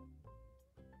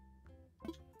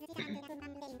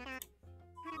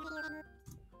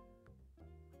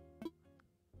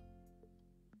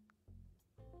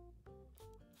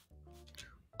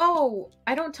 Oh,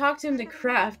 I don't talk to him to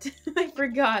craft. I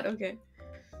forgot. Okay.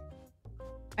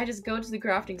 I just go to the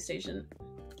crafting station.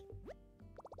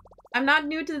 I'm not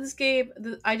new to this game.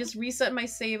 I just reset my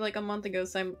save like a month ago,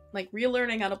 so I'm like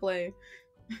relearning how to play.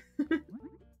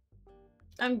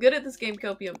 I'm good at this game,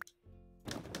 Copium.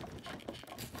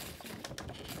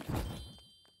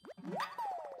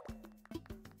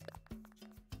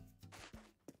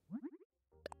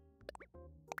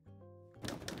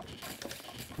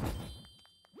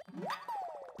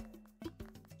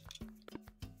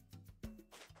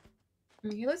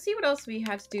 Okay, let's see what else we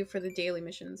have to do for the daily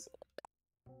missions.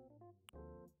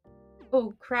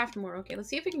 Oh, craft more. Okay, let's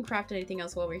see if we can craft anything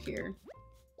else while we're here.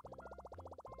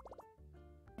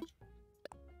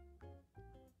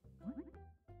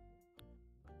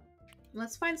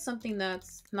 Let's find something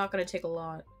that's not gonna take a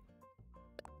lot.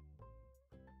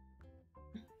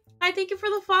 Hi, thank you for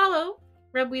the follow,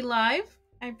 Rebwe Live.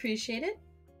 I appreciate it.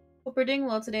 Hope we're doing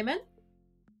well today, man.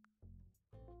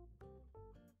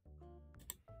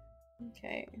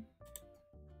 Okay.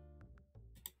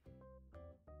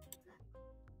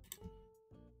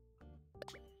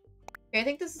 Okay, I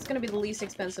think this is gonna be the least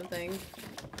expensive thing.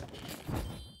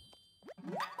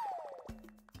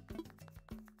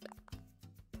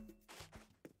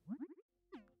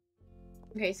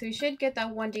 Okay, Okay, so we should get that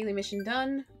one daily mission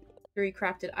done. 3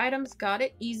 crafted items. Got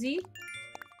it. Easy.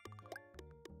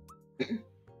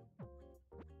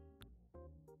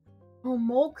 Oh,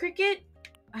 mole cricket?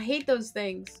 I hate those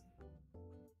things.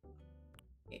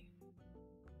 Okay.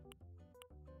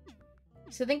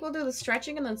 So I think we'll do the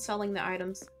stretching and then selling the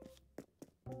items.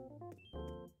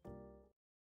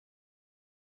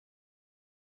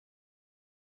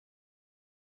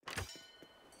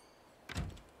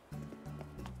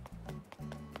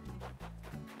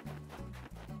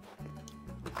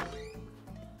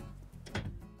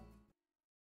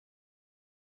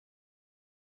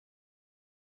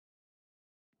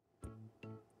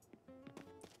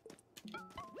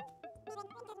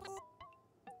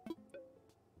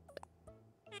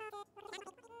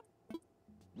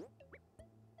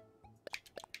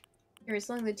 Here we're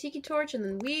selling the tiki torch and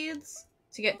then weeds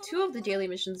to get 2 of the daily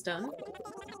missions done.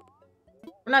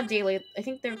 Well, not daily, I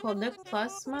think they're called Nook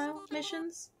Plus Mile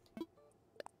missions.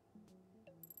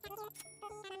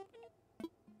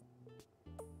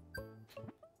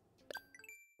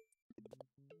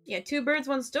 Yeah, 2 birds,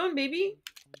 1 stone, baby!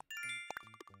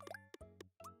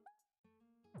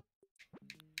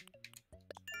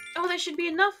 Oh, that should be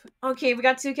enough! Okay, we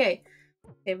got 2k.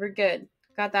 Okay, we're good.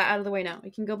 Got that out of the way now. We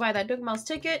can go buy that Nook Miles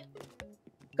ticket,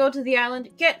 go to the island,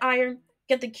 get iron,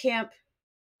 get the camp,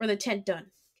 or the tent done.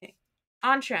 Okay,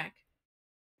 on track.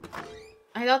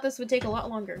 I thought this would take a lot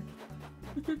longer.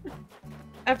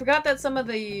 I forgot that some of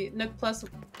the Nook Plus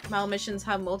Mile missions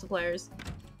have multipliers.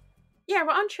 Yeah,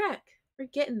 we're on track. We're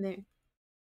getting there.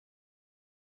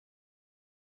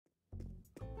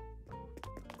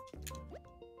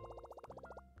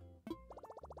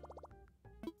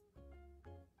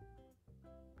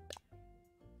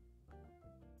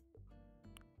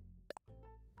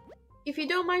 If you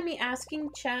don't mind me asking,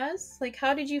 Chaz, like,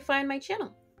 how did you find my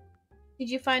channel? Did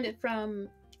you find it from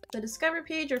the Discover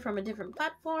page or from a different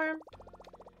platform?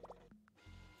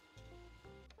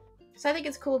 So I think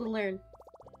it's cool to learn.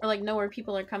 Or, like, know where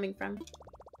people are coming from.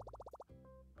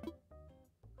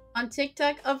 On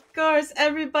TikTok? Of course!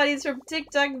 Everybody's from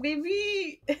TikTok,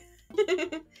 baby!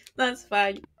 That's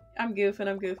fine. I'm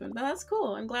goofing. But that's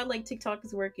cool. I'm glad, like, TikTok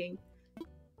is working.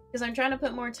 Because I'm trying to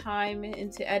put more time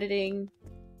into editing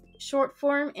short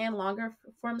form and longer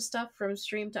form stuff from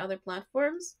stream to other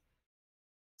platforms.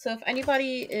 So if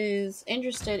anybody is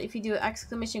interested, if you do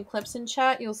exclamation clips in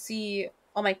chat, you'll see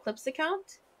all my clips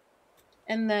account.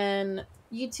 And then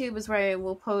YouTube is where I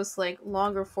will post like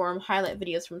longer form highlight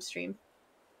videos from stream.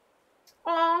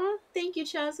 Aw, thank you,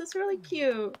 Chaz. That's really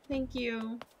cute. Thank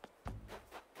you.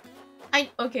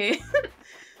 Okay.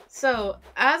 So,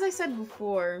 as I said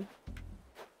before,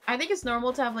 I think it's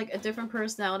normal to have like a different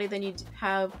personality than you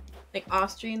have like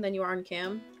off stream than you are on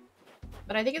cam.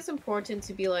 But I think it's important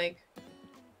to be like,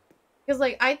 because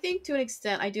like I think to an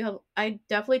extent I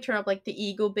definitely turn up like the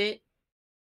ego bit.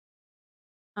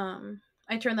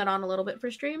 I turn that on a little bit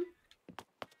for stream.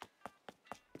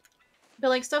 But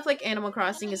like stuff like Animal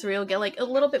Crossing is real, get like a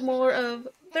little bit more of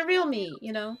the real me,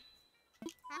 you know?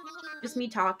 Just me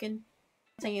talking,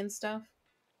 saying stuff.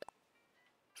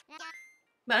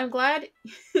 But I'm glad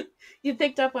you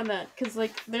picked up on that, because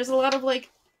like there's a lot of like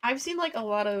I've seen like a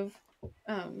lot of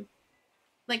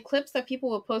like clips that people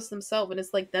will post themselves and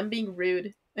it's like them being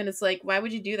rude and it's like, why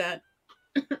would you do that?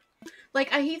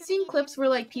 Like I hate seeing clips where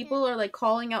like people are like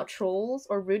calling out trolls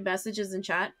or rude messages in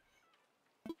chat.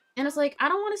 And it's like, I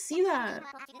don't want to see that.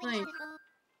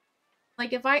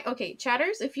 Like if okay,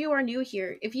 chatters, if you are new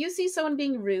here, if you see someone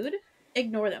being rude,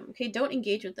 ignore them, okay? Don't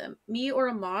engage with them. Me or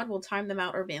a mod will time them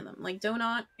out or ban them. Like, do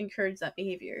not encourage that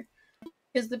behavior.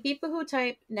 Because the people who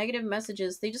type negative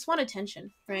messages, they just want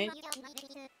attention, right?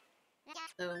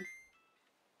 So,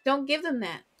 don't give them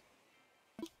that.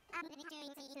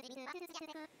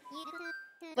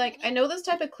 Like, I know those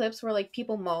type of clips where, like,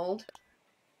 people mauled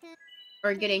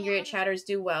or get angry at chatters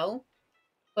do well,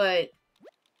 but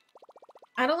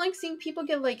I don't like seeing people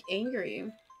get, like,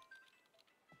 angry.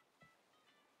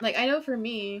 Like, I know for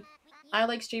me, I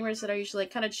like streamers that are usually,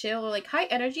 like, kind of chill or, like, high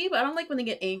energy, but I don't like when they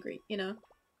get angry, you know?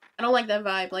 I don't like that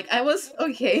vibe. Like, I was...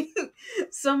 Okay.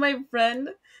 So my friend,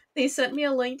 they sent me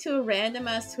a link to a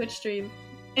random-ass Twitch stream,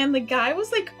 and the guy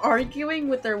was, like, arguing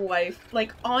with their wife,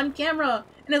 like, on camera.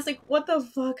 And it's like, what the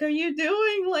fuck are you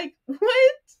doing? Like,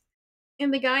 what?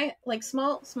 And the guy, like,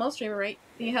 small streamer, right?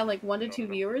 He had, like, 1 to 2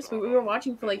 viewers, but we were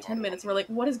watching for, like, 10 minutes, and we're like,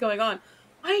 what is going on?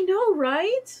 I know,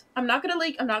 right? I'm not gonna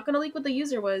leak what the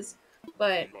user was,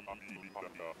 but...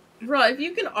 Bro, if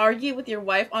you can argue with your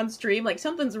wife on stream, like,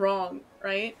 something's wrong,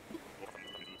 right?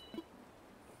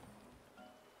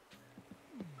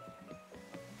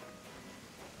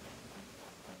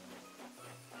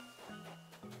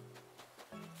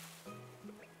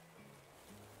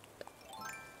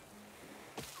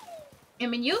 I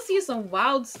mean, you'll see some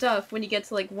wild stuff when you get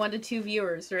to like 1 to 2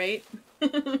 viewers, right?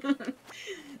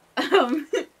 um,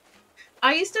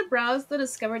 I used to browse the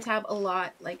Discover tab a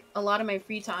lot, like a lot of my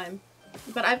free time.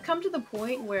 But I've come to the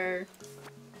point where,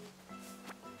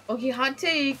 okay, hot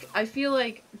take, I feel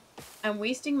like I'm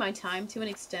wasting my time to an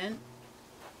extent.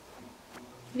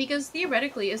 Because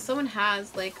theoretically, if someone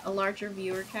has like a larger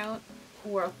viewer count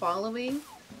or a following,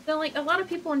 then like a lot of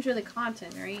people enjoy the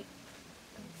content, right?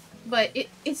 But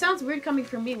it sounds weird coming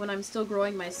from me when I'm still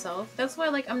growing myself. That's why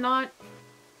like I'm not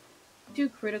too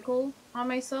critical on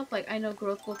myself. Like I know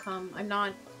growth will come. I'm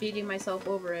not beating myself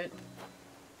over it.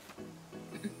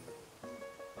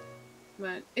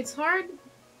 But it's hard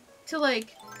to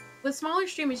like with smaller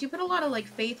streamers, you put a lot of like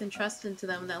faith and trust into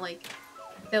them that like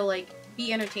they'll like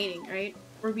be entertaining, right?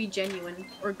 Or be genuine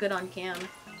or good on cam.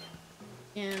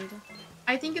 And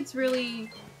I think it's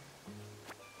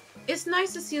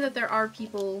nice to see that there are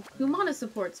people who want to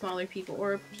support smaller people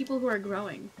or people who are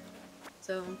growing.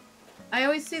 So I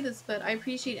always say this, but I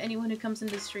appreciate anyone who comes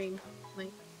into the stream.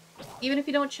 Like, even if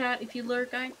you don't chat, if you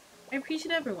lurk, I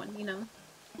appreciate everyone, you know?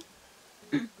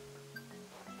 Okay,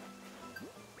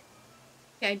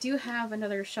 I do have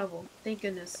another shovel. Thank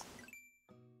goodness.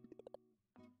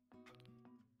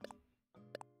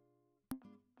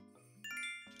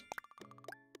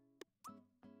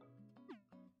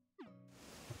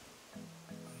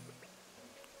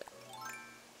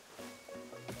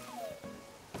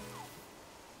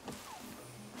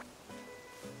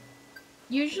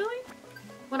 Usually,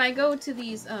 when I go to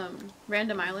these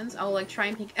random islands, I'll like try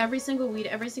and pick every single weed,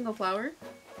 every single flower.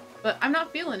 But I'm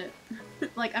not feeling it.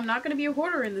 Like, I'm not gonna be a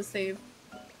hoarder in this save.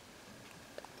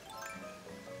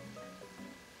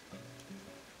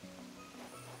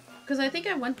 Because I think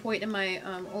at one point in my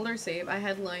older save, I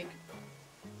had like...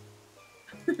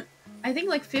 I think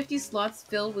like 50 slots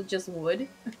filled with just wood.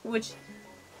 Which...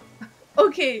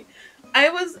 Okay, I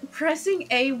was pressing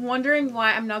A, wondering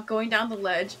why I'm not going down the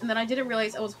ledge, and then I didn't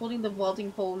realize I was holding the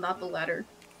vaulting pole, not the ladder.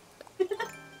 I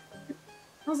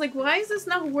was like, why is this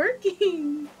not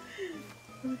working?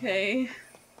 Okay.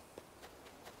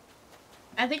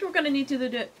 I think we're gonna need to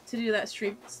do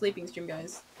that sleeping stream,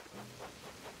 guys.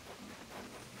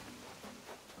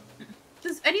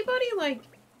 Does anybody, like,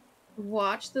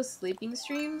 watch the sleeping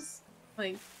streams?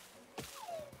 Like,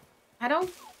 I don't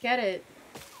get it.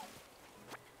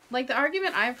 Like, the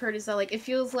argument I've heard is that, like, it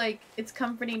feels like it's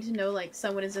comforting to know, like,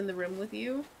 someone is in the room with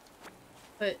you.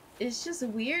 But it's just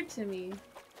weird to me.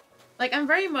 Like, I'm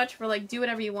very much for, like, do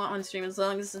whatever you want on stream as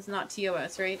long as it's not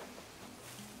TOS, right?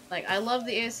 Like, I love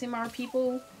the ASMR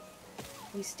people.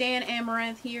 We stan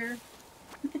Amaranth here.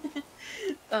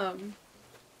 I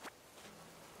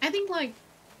think, like,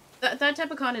 that type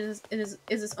of content is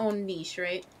its own niche,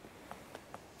 right?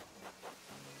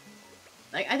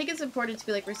 Like, I think it's important to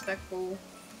be, like, respectful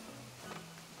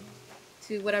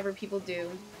to whatever people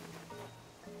do.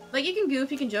 Like, you can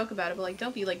goof, you can joke about it, but, like,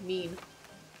 don't be, like, mean.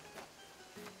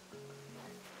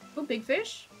 Oh, big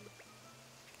fish?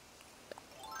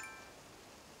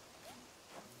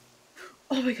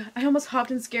 Oh my god, I almost hopped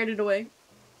and scared it away.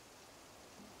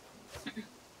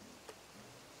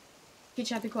 Okay,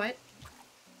 chat, be quiet.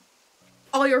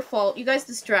 All your fault. You guys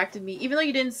distracted me. Even though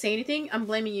you didn't say anything, I'm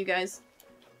blaming you guys.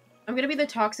 I'm gonna be the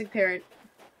toxic parent.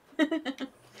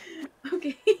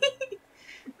 Okay.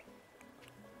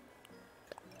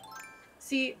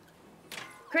 See,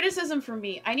 criticism from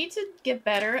me. I need to get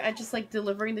better at just, like,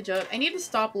 delivering the joke. I need to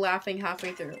stop laughing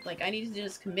halfway through. Like, I need to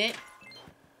just commit.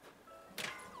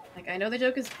 Like, I know the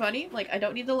joke is funny. Like, I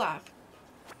don't need to laugh.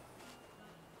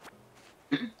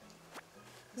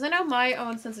 Because I know my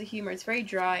own sense of humor. It's very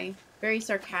dry. Very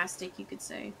sarcastic, you could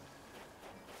say.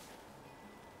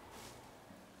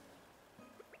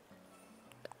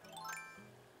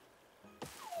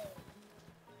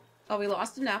 Oh, we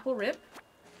lost an apple. Rip.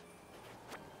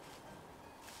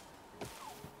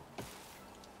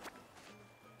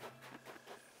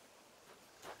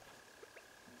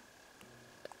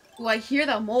 Oh, I hear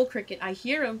that mole cricket. I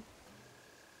hear him.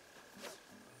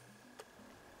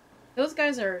 Those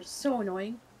guys are so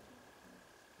annoying.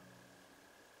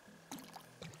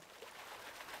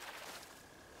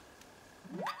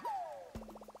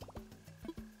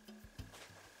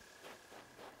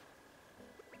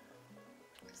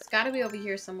 It's gotta be over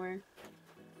here somewhere.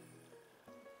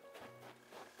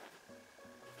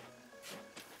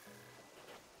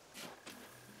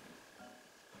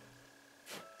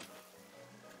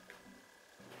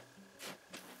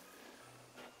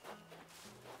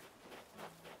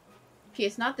 Okay,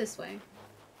 it's not this way.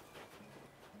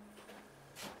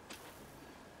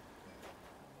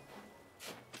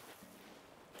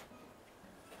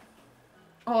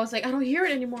 Oh, I was like, I don't hear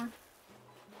it anymore.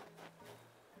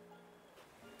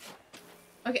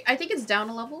 Okay, I think it's down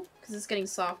a level, because it's getting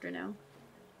softer now.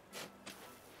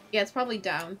 Yeah, it's probably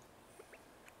down.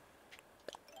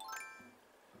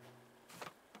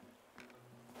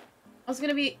 I was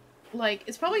gonna be, like,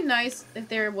 it's probably nice if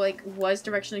there, like, was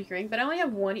directional hearing, but I only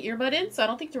have one earbud in, so I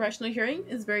don't think directional hearing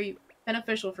is very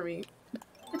beneficial for me.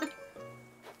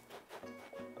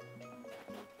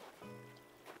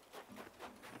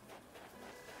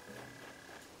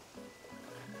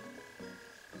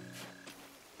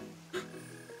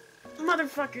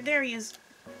 Motherfucker, there he is.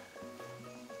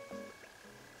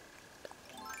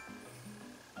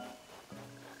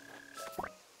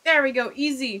 There we go,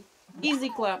 easy. Easy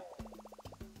clap.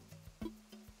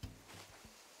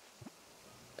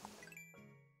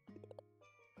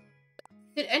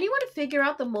 Did anyone figure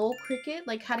out the mole cricket,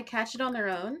 like how to catch it on their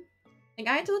own? Like,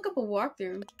 I had to look up a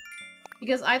walkthrough.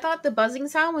 Because I thought the buzzing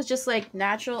sound was just, like,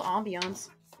 natural ambiance.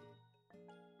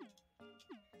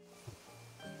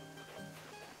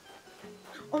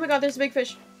 Oh my god, there's a big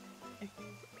fish. Okay.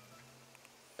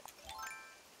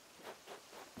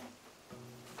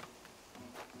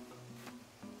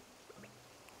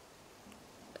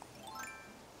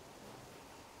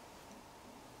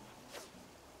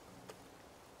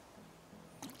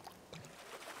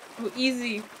 Oh,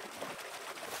 easy.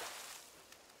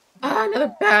 Ah,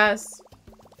 another bass.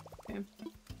 Okay.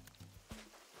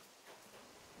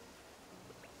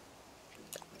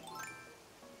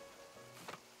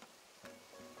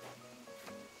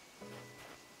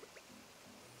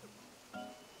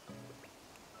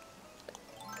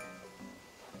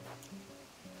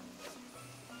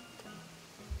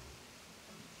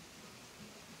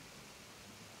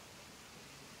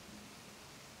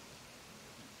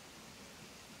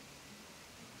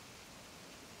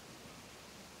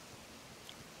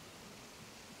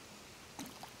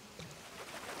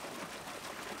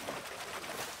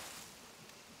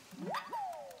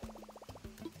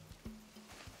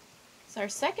 It's our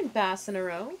second bass in a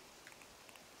row.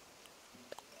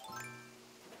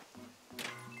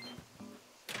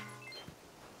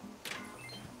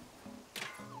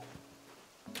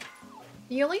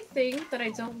 The only thing that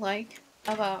I don't like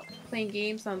about playing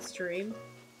games on stream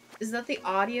is that the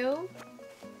audio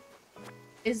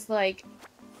is like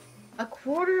a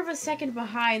quarter of a second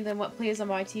behind than what plays on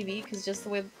my TV, because just the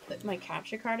way that my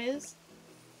capture card is.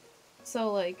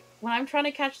 So, like, when I'm trying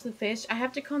to catch the fish, I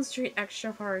have to concentrate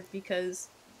extra hard because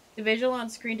the visual on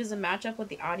screen doesn't match up with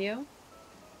the audio.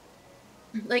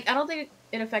 Like, I don't think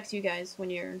it affects you guys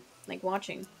when you're, like,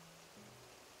 watching.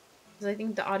 Because I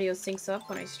think the audio syncs up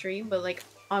when I stream, but, like,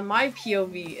 on my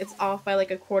POV, it's off by, like,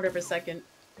 a quarter of a second.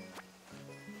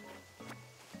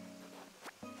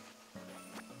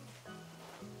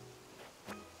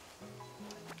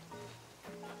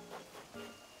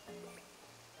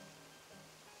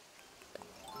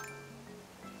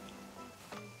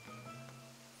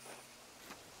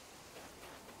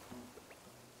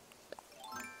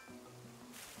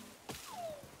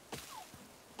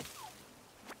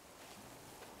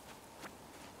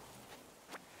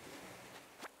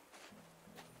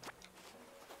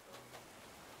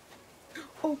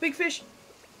 Oh, big fish!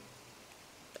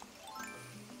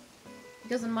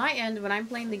 Because on my end, when I'm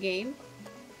playing the game,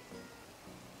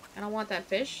 I don't want that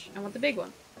fish, I want the big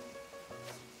one.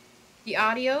 The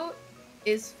audio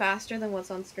is faster than what's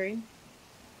on screen.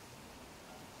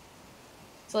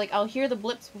 So, like, I'll hear the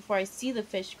blips before I see the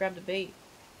fish grab the bait.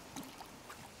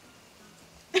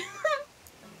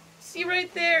 See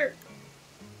right there!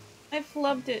 I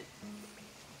flubbed it.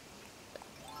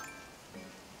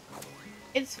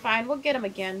 It's fine, we'll get him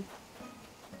again.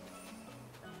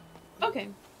 Okay,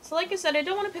 so like I said, I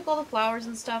don't want to pick all the flowers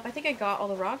and stuff. I think I got all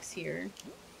the rocks here.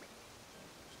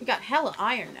 We got hella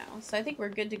iron now, so I think we're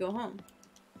good to go home.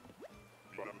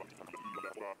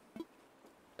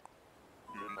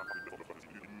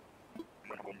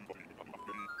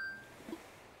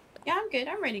 Yeah, I'm good.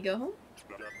 I'm ready to go home.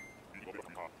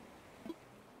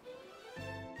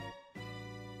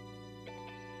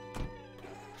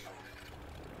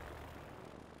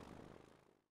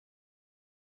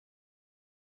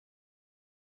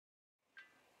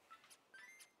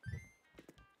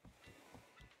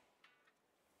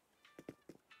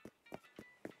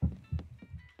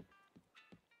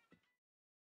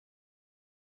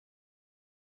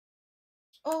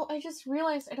 Oh, I just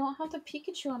realized I don't have the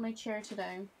Pikachu on my chair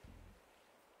today.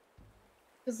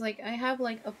 Because, like, I have,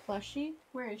 like, a plushie.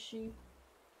 Where is she?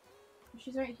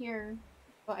 She's right here.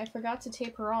 But I forgot to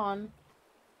tape her on.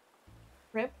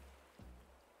 Rip.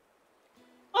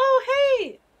 Oh,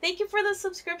 hey! Thank you for the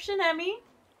subscription, Emmy.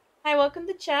 Hi, welcome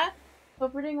to chat.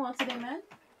 Hope we're doing well today, man.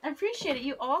 I appreciate it.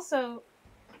 You also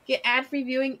get ad-free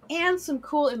viewing and some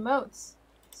cool emotes.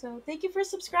 So thank you for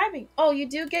subscribing. Oh, you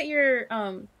do get your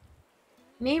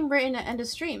name written at end of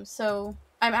stream. So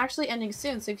I'm actually ending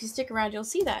soon. So if you stick around, you'll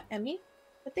see that, Emmy.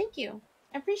 But thank you.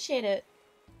 I appreciate it.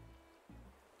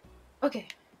 Okay.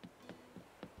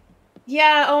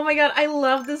 Yeah, oh my god, I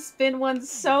love the spin one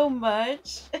so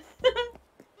much.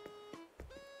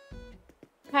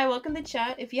 Hi, welcome to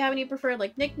chat. If you have any preferred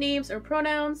like nicknames or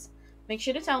pronouns, make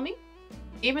sure to tell me.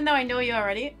 Even though I know you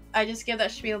already, I just give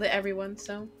that spiel to everyone,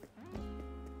 so.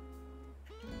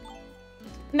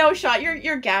 No shot,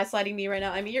 you're gaslighting me right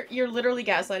now. I mean, you're literally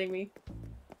gaslighting me.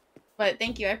 But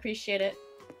thank you, I appreciate it.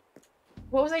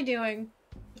 What was I doing?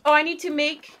 Oh, I need to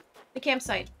make the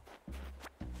campsite.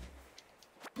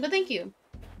 But thank you.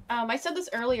 I said this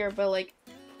earlier, but like,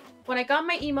 when I got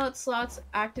my emote slots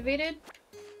activated,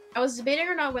 I was debating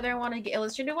or not whether I want to get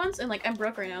illustrated ones, and like, I'm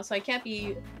broke right now, so I can't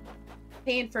be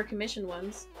paying for commission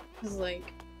ones. Cause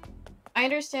like, I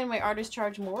understand why artists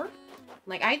charge more.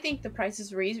 Like, I think the price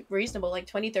is reasonable, like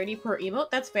 20-30 per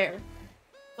emote, that's fair.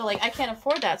 But like, I can't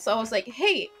afford that, so I was like,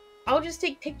 hey, I'll just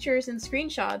take pictures and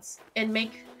screenshots and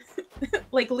make,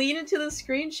 like, lean into the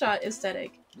screenshot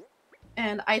aesthetic.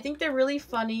 And I think they're really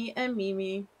funny and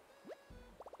memey.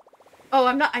 Oh,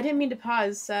 I didn't mean to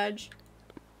pause, Sag.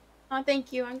 Oh,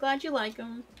 thank you. I'm glad you like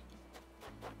them.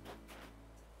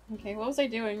 Okay, what was I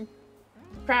doing?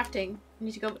 Crafting. I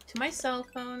need to go to my cell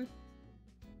phone.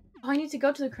 Oh, I need to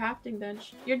go to the crafting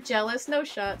bench. You're jealous? No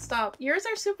shot. Stop. Yours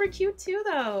are super cute too,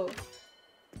 though.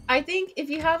 I think if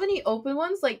you have any open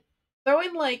ones, like, throw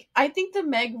in, like, I think the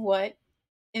Meg What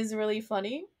is really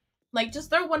funny. Like, just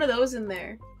throw one of those in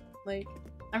there. Like,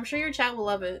 I'm sure your chat will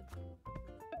love it.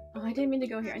 Oh, I didn't mean to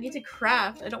go here. I need to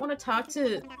craft. I don't want to talk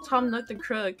to Tom Nook the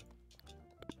Crook.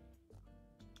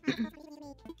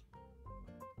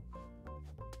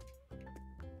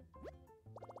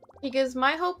 Because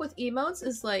my hope with emotes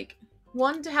is, like,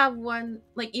 one, to have one,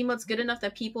 like, emotes good enough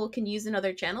that people can use in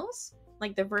other channels.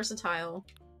 Like, they're versatile.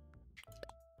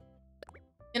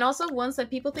 And also ones that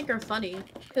people think are funny.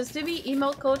 Because to me,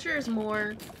 emote culture is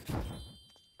more...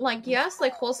 Like, yes,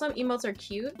 like, wholesome emotes are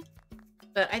cute.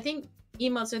 But I think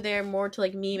emotes are there more to,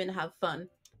 like, meme and have fun.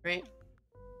 Right?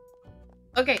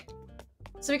 Okay.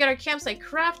 So we got our campsite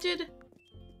crafted.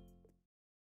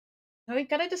 Now we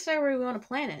gotta decide where we want to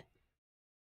plant it.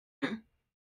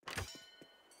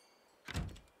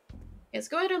 Let's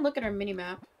go ahead and look at our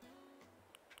minimap.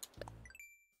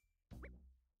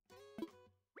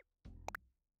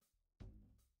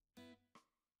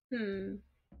 I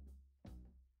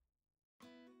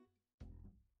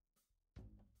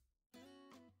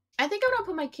think I'm gonna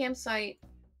put my campsite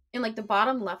in, like, the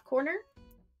bottom left corner.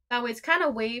 That way it's kind of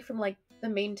away from, like, the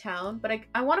main town. But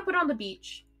I want to put it on the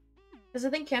beach. Because I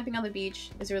think camping on the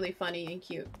beach is really funny and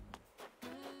cute.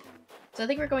 So I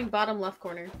think we're going bottom left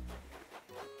corner.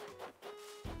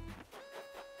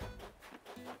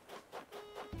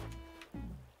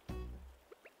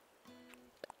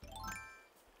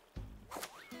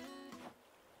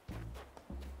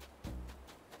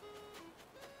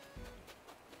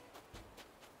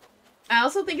 I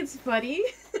also think it's funny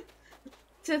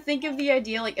to think of the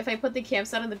idea, like, if I put the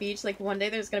campsite on the beach, like, one day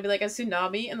there's gonna be, like, a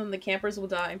tsunami and then the campers will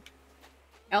die.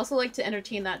 I also like to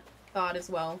entertain that thought as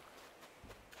well.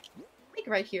 I think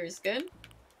right here is good.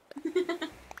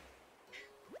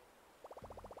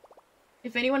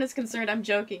 If anyone is concerned, I'm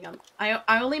joking. I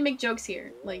only make jokes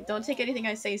here. Like, don't take anything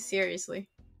I say seriously.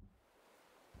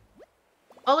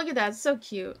 Oh, look at that. It's so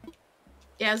cute.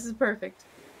 Yeah, this is perfect.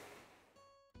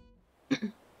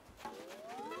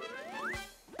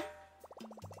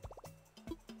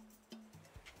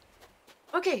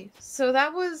 Okay, so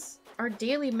that was our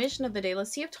daily mission of the day.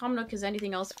 Let's see if Tom Nook has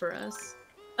anything else for us.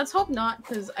 Let's hope not,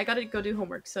 because I gotta go do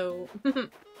homework, so...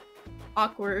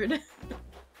 Awkward.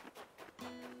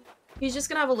 He's just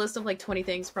gonna have a list of, like, 20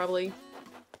 things, probably.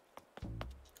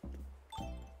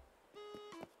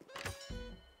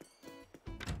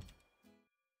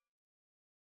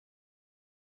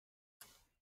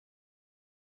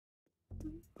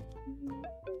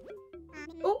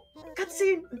 Oh,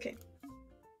 cutscene! Okay.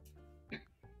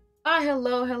 Ah,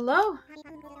 hello, hello!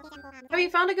 Have you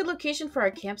found a good location for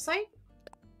our campsite?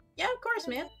 Yeah, of course,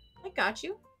 man. I got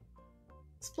you.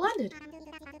 Splendid.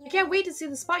 I can't wait to see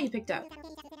the spot you picked out.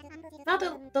 Now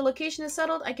that the location is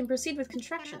settled, I can proceed with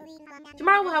construction.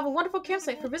 Tomorrow we'll have a wonderful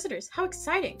campsite for visitors. How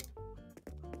exciting!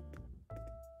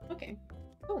 Okay.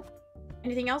 Cool.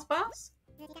 Anything else, boss?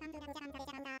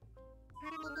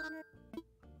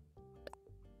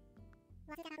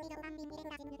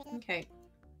 Okay.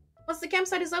 Once the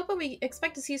campsite is open, we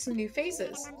expect to see some new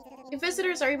faces. If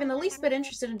visitors are even the least bit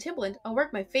interested in Timbaland, I'll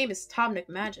work my famous Tom Nook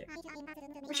magic.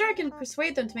 I'm sure I can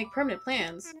persuade them to make permanent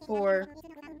plans for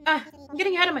Ah, I'm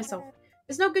getting ahead of myself.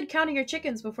 There's no good counting your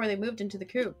chickens before they moved into the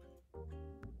coop.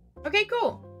 Okay,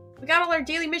 cool. We got all our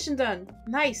daily mission done.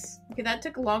 Nice. Okay, that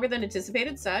took longer than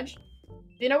anticipated, Sag.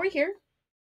 You know we're here.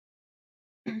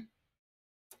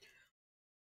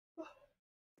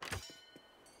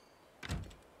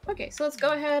 Okay, so let's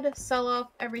go ahead, sell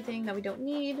off everything that we don't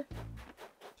need,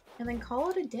 and then call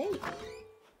it a day.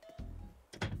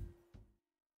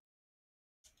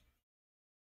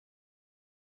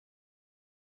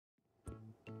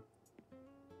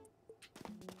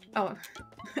 Oh,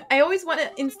 I always want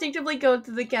to instinctively go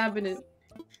to the cabinet.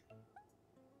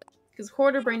 Because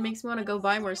hoarder brain makes me want to go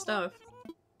buy more stuff.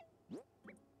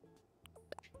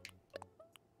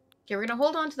 Okay, we're gonna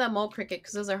hold on to that mole cricket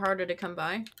because those are harder to come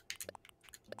by.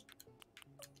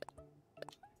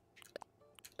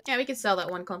 Yeah, we could sell that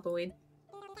one clump of weed.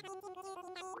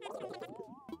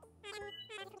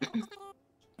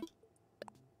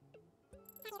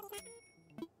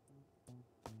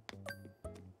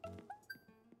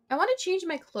 I want to change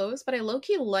my clothes, but I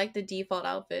low-key like the default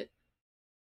outfit.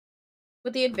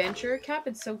 With the adventurer cap,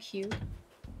 it's so cute.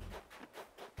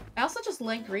 I also just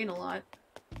like green a lot.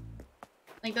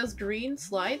 Like those green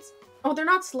slides. Oh, they're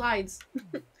not slides.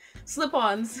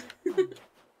 Slip-ons.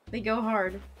 They go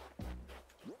hard.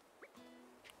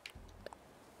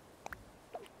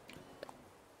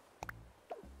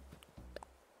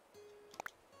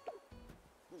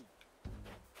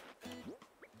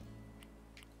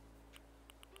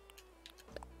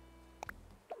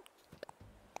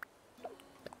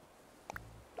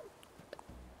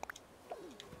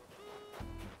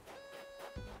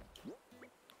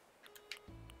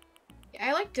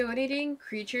 I like donating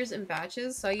creatures in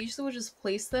batches, so I usually will just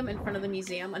place them in front of the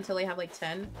museum until I have like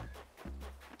 10.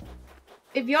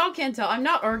 If y'all can't tell, I'm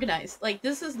not organized. Like,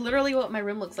 this is literally what my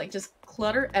room looks like. Just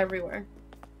clutter everywhere.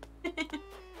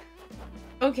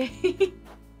 Okay.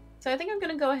 So I think I'm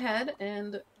gonna go ahead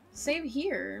and save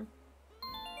here.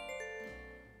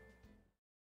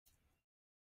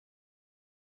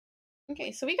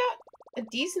 Okay, so we got a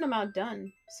decent amount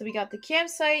done. So we got the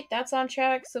campsite, that's on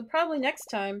track, so probably next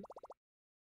time.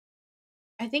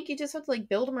 I think you just have to, like,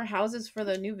 build more houses for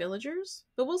the new villagers,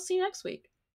 but we'll see next week.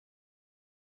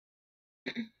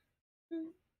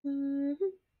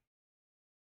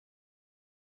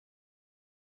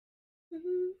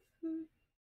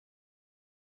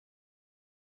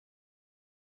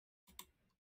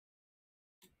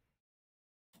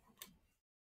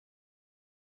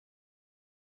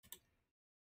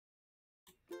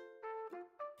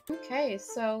 Okay,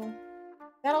 so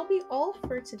that'll be all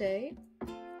for today.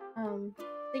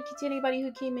 Thank you to anybody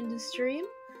who came into stream.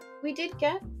 We did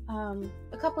get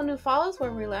a couple new follows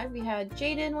where we're live. We had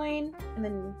Jaden Wayne and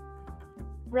then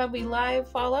Rubby Live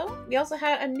follow. We also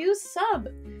had a new sub.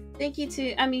 Thank you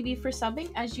to MEB for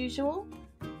subbing as usual.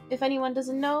 If anyone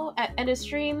doesn't know, at end of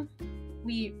stream,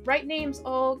 we write names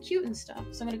all cute and stuff.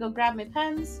 So I'm gonna go grab my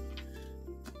pens.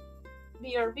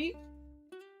 BRB.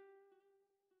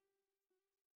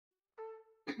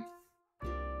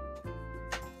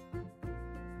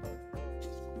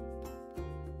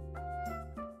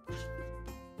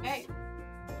 Okay.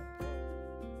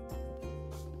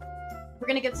 We're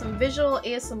gonna get some visual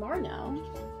ASMR now.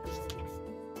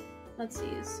 Let's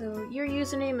see, so your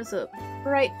username is a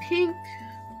bright pink.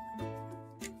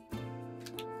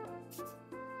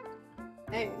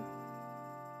 Okay.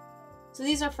 So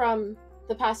these are from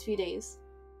the past few days.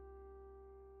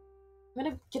 I'm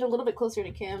gonna get a little bit closer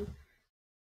to Cam.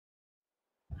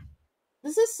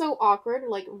 This is so awkward,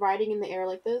 like riding in the air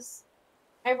like this.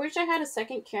 I wish I had a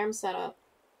second cam set up,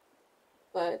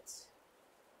 but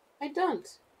I don't.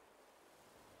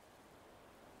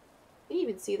 Can you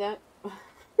even see that?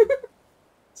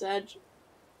 Sedge.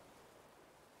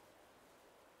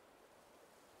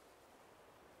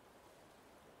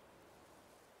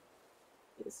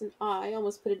 It's an I,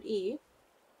 almost put an E.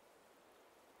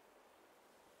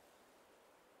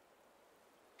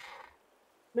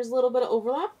 There's a little bit of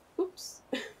overlap. Oops.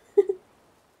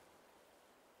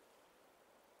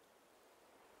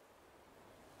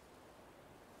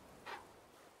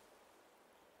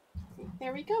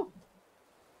 There we go.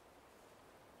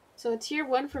 So a tier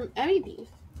 1 from Emmy Beef.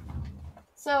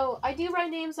 So I do write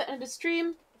names at end of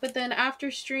stream, but then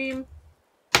after stream,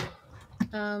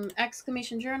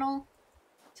 exclamation journal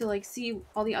to like see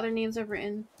all the other names I've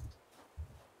written.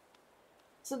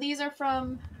 So these are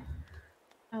from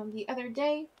the other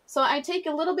day. So I take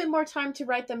a little bit more time to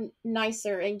write them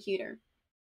nicer and cuter.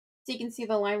 So you can see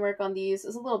the line work on these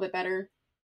is a little bit better.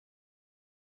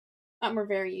 Not more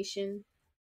variation.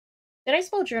 Did I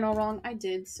spell journal wrong? I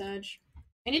did, Sedge.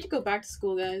 I need to go back to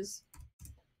school, guys.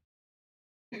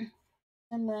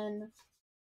 And then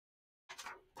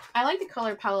I like the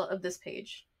color palette of this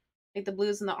page. Like the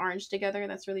blues and the orange together,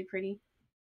 that's really pretty.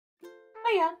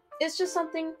 But yeah, it's just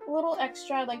something a little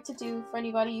extra I'd like to do for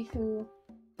anybody who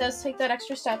does take that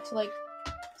extra step to like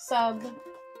sub,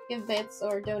 give bits,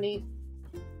 or donate.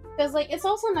 Because like it's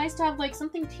also nice to have like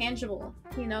something tangible,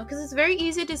 you know? Because it's very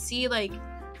easy to see like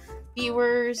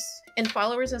viewers and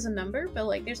followers as a number, but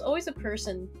like there's always a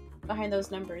person behind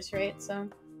those numbers, right? So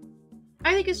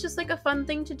I think it's just like a fun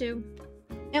thing to do.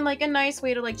 And like a nice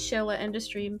way to like chill at end of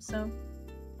stream, so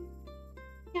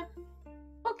yeah.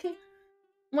 Okay.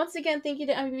 Once again, thank you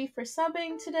to MVB for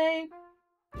subbing today.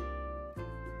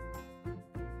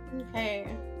 Okay.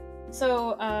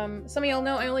 So, some of y'all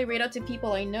know I only rate out to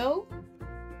people I know.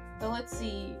 So let's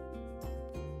see.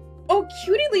 Oh,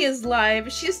 Cutie Lee is live.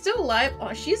 She's still live.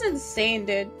 Oh, she's insane,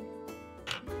 dude.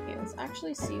 Okay, let's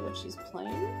actually see what she's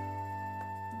playing.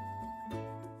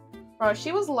 Bro,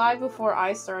 she was live before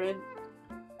I started.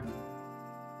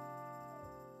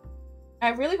 I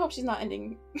really hope she's not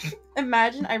ending.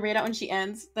 Imagine I raid out when she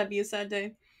ends. That'd be a sad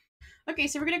day. Okay,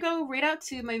 so we're gonna go raid out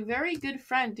to my very good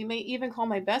friend. You may even call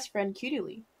my best friend Cutie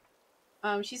Lee.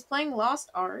 She's playing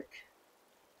Lost Ark.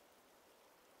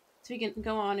 So we can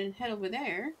go on and head over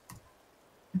there.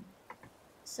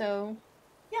 So,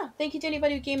 yeah, thank you to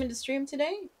anybody who came into stream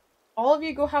today. All of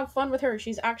you go have fun with her.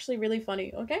 She's actually really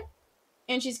funny, okay?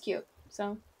 And she's cute,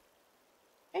 so.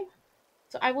 Okay.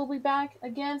 So I will be back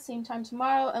again, same time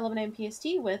tomorrow, 11 a.m. PST,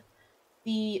 with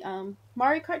the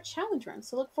Mario Kart Challenge run.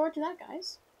 So look forward to that,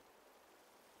 guys.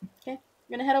 Okay, I'm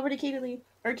gonna head over to Cutie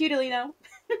Lee now.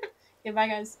 Okay, bye,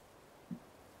 guys.